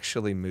what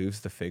actually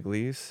moves the fig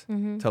leaves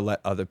to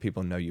let other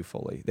people know you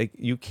fully.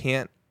 You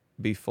can't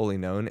be fully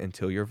known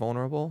until you're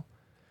vulnerable.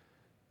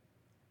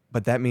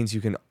 But that means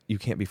you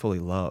can't be fully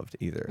loved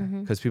either,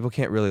 because people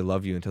can't really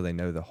love you until they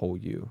know the whole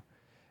you.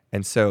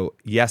 And so,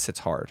 yes, it's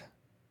hard.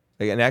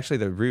 And actually,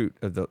 the root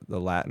of the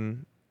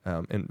Latin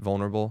and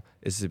vulnerable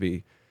is to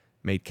be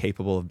made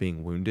capable of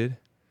being wounded.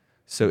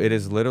 So it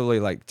is literally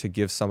like to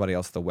give somebody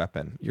else the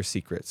weapon, your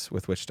secrets,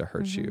 with which to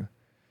hurt you.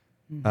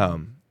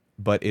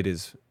 But it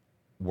is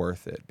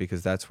worth it,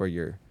 because that's where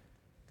you're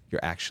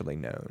actually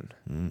known.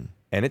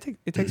 And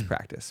it takes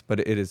practice, but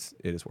it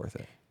is worth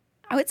it.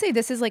 I would say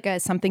this is like a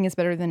something is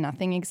better than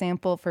nothing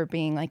example for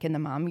being like in the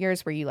mom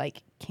years where you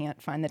like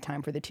can't find the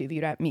time for the two of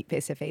you to meet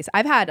face to face.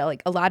 I've had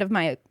like a lot of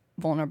my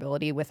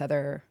vulnerability with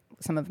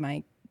some of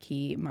my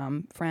key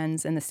mom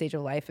friends in the stage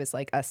of life is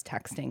like us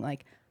texting.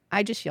 Like,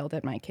 I just yelled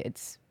at my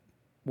kids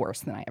worse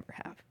than I ever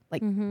have,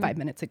 like 5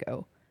 minutes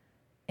ago,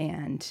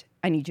 and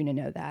I need you to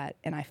know that.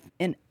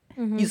 And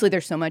usually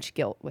there's so much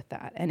guilt with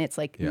that, and it's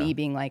like me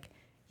being like,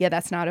 yeah,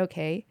 that's not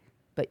okay.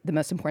 But the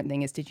most important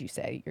thing is, did you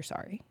say you're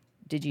sorry?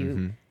 Did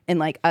you? And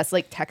like us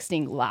like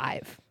texting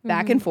live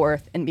back and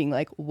forth and being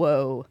like,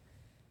 whoa,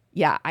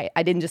 yeah,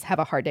 I didn't just have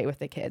a hard day with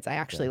the kids. I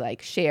actually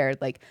like shared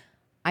like,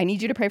 I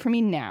need you to pray for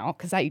me now,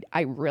 because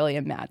I really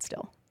am mad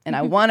still. And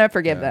I want to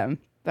forgive them,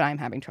 but I'm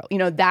having trouble. You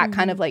know, that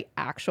kind of like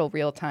actual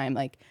real time,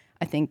 like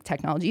I think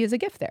technology is a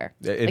gift there.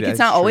 Like it's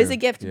not always a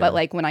gift, but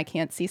like when I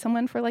can't see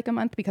someone for like a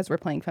month because we're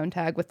playing phone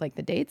tag with like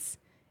the dates,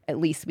 at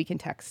least we can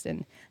text.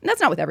 And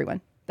that's not with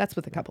everyone. That's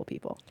with a couple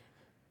people.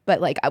 But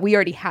like we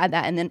already had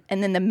that, and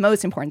then the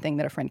most important thing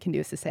that a friend can do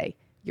is to say,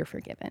 "You're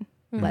forgiven.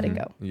 Let it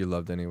go." You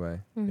loved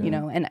anyway. You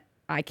know, and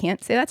I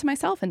can't say that to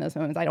myself in those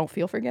moments. I don't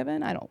feel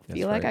forgiven. I don't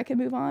feel like I can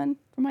move on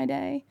from my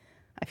day.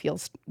 I feel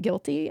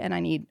guilty, and I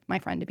need my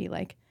friend to be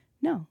like,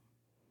 "No,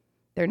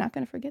 they're not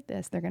going to forget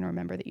this. They're going to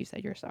remember that you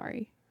said you're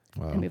sorry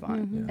Wow. and move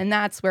on. Mhm. And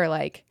that's where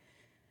like,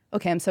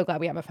 okay, I'm so glad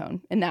we have a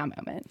phone in that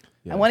moment. I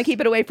Yes. want to keep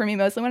it away from me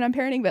mostly when I'm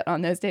parenting, but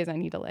on those days I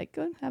need to like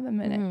go and have a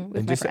minute Mhm. with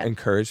And my just friend.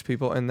 encourage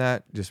people in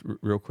that, just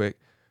real quick.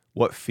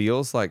 What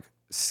feels like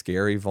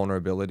scary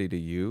vulnerability to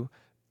you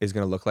is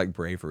going to look like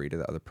bravery to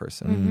the other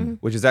person, Mhm.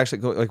 which is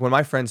actually like when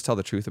my friends tell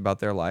the truth about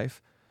their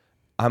life,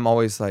 I'm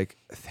always like,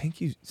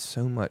 thank you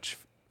so much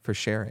for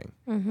sharing.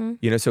 Mhm.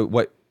 You know, so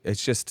what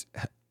it's just,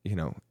 you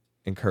know,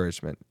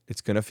 encouragement.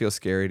 It's going to feel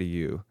scary to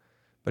you,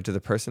 but to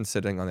the person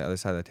sitting on the other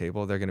side of the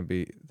table, they're going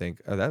to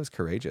think, oh, that was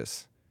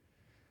courageous.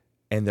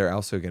 And they're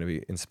also going to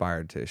be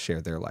inspired to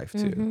share their life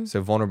too. Mhm.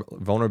 So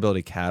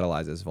vulnerability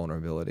catalyzes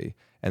vulnerability.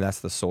 And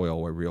that's the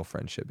soil where real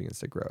friendship begins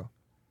to grow.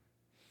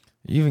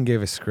 You even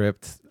gave a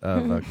script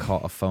of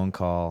a phone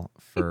call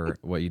for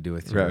what you do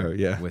with your Right,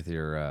 yeah. with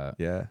your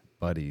Yeah.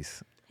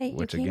 buddies. Hey,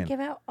 Which you can't again- give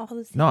out all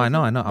the No, I secrets.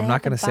 know. They I'm have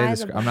not to going to say buy the the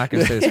script. book. I'm not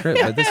going to say the script,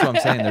 but this is what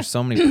I'm saying. There's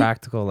so many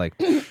practical like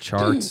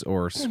charts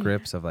or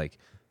scripts of like,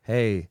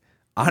 hey,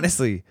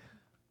 honestly,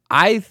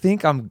 I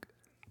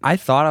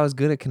thought I was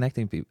good at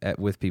connecting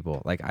with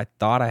people. Like I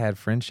thought I had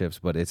friendships,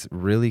 but it's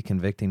really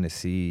convicting to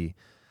see.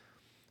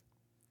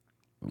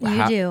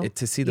 You do.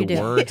 To see You the do.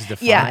 words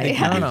define.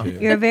 Yeah. No.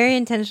 You're a very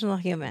intentional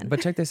human.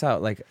 But check this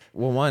out. Like,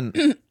 well, one,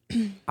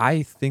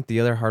 I think the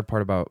other hard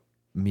part about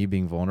me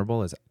being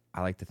vulnerable is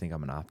I like to think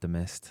I'm an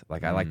optimist.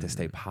 Like, I like to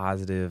stay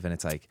positive, and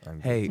it's like,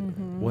 hey,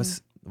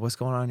 what's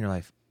going on in your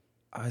life?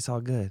 Oh, it's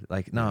all good.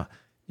 Like, no,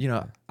 you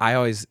know, I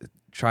always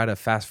try to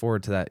fast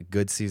forward to that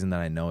good season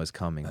that I know is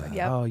coming. Like,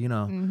 Yep. oh, you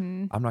know,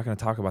 Mm-hmm. I'm not going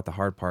to talk about the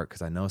hard part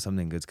because I know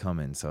something good's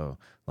coming. So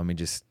let me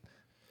just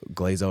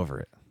glaze over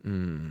it.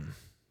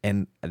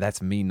 And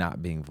that's me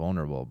not being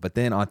vulnerable. But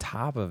then on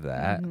top of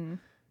that,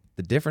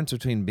 the difference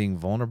between being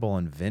vulnerable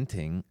and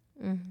venting,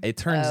 it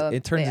turns Oh, yeah,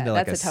 into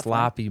like a that's a tough one.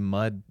 sloppy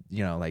mud,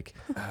 you know, like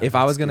if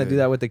I was going to do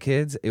that with the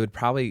kids, it would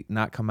probably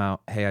not come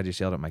out, hey, I just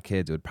yelled at my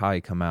kids. It would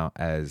probably come out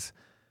as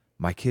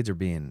my kids are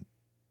being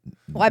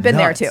Well, I've been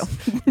nuts. there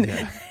too.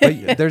 Yeah.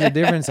 But there's a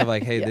difference of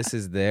like, hey, this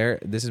is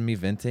me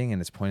venting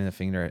and it's pointing the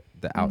finger at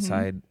the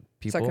outside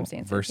people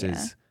Circumstances,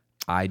 versus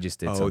I just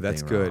did something Oh,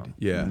 that's good. wrong.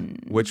 Yeah.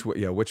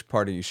 Which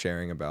part are you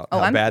sharing about? Oh,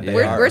 How bad they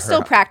we're are? we're or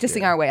still how-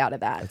 practicing yeah. our way out of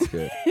that. That's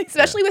good.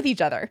 Especially with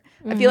each other.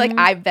 I feel like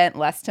I vent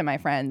less to my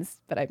friends,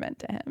 but I vent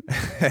to him.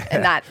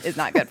 And that is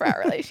not good for our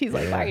relationship. She's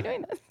like, why are you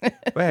doing this?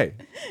 But hey,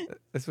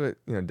 that's what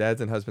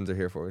dads and husbands are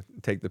here for.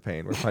 Take the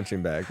pain. We're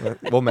punching bag.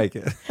 We'll make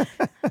it.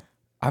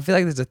 I feel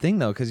like there's a thing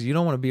though, because you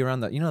don't want to be around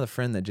the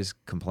friend that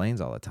just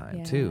complains all the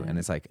time too. And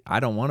it's like, I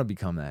don't want to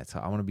become that. So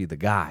I want to be the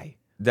guy.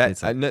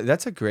 It's like-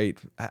 That's a great.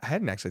 I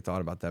hadn't actually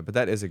thought about that, but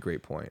that is a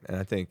great point. And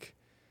I think,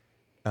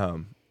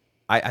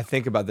 I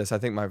think about this. I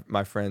think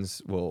my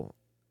friends will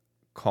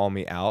call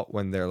me out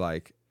when they're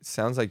like,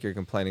 "Sounds like you're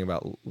complaining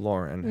about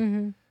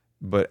Lauren."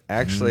 But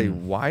actually,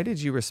 why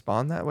did you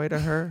respond that way to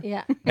her?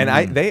 Yeah.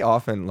 And they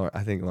often,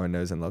 I think Lauren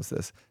knows and loves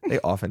this. They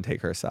often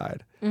take her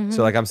side.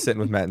 So like I'm sitting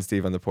with Matt and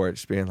Steve on the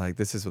porch, being like,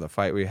 "This is the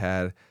fight we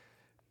had,"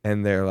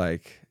 and they're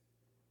like,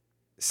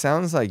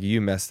 "Sounds like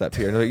you messed up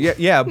here." And they're like,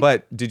 yeah,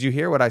 but did you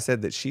hear what I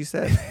said that she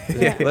said?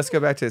 Let's go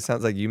back to it.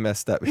 Sounds like you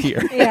messed up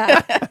here.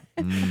 Yeah.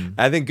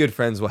 I think good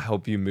friends will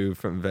help you move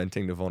from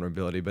venting to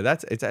vulnerability, but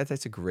that's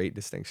a great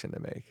distinction to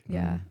make.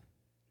 Yeah.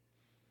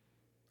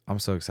 I'm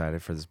so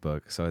excited for this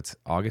book. So it's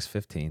August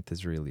 15th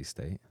is release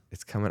date.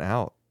 It's coming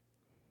out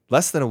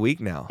less than a week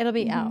now. It'll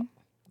be out.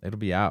 It'll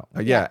be out.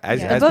 Yeah,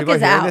 as The as book people are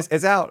is hearing out. this,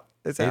 it's out.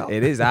 It's out.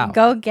 It is out.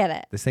 Go get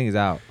it. This thing is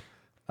out.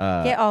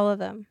 Get all of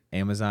them.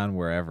 Amazon,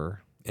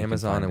 wherever. you can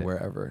Amazon find and it.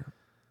 wherever.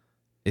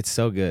 It's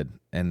so good.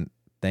 And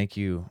thank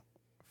you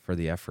for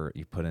the effort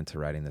you put into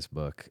writing this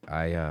book.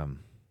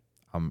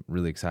 I'm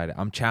really excited.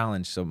 I'm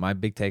challenged. So my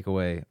big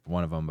takeaway,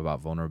 one of them about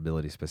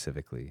vulnerability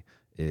specifically,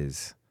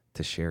 is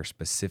to share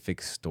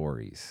specific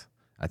stories.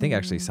 I think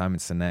actually Simon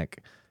Sinek,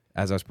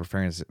 as I was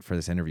preparing for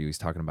this interview, he's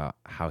talking about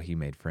how he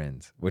made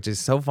friends, which is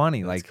so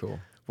funny. That's like cool.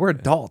 we're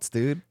adults,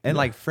 dude. And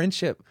like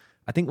friendship,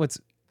 I think what's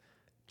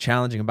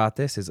challenging about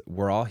this is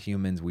we're all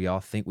humans. We all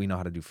think we know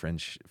how to do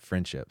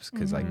friendships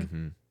because like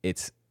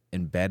it's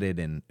embedded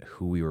in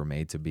who we were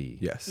made to be.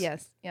 Yes.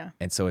 Yes. Yeah.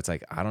 And so it's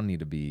like, I don't need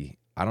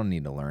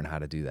to learn how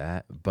to do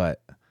that.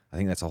 But I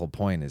think that's the whole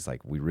point is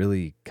like, we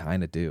really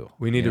kind of do.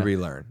 We need you to know?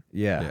 relearn.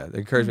 Yeah. Yeah. The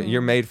encouragement.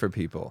 You're made for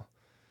people.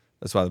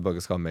 That's why the book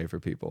is called Made for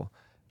People.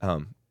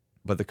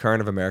 But the current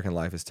of American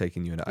life is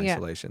taking you into Yeah.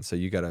 isolation. So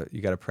you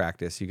gotta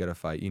practice. You gotta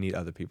fight. You need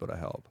other people to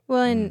help.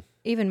 Well, and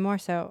even more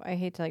so, I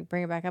hate to like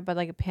bring it back up, but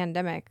like a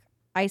pandemic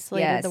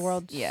isolated the Yes,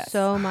 world yes.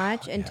 so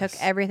much and took Yes.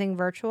 everything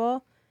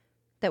virtual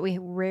that we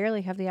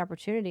rarely have the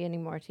opportunity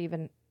anymore to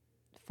even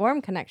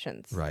form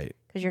connections. Right.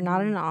 Because you're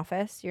not in an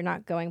office, you're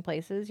not going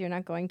places, you're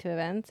not going to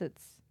events.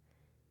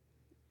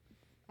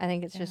 I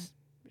think it's just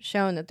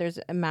shown that there's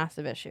a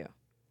massive issue.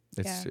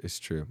 It's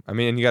true. I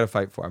mean, and you got to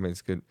fight for it. I mean,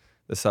 it's good.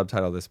 The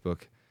subtitle of this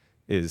book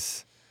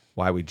is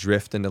Why We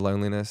Drift into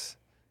Loneliness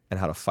and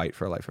How to Fight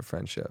for a Life of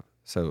Friendship.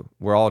 So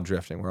we're all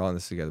drifting. We're all in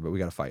this together, but we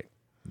got to fight.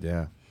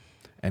 Yeah.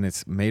 And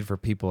it's made for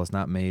people. It's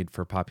not made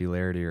for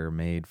popularity or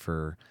made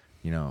for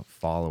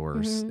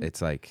followers. Mm-hmm.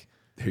 It's like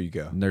There you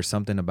go. there's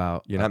something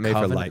about You're a not made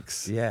for covenant-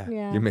 likes. Yeah.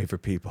 Yeah. You're made for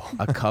people.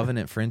 A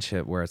covenant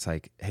friendship where it's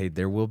like, hey,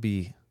 there will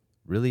be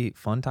really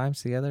fun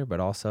times together, but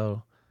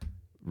also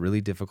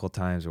really difficult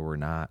times where we're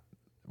not,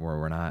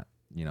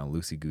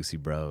 loosey goosey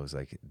bros.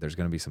 Like there's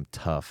going to be some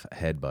tough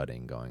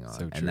headbutting going on. So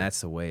true. And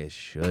that's the way it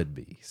should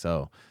be.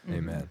 So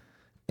Amen.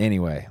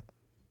 anyway,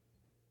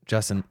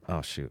 Justin,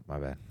 oh shoot, my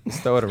bad.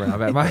 Just throw it around.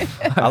 My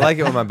bad. I like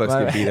it when my books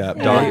get beat up.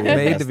 Dog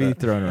Made to be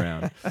thrown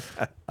around.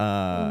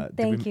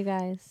 Thank you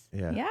guys.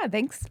 Yeah. Yeah,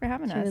 thanks for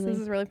having us. Truly. This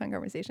is a really fun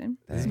conversation.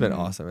 This has been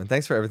awesome. And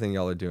thanks for everything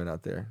y'all are doing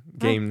out there.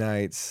 Game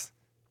nights,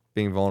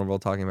 being vulnerable,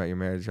 talking about your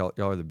marriage. Y'all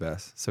are the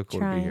best. So cool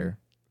to be Trying. here.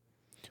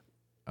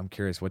 I'm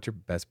curious, what's your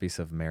best piece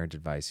of marriage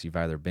advice you've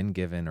either been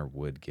given or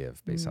would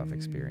give based off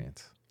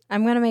experience?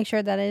 I'm going to make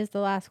sure that is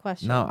the last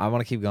question. No, I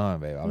want to keep going,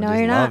 babe. I'm No, just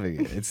you're not.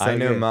 loving it. It's so I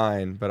know good.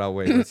 mine, but I'll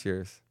wait. What's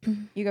yours?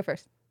 You go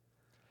first.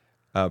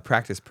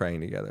 Practice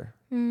praying together.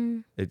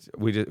 Mm.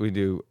 We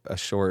do a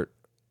short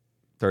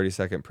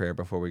 30-second prayer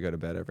before we go to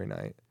bed every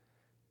night.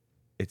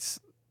 It's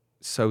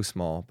so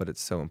small, but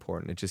it's so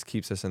important. It just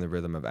keeps us in the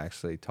rhythm of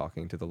actually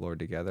talking to the Lord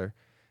together,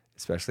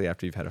 especially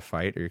after you've had a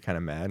fight or you're kind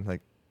of mad.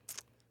 Like,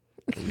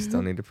 we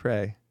still need to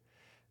pray.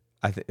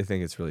 I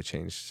think it's really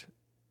changed.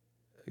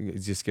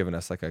 It's just given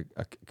us like a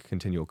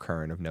continual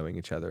current of knowing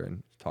each other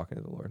and talking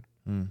to the Lord.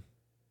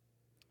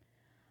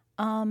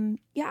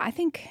 Yeah, I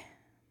think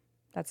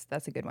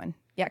that's a good one.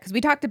 Yeah, because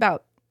we talked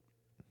about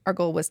our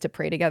goal was to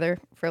pray together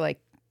for like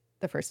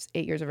the first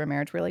 8 years of our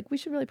marriage. We're like, we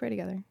should really pray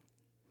together.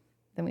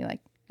 Then we all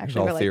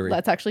we're like, theory.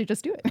 let's actually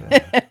just do it.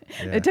 Yeah.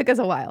 It took us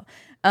a while.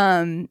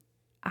 I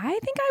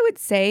think I would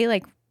say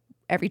like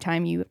every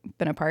time you've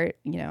been apart,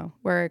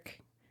 work,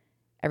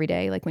 every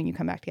day, like when you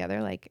come back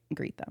together, like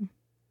greet them,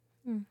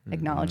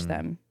 acknowledge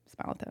them,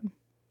 smile at them.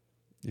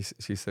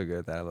 She's so good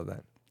at that. I love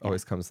that.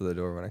 Always comes to the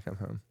door when I come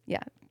home.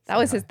 Yeah, that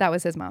was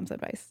his mom's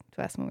advice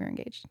to us when we were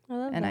engaged. I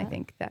love And that. I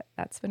think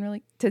that's been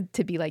really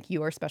to be like,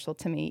 you are special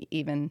to me,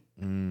 even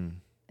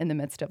in the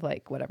midst of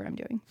like whatever I'm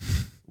doing.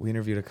 We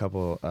interviewed a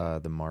couple,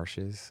 the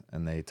Marshes,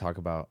 and they talk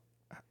about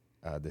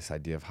this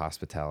idea of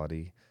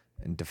hospitality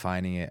and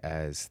defining it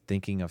as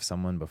thinking of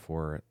someone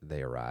before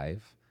they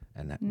arrive.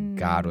 And that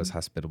God was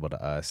hospitable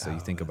to us. So you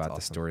think that's about the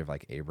awesome. story of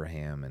like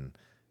Abraham and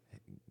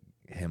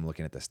him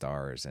looking at the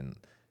stars, and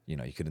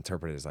you could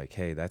interpret it as like,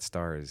 hey, that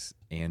star is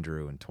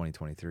Andrew in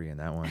 2023, and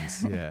that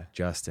one's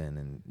Justin,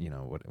 and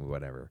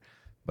whatever.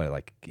 But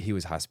like he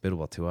was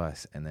hospitable to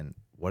us. And then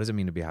what does it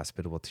mean to be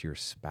hospitable to your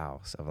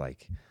spouse? Of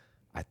like,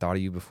 I thought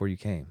of you before you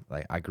came.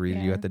 Like I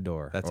greeted you at the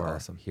door. That's or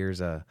awesome. Here's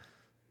a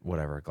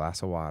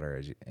glass of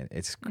water. And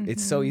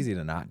it's so easy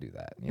to not do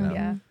that.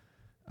 Yeah.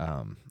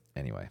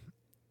 Anyway,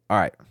 all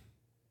right.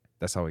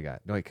 That's all we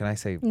got. Wait, can I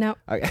say? No.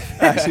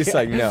 She's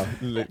like, no.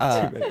 No.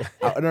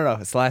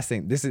 It's the last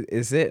thing. This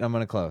is it. I'm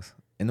gonna close.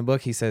 In the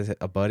book, he says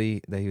a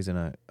buddy that he was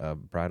in a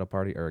bridal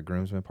party or a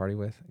groomsman party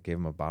with gave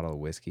him a bottle of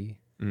whiskey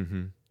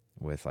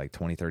with like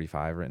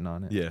 2035 written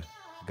on it. Yeah.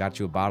 Got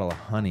you a bottle of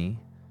honey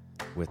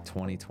with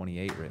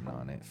 2028 written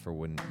on it for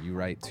when you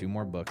write 2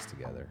 more books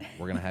together.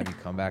 We're gonna have you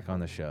come back on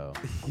the show.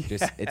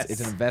 Just it's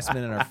an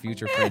investment in our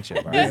future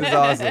friendship. All right? This is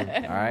awesome.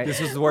 All right.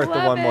 This was worth the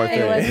Love one more it. thing.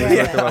 It was This worth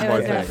was worth it. the one It more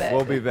was worth thing. it.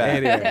 We'll be back.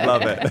 Anyway.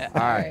 Love it.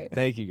 All right.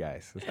 Thank you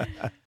guys.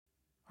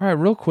 All right,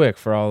 real quick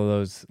for all of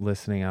those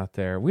listening out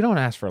there. We don't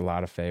ask for a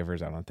lot of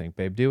favors, I don't think,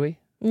 babe, do we?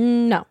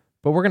 No.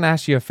 But we're going to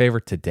ask you a favor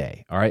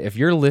today. All right. If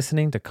you're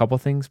listening to Couple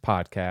Things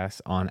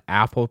Podcast on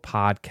Apple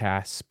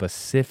Podcasts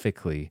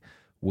specifically,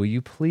 will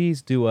you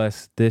please do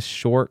us this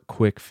short,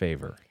 quick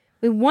favor?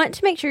 We want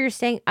to make sure you're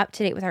staying up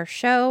to date with our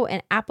show,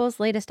 and Apple's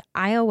latest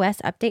iOS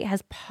update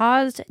has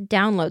paused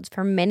downloads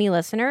for many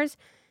listeners.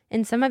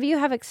 And some of you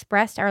have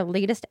expressed our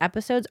latest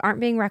episodes aren't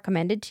being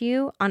recommended to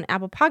you on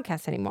Apple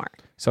Podcasts anymore.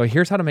 So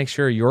here's how to make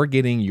sure you're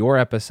getting your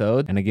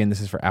episode. And again, this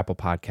is for Apple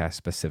Podcasts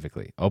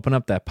specifically. Open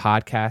up that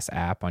podcast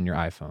app on your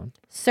iPhone.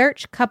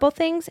 Search Couple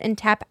Things and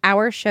tap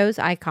our show's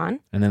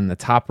icon. And then in the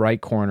top right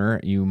corner,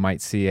 you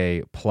might see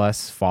a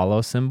plus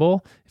follow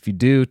symbol. If you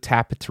do,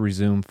 tap it to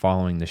resume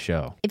following the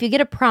show. If you get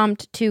a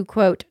prompt to,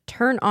 quote,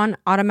 turn on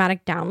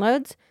automatic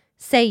downloads,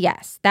 say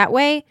yes. That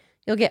way,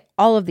 you'll get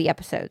all of the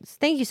episodes.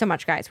 Thank you so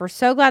much, guys. We're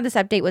so glad this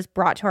update was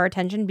brought to our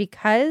attention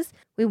because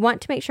we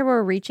want to make sure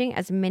we're reaching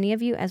as many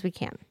of you as we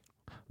can.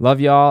 Love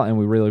y'all, and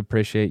we really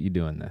appreciate you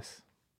doing this.